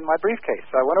stick in my briefcase.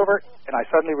 So I went over, and I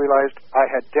suddenly realized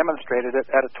I had demonstrated it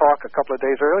at a talk a couple of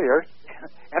days earlier,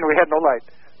 and we had no light.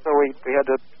 So we had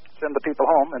to send the people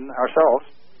home and ourselves.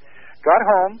 Got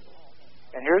home.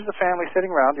 And here's the family sitting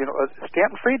around.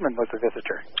 Stanton Friedman was the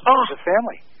visitor. The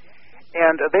family.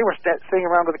 And they were sitting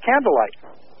around with a candlelight.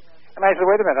 And I said,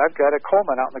 wait a minute, I've got a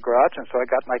Coleman out in the garage. And so I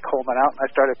got my Coleman out, and I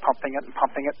started pumping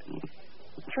it.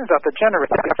 Turns out the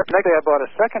generator. Next day I bought a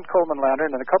second Coleman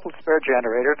lantern and a couple of spare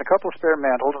generators and a couple of spare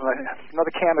mantles and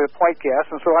another can of white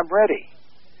gas, and so I'm ready.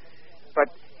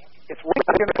 But it's worth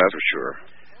it. That's for sure.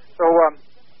 So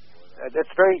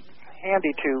it's very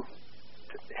handy to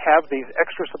have these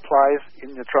extra supplies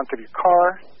in the trunk of your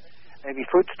car, maybe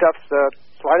foodstuffs,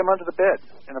 slide them under the bed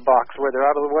in a box where they're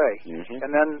out of the way,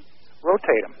 and then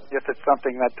rotate them. If it's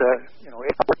something that, if you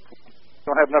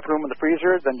don't have enough room in the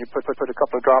freezer, then you put a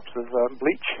couple of drops of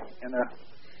bleach in a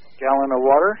gallon of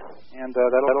water, and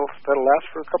that'll last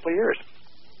for a couple of years.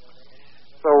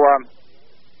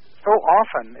 So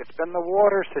often, it's been the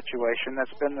water situation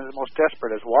that's been the most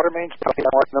desperate, as water mains in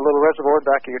the little reservoir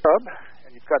back of your tub,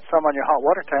 and you've got some on your hot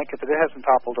water tank if it hasn't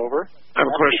toppled over. I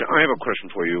have a question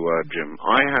for you, Jim.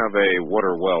 I have a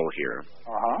water well here.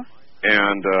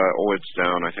 And, it's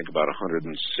down, I think, about 160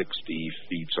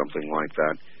 feet, something like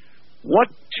that.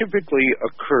 What typically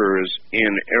occurs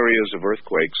in areas of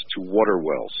earthquakes to water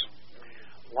wells?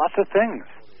 Lots of things.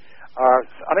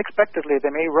 Unexpectedly,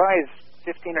 they may rise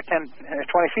 15 or 10, 20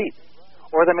 feet,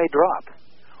 or they may drop,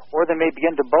 or they may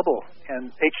begin to bubble,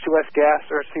 and H2S gas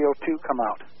or CO2 come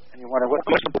out, and You wonder what...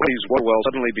 These water wells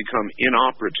suddenly become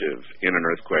inoperative in an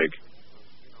earthquake.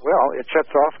 Well, it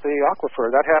shuts off the aquifer.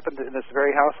 That happened in this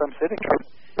very house I'm sitting in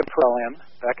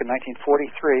back in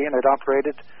 1943, and it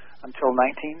operated until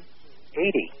 1980.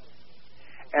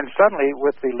 And suddenly,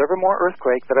 with the Livermore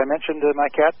earthquake that I mentioned,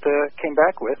 my cat came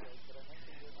back with,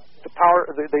 the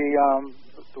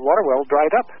water well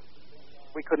dried up.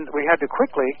 We had to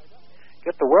quickly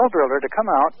get the well driller to come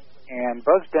out and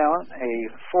buzz down a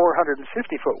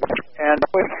 450-foot well. And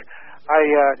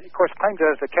I, of course, claimed it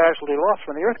as a casualty loss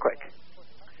from the earthquake.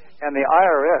 And the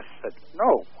IRS said,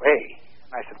 no way.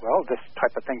 I said, well, this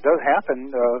type of thing does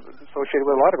happen associated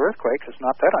with a lot of earthquakes. It's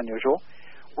not that unusual.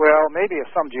 Well, maybe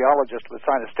if some geologist would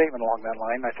sign a statement along that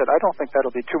line. I said, I don't think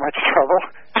that'll be too much trouble.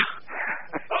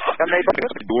 And they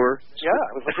yeah,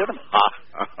 it was legitimate.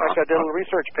 In fact, I did a little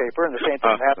research paper, and the same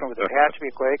thing happened with the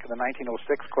Tehachapi quake and the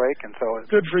 1906 quake, and so...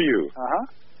 Good for you. Uh-huh.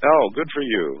 Oh, good for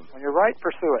you. When you're right,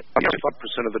 pursue it. 5%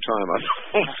 of the time.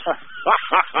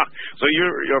 So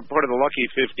you're part of the lucky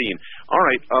 15. All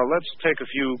right, let's take a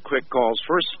few quick calls.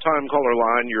 First time caller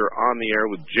line, you're on the air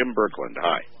with Jim Berkland.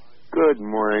 Hi. Good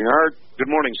morning, Art.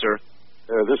 Good morning, sir.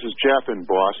 This is Jeff in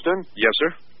Boston. Yes,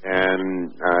 sir.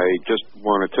 And I just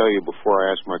want to tell you before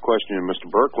I ask my question to Mr.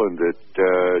 Berkland that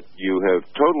you have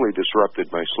totally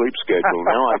disrupted my sleep schedule.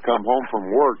 Now I come home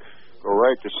from work, go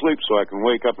right to sleep so I can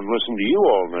wake up and listen to you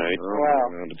all night.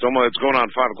 Wow. It's going on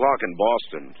 5 o'clock in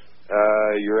Boston.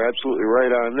 You're absolutely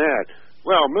right on that.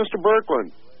 Well, Mr.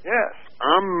 Berkland. Yes.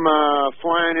 I'm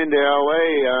flying into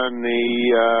L.A. on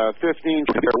the 15th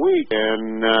of the week,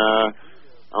 and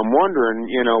I'm wondering,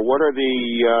 what are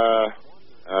the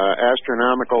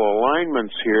astronomical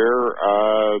alignments here?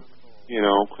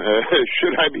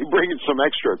 Should I be bringing some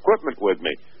extra equipment with me?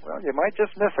 Well, you might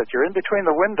just miss it. You're in between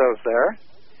the windows there.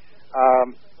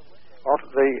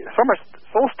 The summer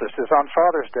solstice is on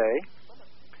Father's Day,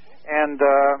 and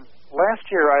last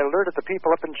year I alerted the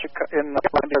people up in because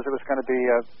it was going to be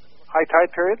a high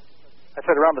tide period. I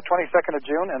said around the 22nd of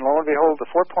June, and lo and behold, the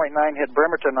 4.9 hit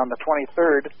Bremerton on the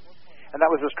 23rd, and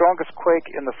that was the strongest quake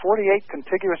in the 48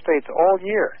 contiguous states all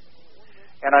year.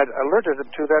 And I alerted them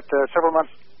to that several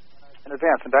months in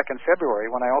advance, and back in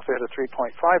February when I also hit a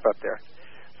 3.5 up there.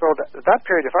 So that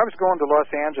period, if I was going to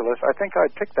Los Angeles, I think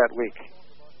I'd pick that week.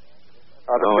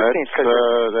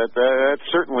 That's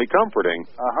certainly comforting.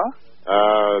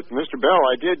 Mr. Bell,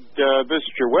 I did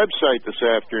visit your website this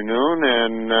afternoon,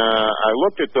 and I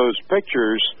looked at those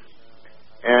pictures,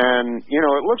 and,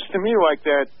 it looks to me like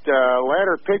that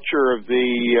latter picture of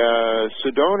the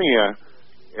Cydonia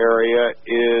area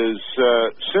is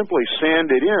simply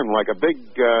sanded in, like a big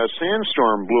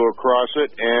sandstorm blew across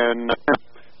it and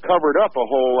covered up a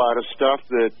whole lot of stuff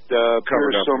that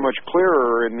appears so much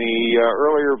clearer in the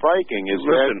earlier Viking. Is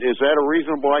that a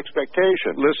reasonable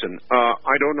expectation? Listen,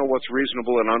 I don't know what's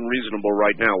reasonable and unreasonable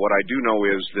right now. What I do know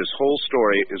is this whole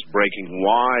story is breaking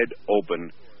wide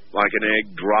open like an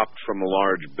egg dropped from a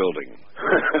large building.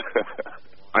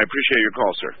 I appreciate your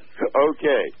call, sir.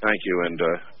 Okay. Thank you, and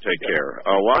take care.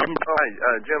 Hi,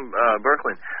 Jim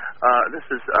Berkland. This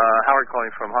is Howard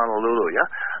calling from Honolulu, yeah?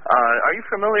 Are you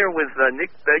familiar with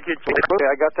Nick Begich?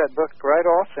 I got that book right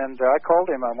off, and I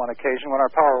called him on one occasion when our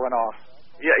power went off.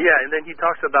 Yeah, and then he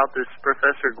talks about this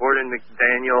Professor Gordon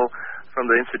McDaniel from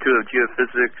the Institute of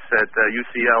Geophysics at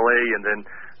UCLA, and then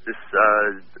this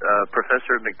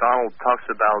Professor McDonald talks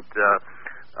about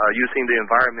using the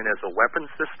environment as a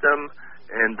weapon system,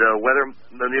 and weather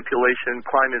manipulation,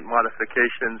 climate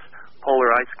modifications,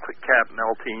 polar ice cap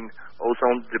melting,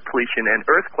 ozone depletion, and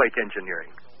earthquake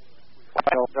engineering.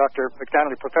 Well, Dr.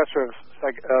 McDaniel, professor of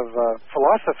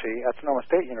philosophy at Sonoma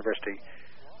State University,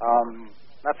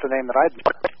 that's the name that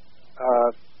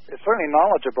is certainly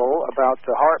knowledgeable about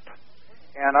the HAARP,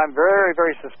 and I'm very,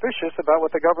 very suspicious about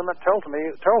what the government tells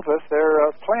us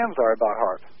their plans are about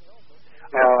HAARP.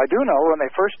 I do know when they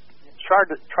first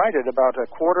tried it about a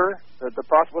quarter,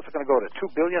 what's it going to go to, 2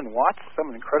 billion watts,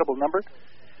 some incredible number.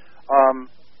 When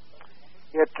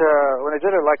they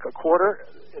did it like a quarter,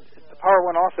 the power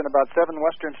went off in about 7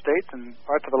 western states and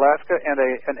parts of Alaska, and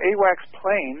an AWACS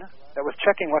plane that was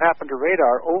checking what happened to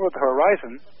radar over the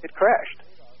horizon, it crashed.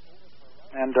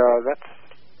 And that's...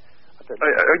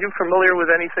 Are you familiar with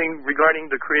anything regarding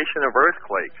the creation of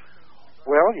earthquakes?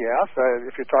 Well, yes,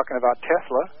 if you're talking about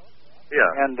Tesla. Yeah.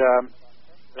 And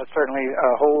that's certainly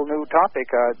a whole new topic.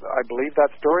 I believe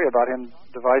that story about him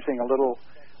devising a little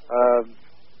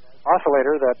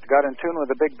oscillator that got in tune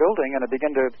with a big building, and it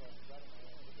began to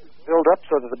build up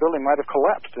so that the building might have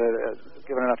collapsed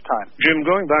given enough time. Jim,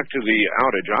 going back to the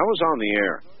outage, I was on the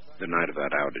air the night of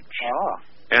that outage.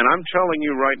 And I'm telling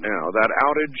you right now, that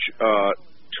outage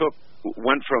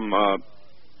went from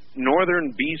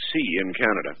northern BC in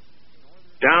Canada,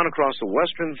 down across the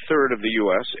western third of the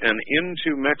U.S. and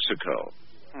into Mexico,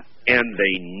 and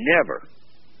they never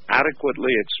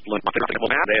adequately explain.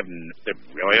 They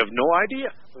really have no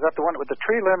idea. Was that the one with the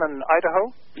tree limb in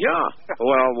Idaho? Yeah.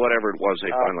 Well, whatever it was,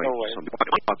 they finally no way. some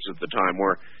thoughts at the time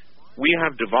where we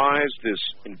have devised this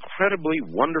incredibly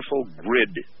wonderful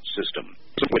grid system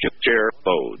which share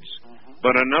loads.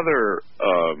 But another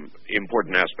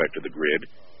important aspect of the grid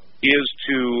is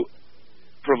to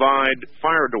provide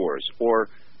fire doors, or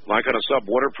like on a sub,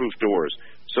 waterproof doors,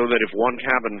 so that if one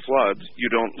cabin floods, you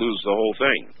don't lose the whole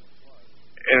thing.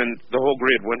 And the whole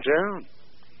grid went down.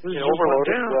 It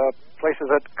overloaded places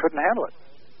that couldn't handle it.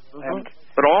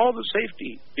 But all the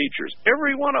safety features,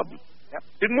 every one of them,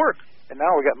 didn't work. And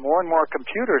now we got more and more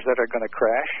computers that are going to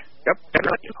crash. Yep.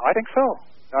 I think so.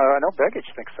 I know Begich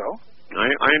thinks so.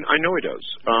 I know he does.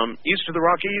 East of the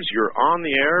Rockies, you're on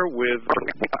the air with...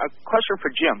 A question for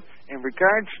Jim. In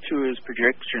regards to his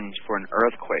predictions for an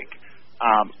earthquake,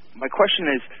 my question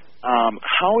is,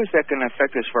 how is that going to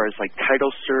affect as far as like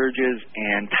tidal surges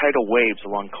and tidal waves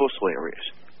along coastal areas?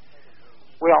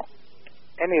 Well,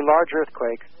 any large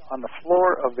earthquake on the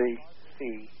floor of the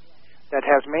sea that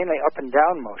has mainly up and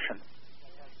down motion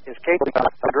is capable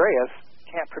of... Andreas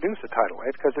can't produce a tidal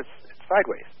wave because it's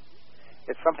sideways.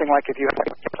 It's something like if you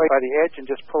play by the edge and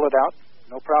just pull it out,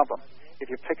 no problem. If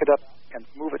you pick it up and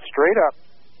move it straight up,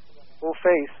 full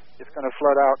face, it's going to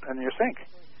flood out in your sink.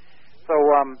 So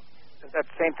that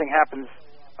same thing happens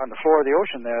on the floor of the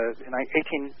ocean. In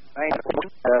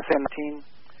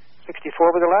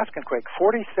 1864 with the Alaskan quake,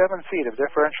 47 feet of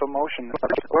differential motion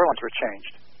orlines were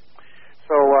changed.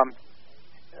 So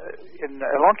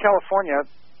along California,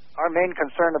 our main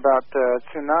concern about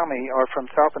tsunami are from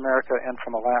South America and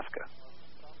from Alaska.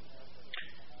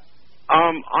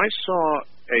 I saw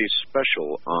a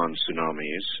special on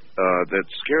tsunamis that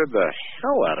scared the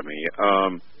hell out of me.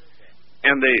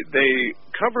 And they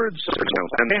covered some,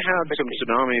 and they had some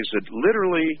tsunamis that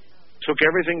literally took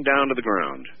everything down to the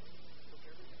ground.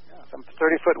 Yeah, some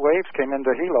 30-foot waves came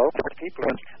into Hilo.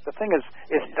 The thing is,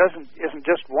 it isn't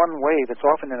just one wave. It's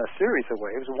often in a series of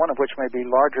waves, one of which may be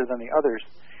larger than the others.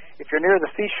 If you're near the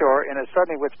seashore and it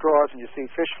suddenly withdraws and you see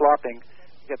fish flopping,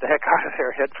 get the heck out of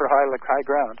there, head for high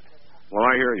ground. Well,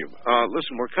 I hear you.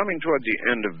 Listen, we're coming toward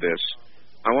the end of this.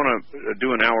 I want to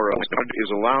do an hour of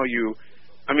is allow you.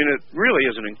 I mean, it really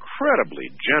is an incredibly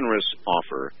generous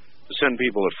offer to send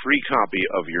people a free copy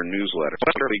of your newsletter.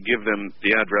 Give them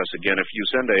the address again. If you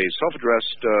send a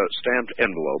self-addressed stamped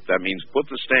envelope, that means put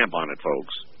the stamp on it,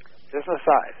 folks. Business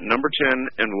size. Number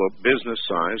 10 envelope, business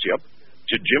size, yep.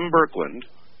 To Jim Berkland.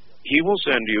 He will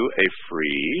send you a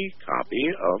free copy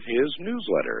of his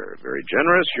newsletter. Very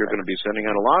generous. You're going to be sending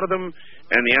out a lot of them.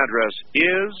 And the address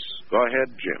is, go ahead,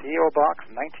 Jim. P.O. Box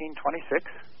 1926,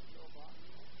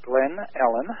 Glen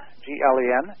Ellen,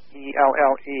 Glennellen,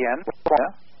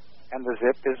 and the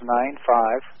zip is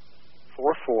 95442.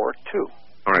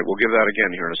 All right, we'll give that again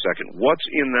here in a second. What's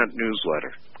in that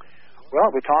newsletter?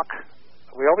 Well, we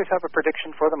always have a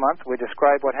prediction for the month. We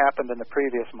describe what happened in the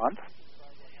previous month.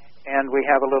 And we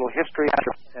have a little history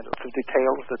and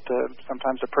details that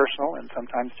sometimes are personal and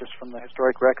sometimes just from the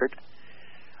historic record.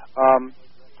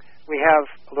 We have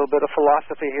a little bit of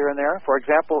philosophy here and there. For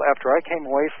example, after I came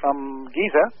away from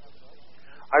Giza,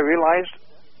 I realized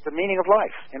the meaning of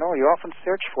life. You know, you often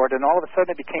search for it, and all of a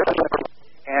sudden it became...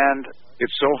 And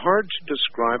it's so hard to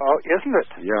describe. Oh, isn't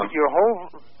it? Yeah. Your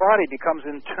whole body becomes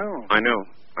in tune. I know.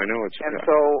 It's... And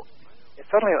so...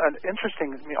 Suddenly, an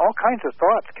interesting, all kinds of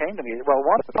thoughts came to me. Well,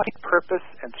 want to purpose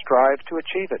and strive to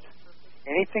achieve it.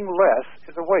 Anything less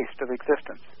is a waste of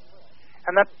existence.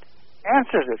 And that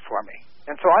answers it for me.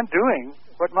 And so I'm doing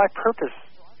what my purpose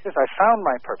is. I found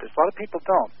my purpose. A lot of people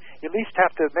don't. You at least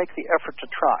have to make the effort to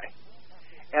try.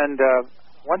 And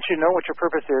once you know what your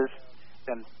purpose is,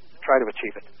 then try to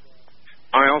achieve it.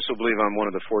 I also believe I'm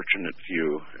one of the fortunate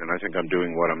few, and I think I'm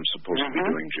doing what I'm supposed to be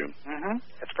doing, Jim.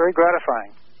 It's very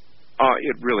gratifying.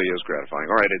 It really is gratifying.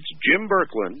 All right, it's Jim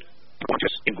Berkland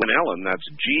in Glen Ellen. That's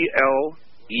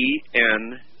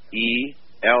Glenellen,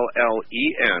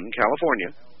 California.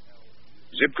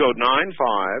 Zip code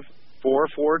 95442.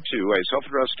 A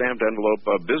self-addressed stamped envelope,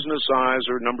 business size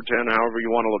or number 10, however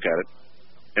you want to look at it,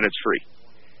 and it's free.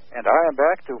 And I am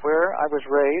back to where I was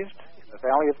raised, in the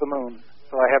Valley of the Moon.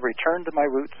 So I have returned to my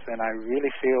roots, and I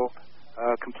really feel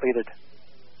completed.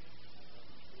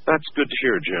 That's good to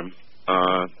hear, Jim.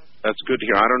 That's good to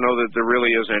hear. I don't know that there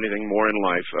really is anything more in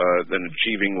life than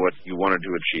achieving what you wanted to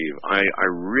achieve. I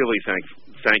really thank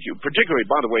you. Particularly,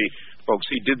 by the way, folks,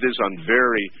 he did this on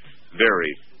very, very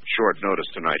short notice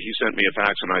tonight. He sent me a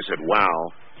fax, and I said,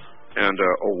 wow, And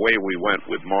away we went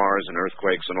with Mars and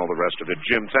earthquakes and all the rest of it.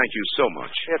 Jim, thank you so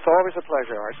much. It's always a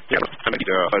pleasure, Art. Yeah, it's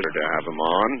a pleasure to have him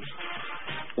on.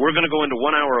 We're going to go into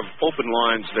 1 hour of open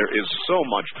lines. There is so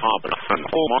much pop. The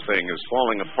whole thing is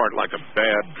falling apart like a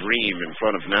bad dream in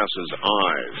front of NASA's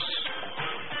eyes.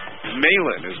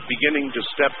 Malin is beginning to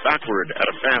step backward at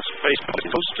a fast pace.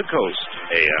 Coast to Coast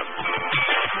AM.